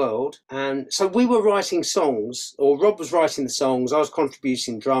players in the world. And so we were writing songs, or Rob was writing the songs, I was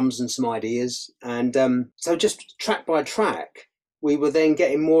contributing drums and some ideas. And so just track by track, we were then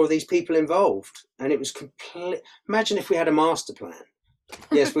getting more of these people involved. And it was complete. Imagine if we had a master plan.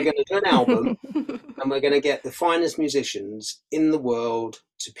 Yes, we're going to do an album and we're going to get the finest musicians in the world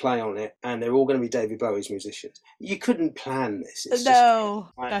to play on it, and they're all going to be David Bowie's musicians. You couldn't plan this. It's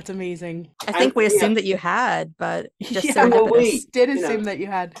that's amazing. I think we assumed that you had, but just we did assume that you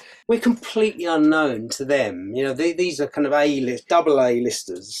had. We're completely unknown to them. These are kind of A-list, double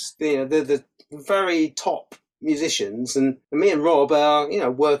A-listers. They're the very top musicians, and me and Rob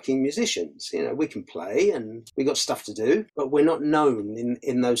are working musicians. We can play and we got stuff to do, but we're not known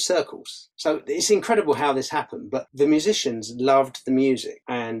in those circles. So it's incredible how this happened, but the musicians loved the music.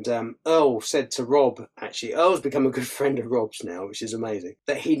 And Earl said to Rob, actually Earl's become a good friend of Rob's now, which is amazing,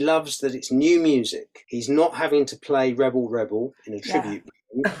 that he loves that it's new music. He's not having to play Rebel Rebel in a tribute.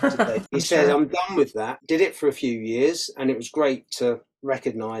 He says, I'm done with that. Did it for a few years and it was great to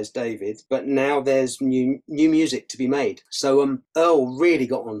recognize David, but now there's new music to be made. So Earl really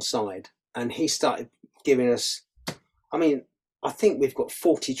got on side and he started giving us, I think we've got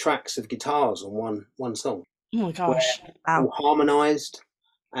 40 tracks of guitars on one song. Oh my gosh. Wow. All harmonized,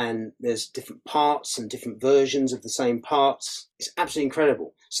 and there's different parts and different versions of the same parts. It's absolutely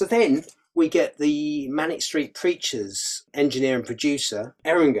incredible. So then we get the Manic Street Preachers engineer and producer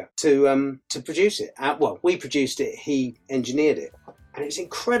Eringer to produce it. Well, we produced it, he engineered it, and it's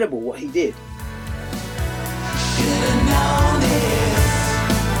incredible what he did. Should've known this.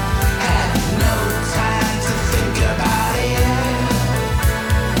 Had no time to think about it.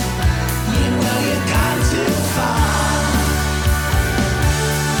 You know you've gone too far.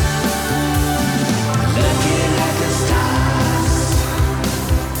 Looking at the stars,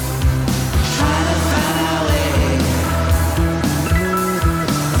 trying to find our way.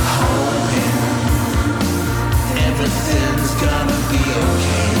 Hoping everything's gonna be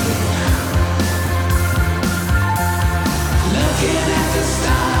okay. Looking at the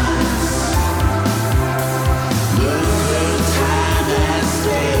stars, moving time and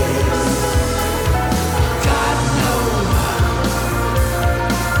space. God knows,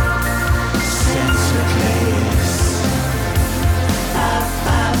 sense of place.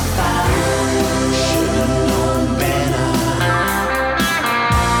 Should've known better.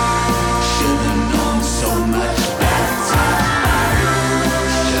 Should've known so much better.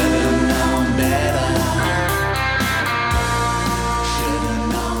 Should've known better. Should've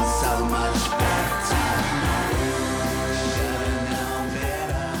known so much better. Should've known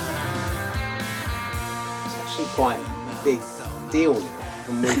better. It's actually quite a big deal now.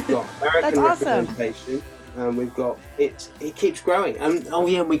 And we've got American That's awesome. representation, and we've got it keeps growing. And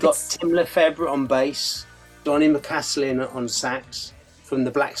we got Tim Lefebvre on bass, Donny McCaslin on sax from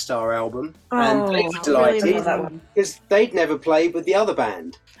the Black Star album, and they were really delighted amazing. because they'd never played with the other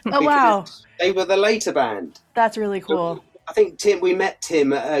band. Oh, wow. because They were the later band. That's really cool. I think we met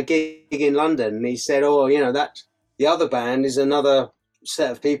Tim at a gig in London, and he said, that the other band is another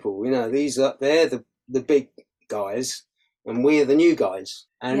set of people. They're the big guys, and we're the new guys.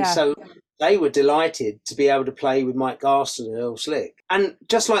 And Yeah. so they were delighted to be able to play with Mike Garson and Earl Slick. And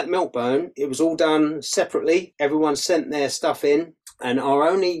just like Milkbone, it was all done separately. Everyone sent their stuff in, and our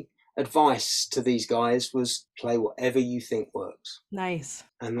only advice to these guys was play whatever you think works. Nice.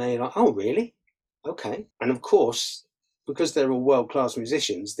 And they're like, oh, really? Okay. And of course, because they're all world-class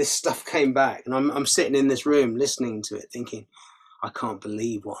musicians, this stuff came back. And I'm sitting in this room listening to it thinking, I can't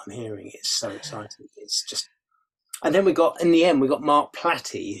believe what I'm hearing. It's so exciting. It's just... And then in the end, we got Mark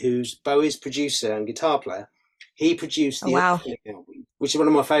Platty, who's Bowie's producer and guitar player. He produced the Opening album, which is one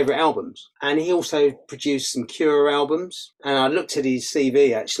of my favourite albums. And he also produced some Cure albums. And I looked at his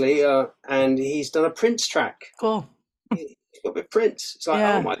CV, actually, and he's done a Prince track. Cool. He's got with Prince. It's like,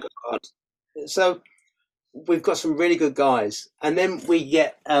 Yeah. oh my God. So we've got some really good guys. And then we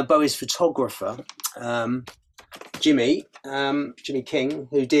get Bowie's photographer, Jimmy King,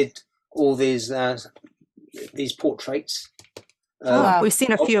 who did all these portraits. Wow. We've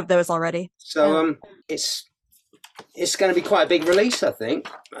seen a few of those already. So it's going to be quite a big release, I think.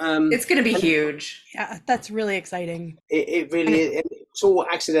 It's going to be huge. Yeah, that's really exciting. It really is. It's all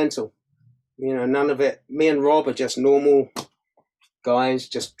accidental. None of it. Me and Rob are just normal guys,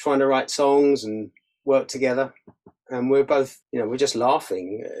 just trying to write songs and work together. And we're both, we're just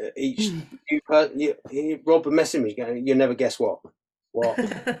laughing. Rob would message me, going, "You never guess what."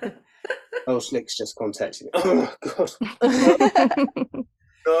 Oh, Slick's just contacted me. Oh my God.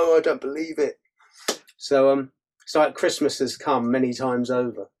 No, I don't believe it. So it's like Christmas has come many times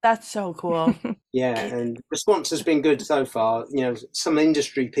over. That's so cool. Yeah, and response has been good so far. Some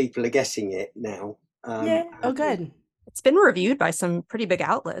industry people are getting it now. Yeah. Oh, good. It's been reviewed by some pretty big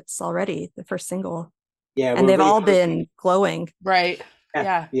outlets already, the first single. Yeah, And they've all been glowing. Right.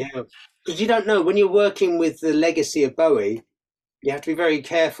 Yeah. Because you don't know, when you're working with the legacy of Bowie, you have to be very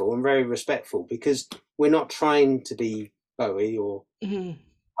careful and very respectful, because we're not trying to be Bowie, or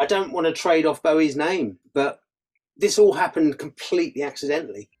I don't want to trade off Bowie's name, but this all happened completely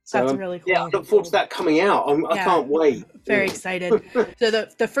accidentally. So, That's really cool. Yeah, I look forward to that coming out. I can't wait. Very excited. So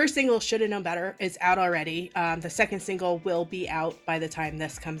the first single, Shoulda Known Better, is out already. The second single will be out by the time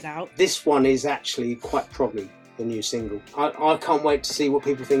this comes out. This one is actually quite probably the new single. I can't wait to see what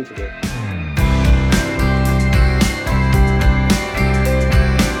people think of it.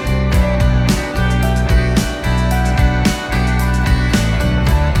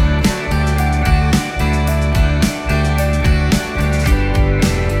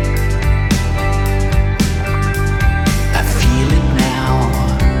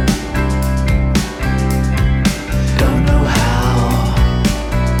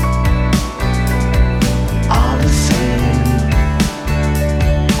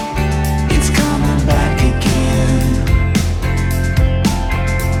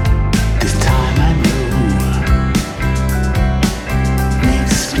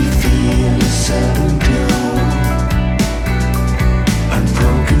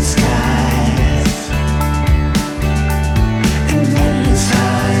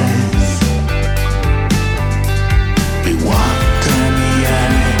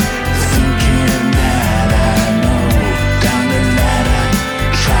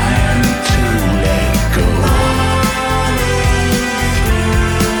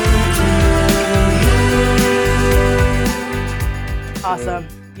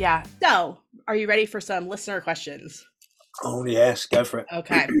 Yeah. So, are you ready for some listener questions? Oh yes, go for it.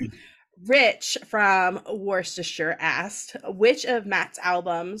 Okay. Rich from Worcestershire asked, which of Matt's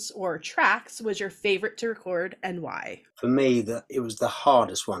albums or tracks was your favorite to record and why? For me, it was the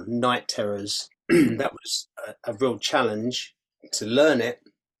hardest one, Night Terrors. That was a real challenge to learn it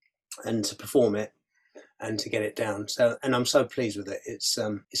and to perform it and to get it down. So, and I'm so pleased with it. It's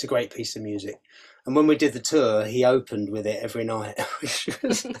a great piece of music. And when we did the tour, he opened with it every night, which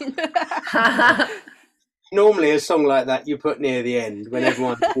was normally a song like that you put near the end when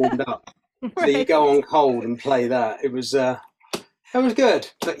everyone's warmed up. So you go on cold and play that. It was that was good.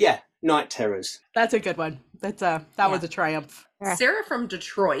 But yeah, Night Terrors. That's a good one. That was a triumph. Sarah from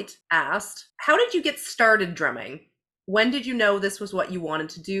Detroit asked, how did you get started drumming? When did you know this was what you wanted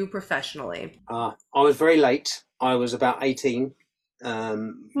to do professionally? I was very late. I was about 18,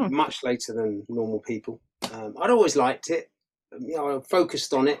 much later than normal people. I'd always liked it. I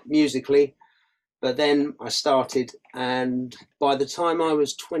focused on it musically. But then I started, and by the time I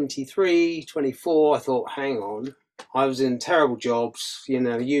was 23, 24, I thought, hang on. I was in terrible jobs,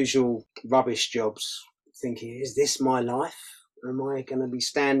 usual rubbish jobs, thinking, is this my life? Am I going to be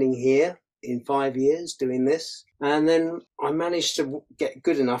standing here in 5 years doing this? And then I managed to get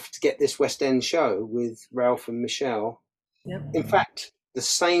good enough to get this West End show with Ralph and Michelle. Yep. In fact, the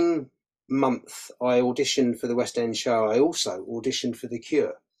same month I auditioned for the West End show, I also auditioned for The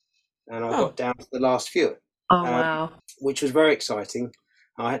Cure. And I got down to the last few. Oh, wow. Which was very exciting.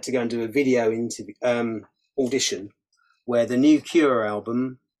 I had to go and do a video interview, audition where the new Cure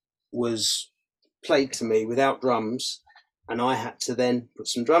album was played to me without drums, and I had to then put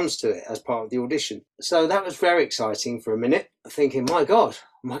some drums to it as part of the audition. So that was very exciting for a minute, thinking, my God,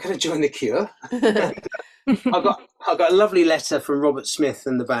 am I going to join The Cure? I got a lovely letter from Robert Smith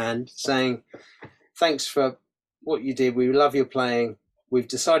and the band saying, thanks for what you did. We love your playing. We've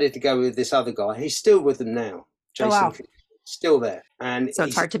decided to go with this other guy. He's still with them now. Jason, wow. Still there. And So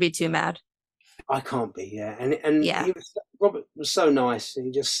it's hard to be too mad. I can't be, yeah. And Yeah. Robert was so nice. He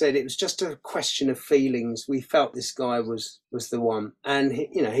just said it was just a question of feelings. We felt this guy was the one. And,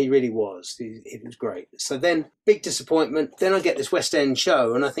 he really was. It was great. So then, big disappointment. Then I get this West End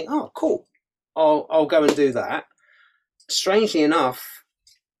show, and I think, oh, cool. I'll go and do that. Strangely enough,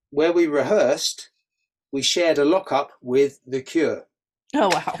 where we rehearsed, we shared a lockup with The Cure. Oh,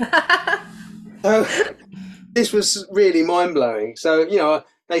 wow. So this was really mind-blowing. So,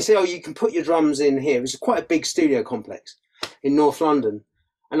 they say, oh, you can put your drums in here. It was quite a big studio complex in North London.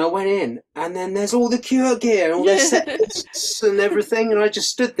 And I went in, and then there's all the Cure gear and all their set lists and everything. And I just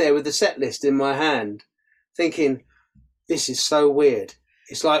stood there with the set list in my hand thinking, this is so weird.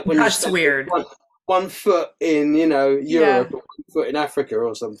 It's like when That's you weird. One foot in, Europe, or 1 foot in Africa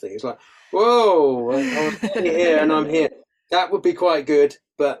or something. It's like, whoa, I was here and I'm here. That would be quite good.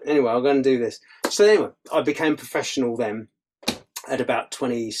 But anyway, I'm going to do this. So anyway, I became professional then at about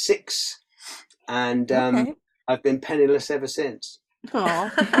 26. And I've been penniless ever since.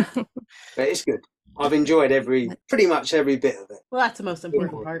 Aw. But it's good. I've enjoyed pretty much every bit of it. Well, that's the most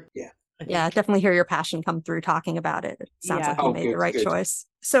important part. Yeah. Yeah, definitely hear your passion come through talking about it. It sounds like you made the right choice.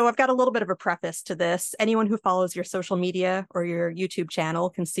 So I've got a little bit of a preface to this. Anyone who follows your social media or your YouTube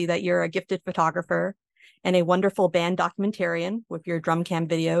channel can see that you're a gifted photographer and a wonderful band documentarian with your drum cam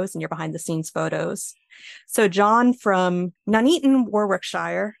videos and your behind the scenes photos. So John from Nuneaton,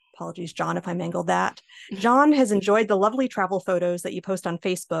 Warwickshire, apologies, John, if I mangled that. John has enjoyed the lovely travel photos that you post on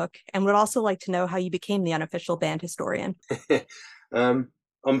Facebook and would also like to know how you became the unofficial band historian.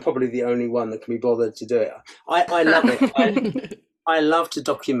 I'm probably the only one that can be bothered to do it. I love it. I love to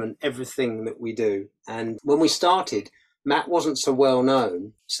document everything that we do. And when we started, Matt wasn't so well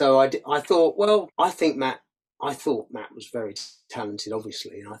known. So I thought, well, I thought Matt was very talented,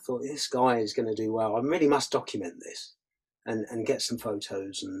 obviously. And I thought, this guy is going to do well. I really must document this and get some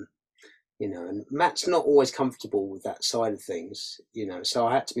photos. And, and Matt's not always comfortable with that side of things, so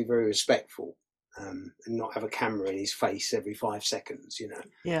I had to be very respectful. And not have a camera in his face every 5 seconds,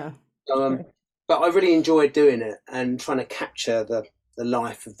 Yeah. So, but I really enjoyed doing it and trying to capture the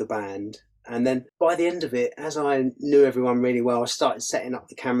life of the band. And then by the end of it, as I knew everyone really well, I started setting up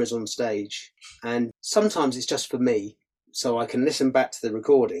the cameras on stage. And sometimes it's just for me, so I can listen back to the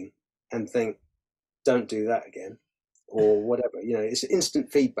recording and think, don't do that again, or whatever. It's instant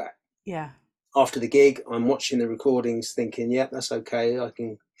feedback. Yeah. After the gig, I'm watching the recordings thinking, yeah, that's okay.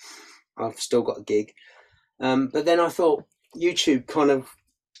 I've still got a gig. But then I thought YouTube kind of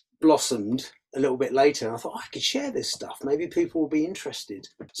blossomed a little bit later. And I thought I could share this stuff. Maybe people will be interested.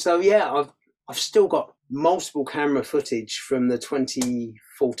 So yeah, I've still got multiple camera footage from the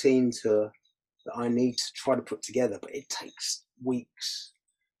 2014 tour that I need to try to put together, but it takes weeks.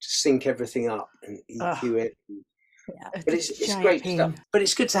 sync everything up and EQ it. Yeah. But it's giant great pain. stuff. But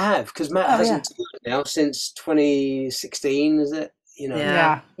it's good to have because Matt Oh, hasn't done it now since 2016, is it? You know.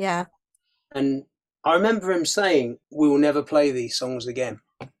 Yeah. Yeah. And I remember him saying, "We will never play these songs again."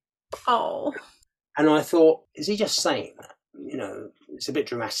 Oh. And I thought, is he just saying that? You know, it's a bit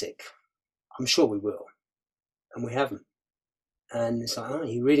dramatic. I'm sure we will, and we haven't. And it's like, oh,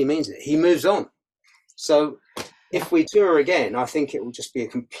 he really means it. He moves on. So if we tour again, I think it will just be a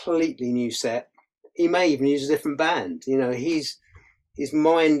completely new set. He may even use a different band. You know, his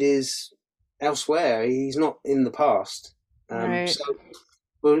mind is elsewhere. He's not in the past. Right. So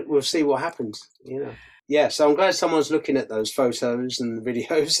we'll see what happens. You know. Yeah. So I'm glad someone's looking at those photos and the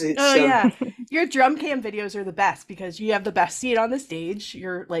videos. It's, Oh yeah, your drum cam videos are the best because you have the best seat on the stage.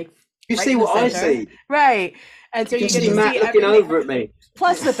 You're like you right see in the what I center. see. right? And so You you can get see to Matt see looking everything. over at me.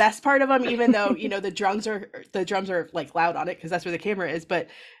 Plus, the best part of them, even though you know the drums are like loud on it because that's where the camera is, but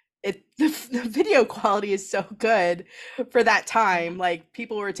the video quality is so good for that time. Like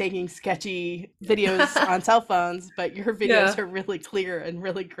people were taking sketchy videos on cell phones, but your videos Yeah. are really clear and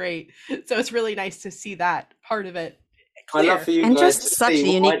really great. So it's really nice to see that part of it. I love clear. for you And guys just to such a see what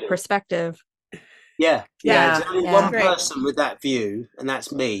I unique do. perspective. Yeah. Yeah. There's only Yeah. one Great. person with that view, and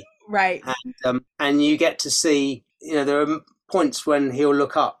that's me. Right. And you get to see, you know, there are points when he'll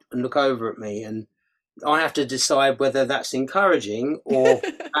look up and look over at me, and I have to decide whether that's encouraging or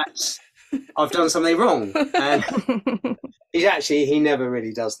that's I've done something wrong. And he never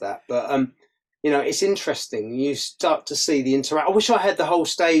really does that. But you know, it's interesting. You start to see the interact. I wish I had the whole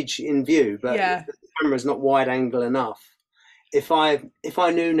stage in view, but Yeah. the camera's not wide angle enough. If I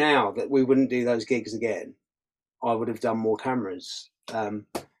knew now that we wouldn't do those gigs again, I would have done more cameras.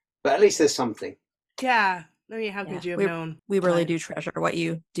 But at least there's something. Yeah. I mean, how Yeah. could you have known? We really But, do treasure what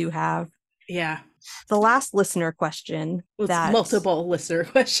you do have. Yeah. The last listener question Well, it's that multiple listener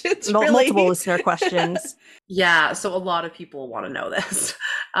questions. really. multiple listener questions. Yeah, so a lot of people want to know this.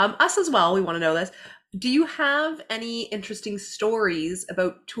 Us as well, we want to know this. Do you have any interesting stories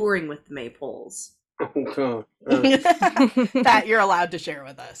about touring with the Maypoles? Oh God. that you're allowed to share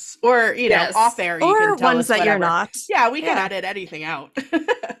with us, or you know, Yes. off air, you Or can tell ones us that you're whatever. not. Yeah, we can Yeah. edit anything out,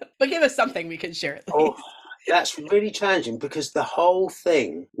 but give us something we can share at least. Oh, that's really challenging because the whole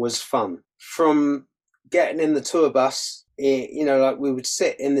thing was fun. From getting in the tour bus, you know, like we would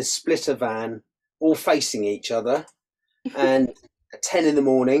sit in this splitter van, all facing each other, and at 10 in the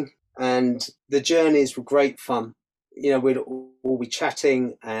morning, and the journeys were great fun. You know, we'd all be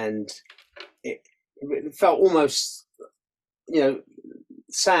chatting, and it felt almost, you know,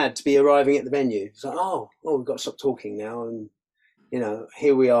 sad to be arriving at the venue. It's like, oh, we've got to stop talking now, and you know,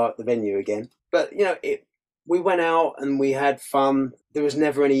 here we are at the venue again. But you know, we went out and we had fun. There was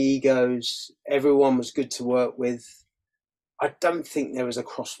never any egos. Everyone was good to work with. I don't think there was a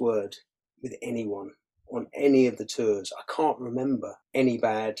crossword with anyone on any of the tours. I can't remember any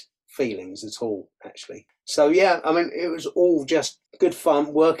bad feelings at all, actually. So yeah, I mean, it was all just good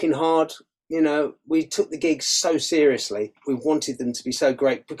fun, working hard. You know, we took the gigs so seriously. We wanted them to be so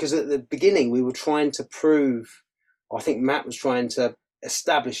great because at the beginning we were trying to prove, I think Matt was trying to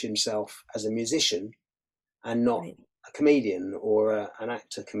establish himself as a musician and not Right. a comedian or an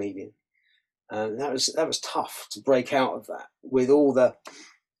actor comedian. That was tough to break out of that with all the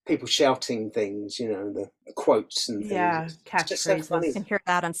people shouting things, you know, the quotes and things. Yeah, It's just so funny. catchphrases. You can hear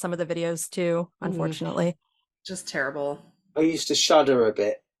that on some of the videos too, unfortunately. Just terrible. I used to shudder a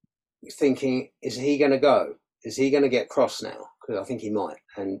bit, thinking, is he going to go? Is he going to get cross now? Because I think he might.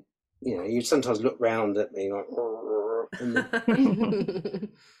 And, you know, you'd sometimes look round at me like, and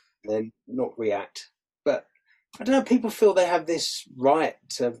then not react. But I don't know, people feel they have this right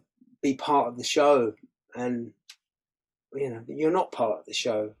to be part of the show. And, you know, you're not part of the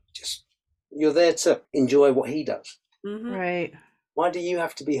show. Just, you're there to enjoy what he does. Mhm. Right. Why do you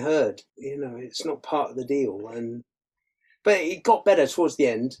have to be heard? You know, it's not part of the deal. But it got better towards the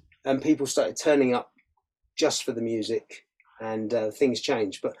end, and people started turning up just for the music, and things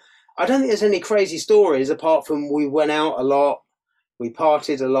changed. But I don't think there's any crazy stories apart from we went out a lot, we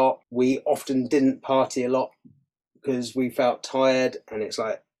partied a lot. We often didn't party a lot because we felt tired, and it's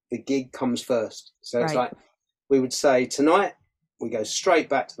like the gig comes first. So it's Right. like we would say tonight we go straight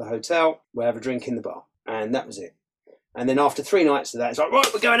back to the hotel, we have a drink in the bar, and that was it. And then after 3 nights of that, it's like,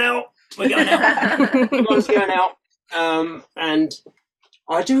 right, we're going out. Everyone's going out. And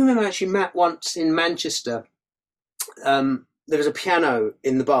I do remember actually, Matt, once in Manchester, there was a piano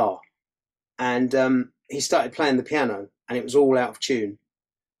in the bar, and he started playing the piano, and it was all out of tune.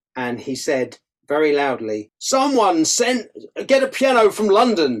 And he said very loudly, "Someone get a piano from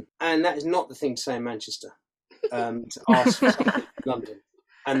London." And that is not the thing to say in Manchester, to ask for something from London.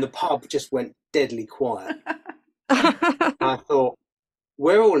 and the pub just went deadly quiet. I thought,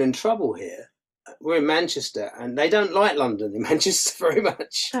 we're all in trouble here. We're in Manchester, and they don't like London in Manchester very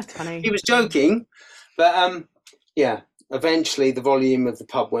much. That's funny. He was joking, but yeah. Eventually, the volume of the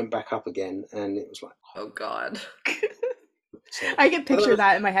pub went back up again, and it was like, Oh God. so. I can picture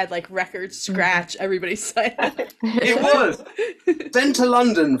that in my head, like record scratch, everybody's silent. It was sent to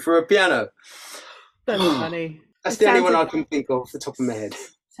London for a piano. That's funny. That's It the only sounds one like- I can think of off the top of my head.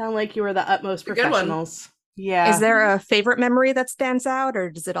 Sound like you were the utmost A good one. professionals. Yeah. Is there a favorite memory that stands out, or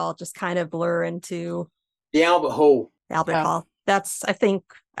does it all just kind of blur into The Albert Hall. Albert Yeah. Hall? That's I think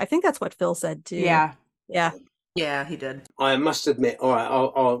that's what Phil said too. Yeah. Yeah. Yeah, he did. I must admit, all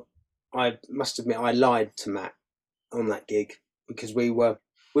right, I must admit, I lied to Matt on that gig because we were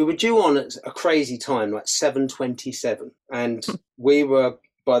due on at a crazy time, like 7:27, and we were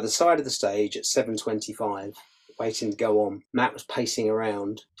by the side of the stage at 7:25, waiting to go on. Matt was pacing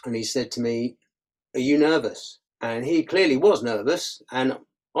around, and he said to me, "Are you nervous?" And he clearly was nervous, and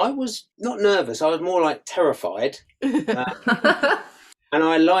I was not nervous. I was more like terrified, and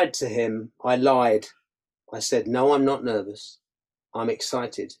I lied to him. I lied. I said, "No, I'm not nervous. I'm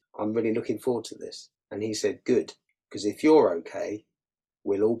excited. I'm really looking forward to this." And he said, "Good, because if you're okay,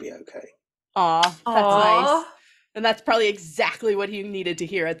 we'll all be okay." Aw, that's Aw. nice. And that's probably exactly what he needed to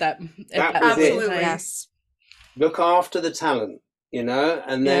hear at that. That at was it. Absolutely. time. Yes. Look after the talent, you know?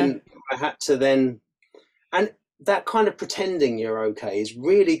 And then I had to and that kind of pretending you're okay is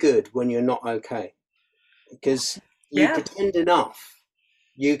really good when you're not okay. Because you Yeah. pretend enough,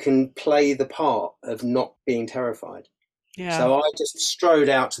 you can play the part of not being terrified. Yeah. So I just strode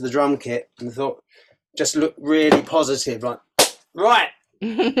out to the drum kit and thought, just looked really positive, like, right,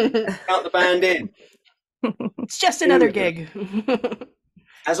 count the band in. It's just another gig.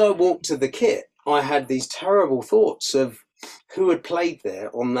 As I walked to the kit, I had these terrible thoughts of who had played there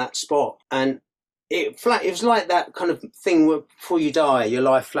on that spot. And it was like that kind of thing where before you die, your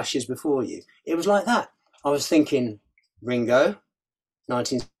life flashes before you. It was like that. I was thinking, Ringo,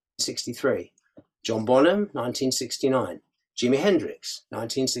 1963. John Bonham, 1969. Jimi Hendrix,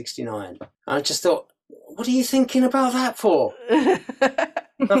 1969. I just thought, what are you thinking about that for? I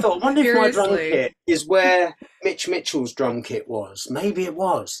thought, I wonder if my drum Seriously. kit is where Mitch Mitchell's drum kit was. Maybe it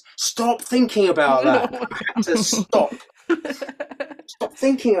was. Stop thinking about that. I had to stop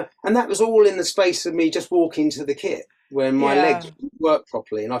thinking. And that was all in the space of me just walking to the kit when my Yeah. legs didn't work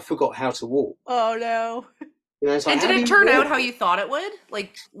properly and I forgot how to walk. Oh no. You know, it's like, And how did do it you turn out walk? how you thought it would?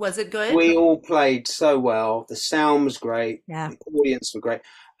 Like, was it good? We all played so well. The sound was great. Yeah. The audience were great.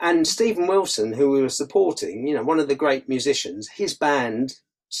 And Stephen Wilson, who we were supporting, you know, one of the great musicians, his band,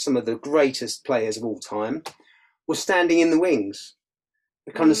 some of the greatest players of all time, was standing in the wings,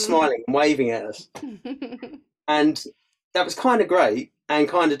 kind of smiling and waving at us. And that was kind of great and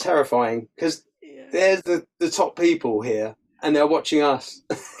kind of terrifying because there's the top people here and they're watching us.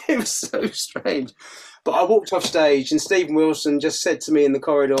 It was so strange. But I walked off stage and Stephen Wilson just said to me in the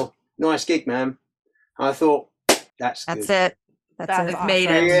corridor, "Nice gig, man." I thought, that's good. That's it. That's That's it. awesome. Made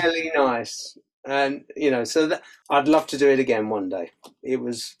it. Really nice. And, you know, so that, I'd love to do it again one day. It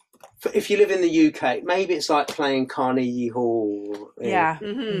was, if you live in the UK, maybe it's like playing Carnegie Hall or Yeah.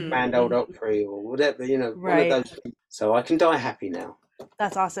 Mhm. Grand Old Opry or whatever, you know, Right. one of those things. So I can die happy now.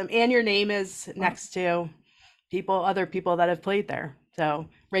 That's awesome. And your name is next to other people that have played there. So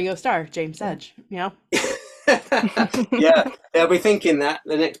Ringo Starr, James Sedge, you know? Yeah, they'll be thinking that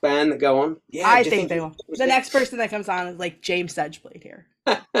the next band that go on. Yeah, I do you think they will. The next person that comes on is like James Sedge played here.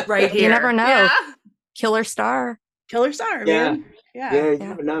 Right here. You never know. Yeah. Killer Star. Killer Star, Yeah. man. Yeah, Yeah. you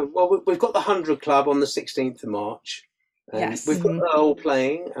never know. Well, we've got the 100 Club on the 16th of March. And Yes. we've got Mhm. Earl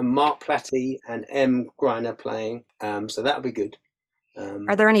playing and Mark Platty and M. Griner playing. So that'll be good.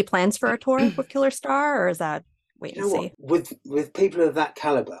 Are there any plans for a tour with Killer Star, or is that wait You and know see? what? With people of that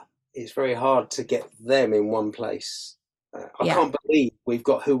caliber, it's very hard to get them in one place. I Yeah. can't believe we've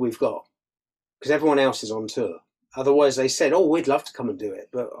got who we've got because everyone else is on tour. Otherwise, they said, "Oh, we'd love to come and do it,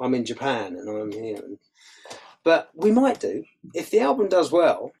 but I'm in Japan and I'm here." But we might do if the album does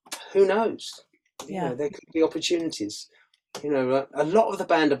well. Who knows? You Yeah. know, there could be opportunities. You know, a lot of the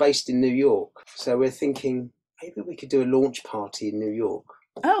band are based in New York, so we're thinking maybe we could do a launch party in New York.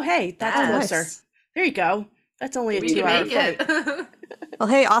 Oh, hey, that's Yes. closer. There you go. That's only a We can 2-hour make flight. it. Well,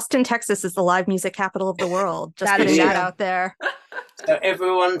 hey, Austin, Texas is the live music capital of the world. Just That putting is that true. out there. So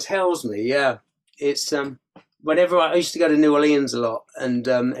everyone tells me, yeah, it's whenever I used to go to New Orleans a lot, and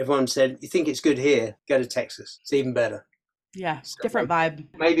everyone said, "You think it's good here? Go to Texas. It's even better." Yeah, different vibe.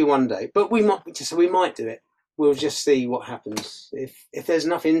 Maybe one day, but we might do it. We'll just see what happens. If there's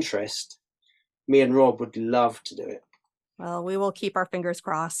enough interest, me and Rob would love to do it. Well, we will keep our fingers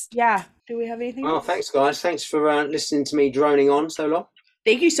crossed. Yeah. Do we have anything Oh, else? thanks, guys. Thanks for listening to me droning on so long.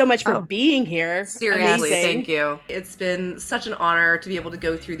 Thank you so much for Oh. being here. Seriously, Amazing. thank you. It's been such an honor to be able to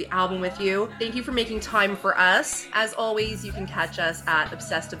go through the album with you. Thank you for making time for us. As always, you can catch us at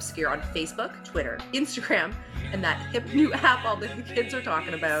Obsessed Obscure on Facebook, Twitter, Instagram, and that hip new app all the kids are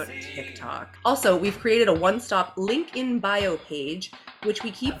talking about, TikTok. Also, we've created a one-stop link in bio page, which we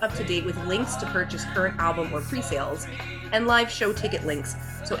keep up to date with links to purchase current album or pre-sales, and live show ticket links.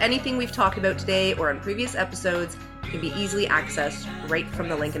 So anything we've talked about today or on previous episodes can be easily accessed right from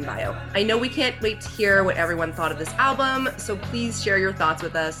the link in bio. I know we can't wait to hear what everyone thought of this album, so please share your thoughts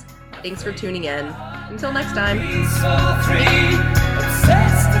with us. Thanks for tuning in. Until next time. So three,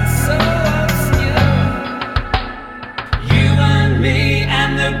 obsessed and so obscure. You and me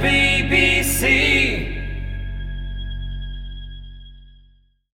and the BBC.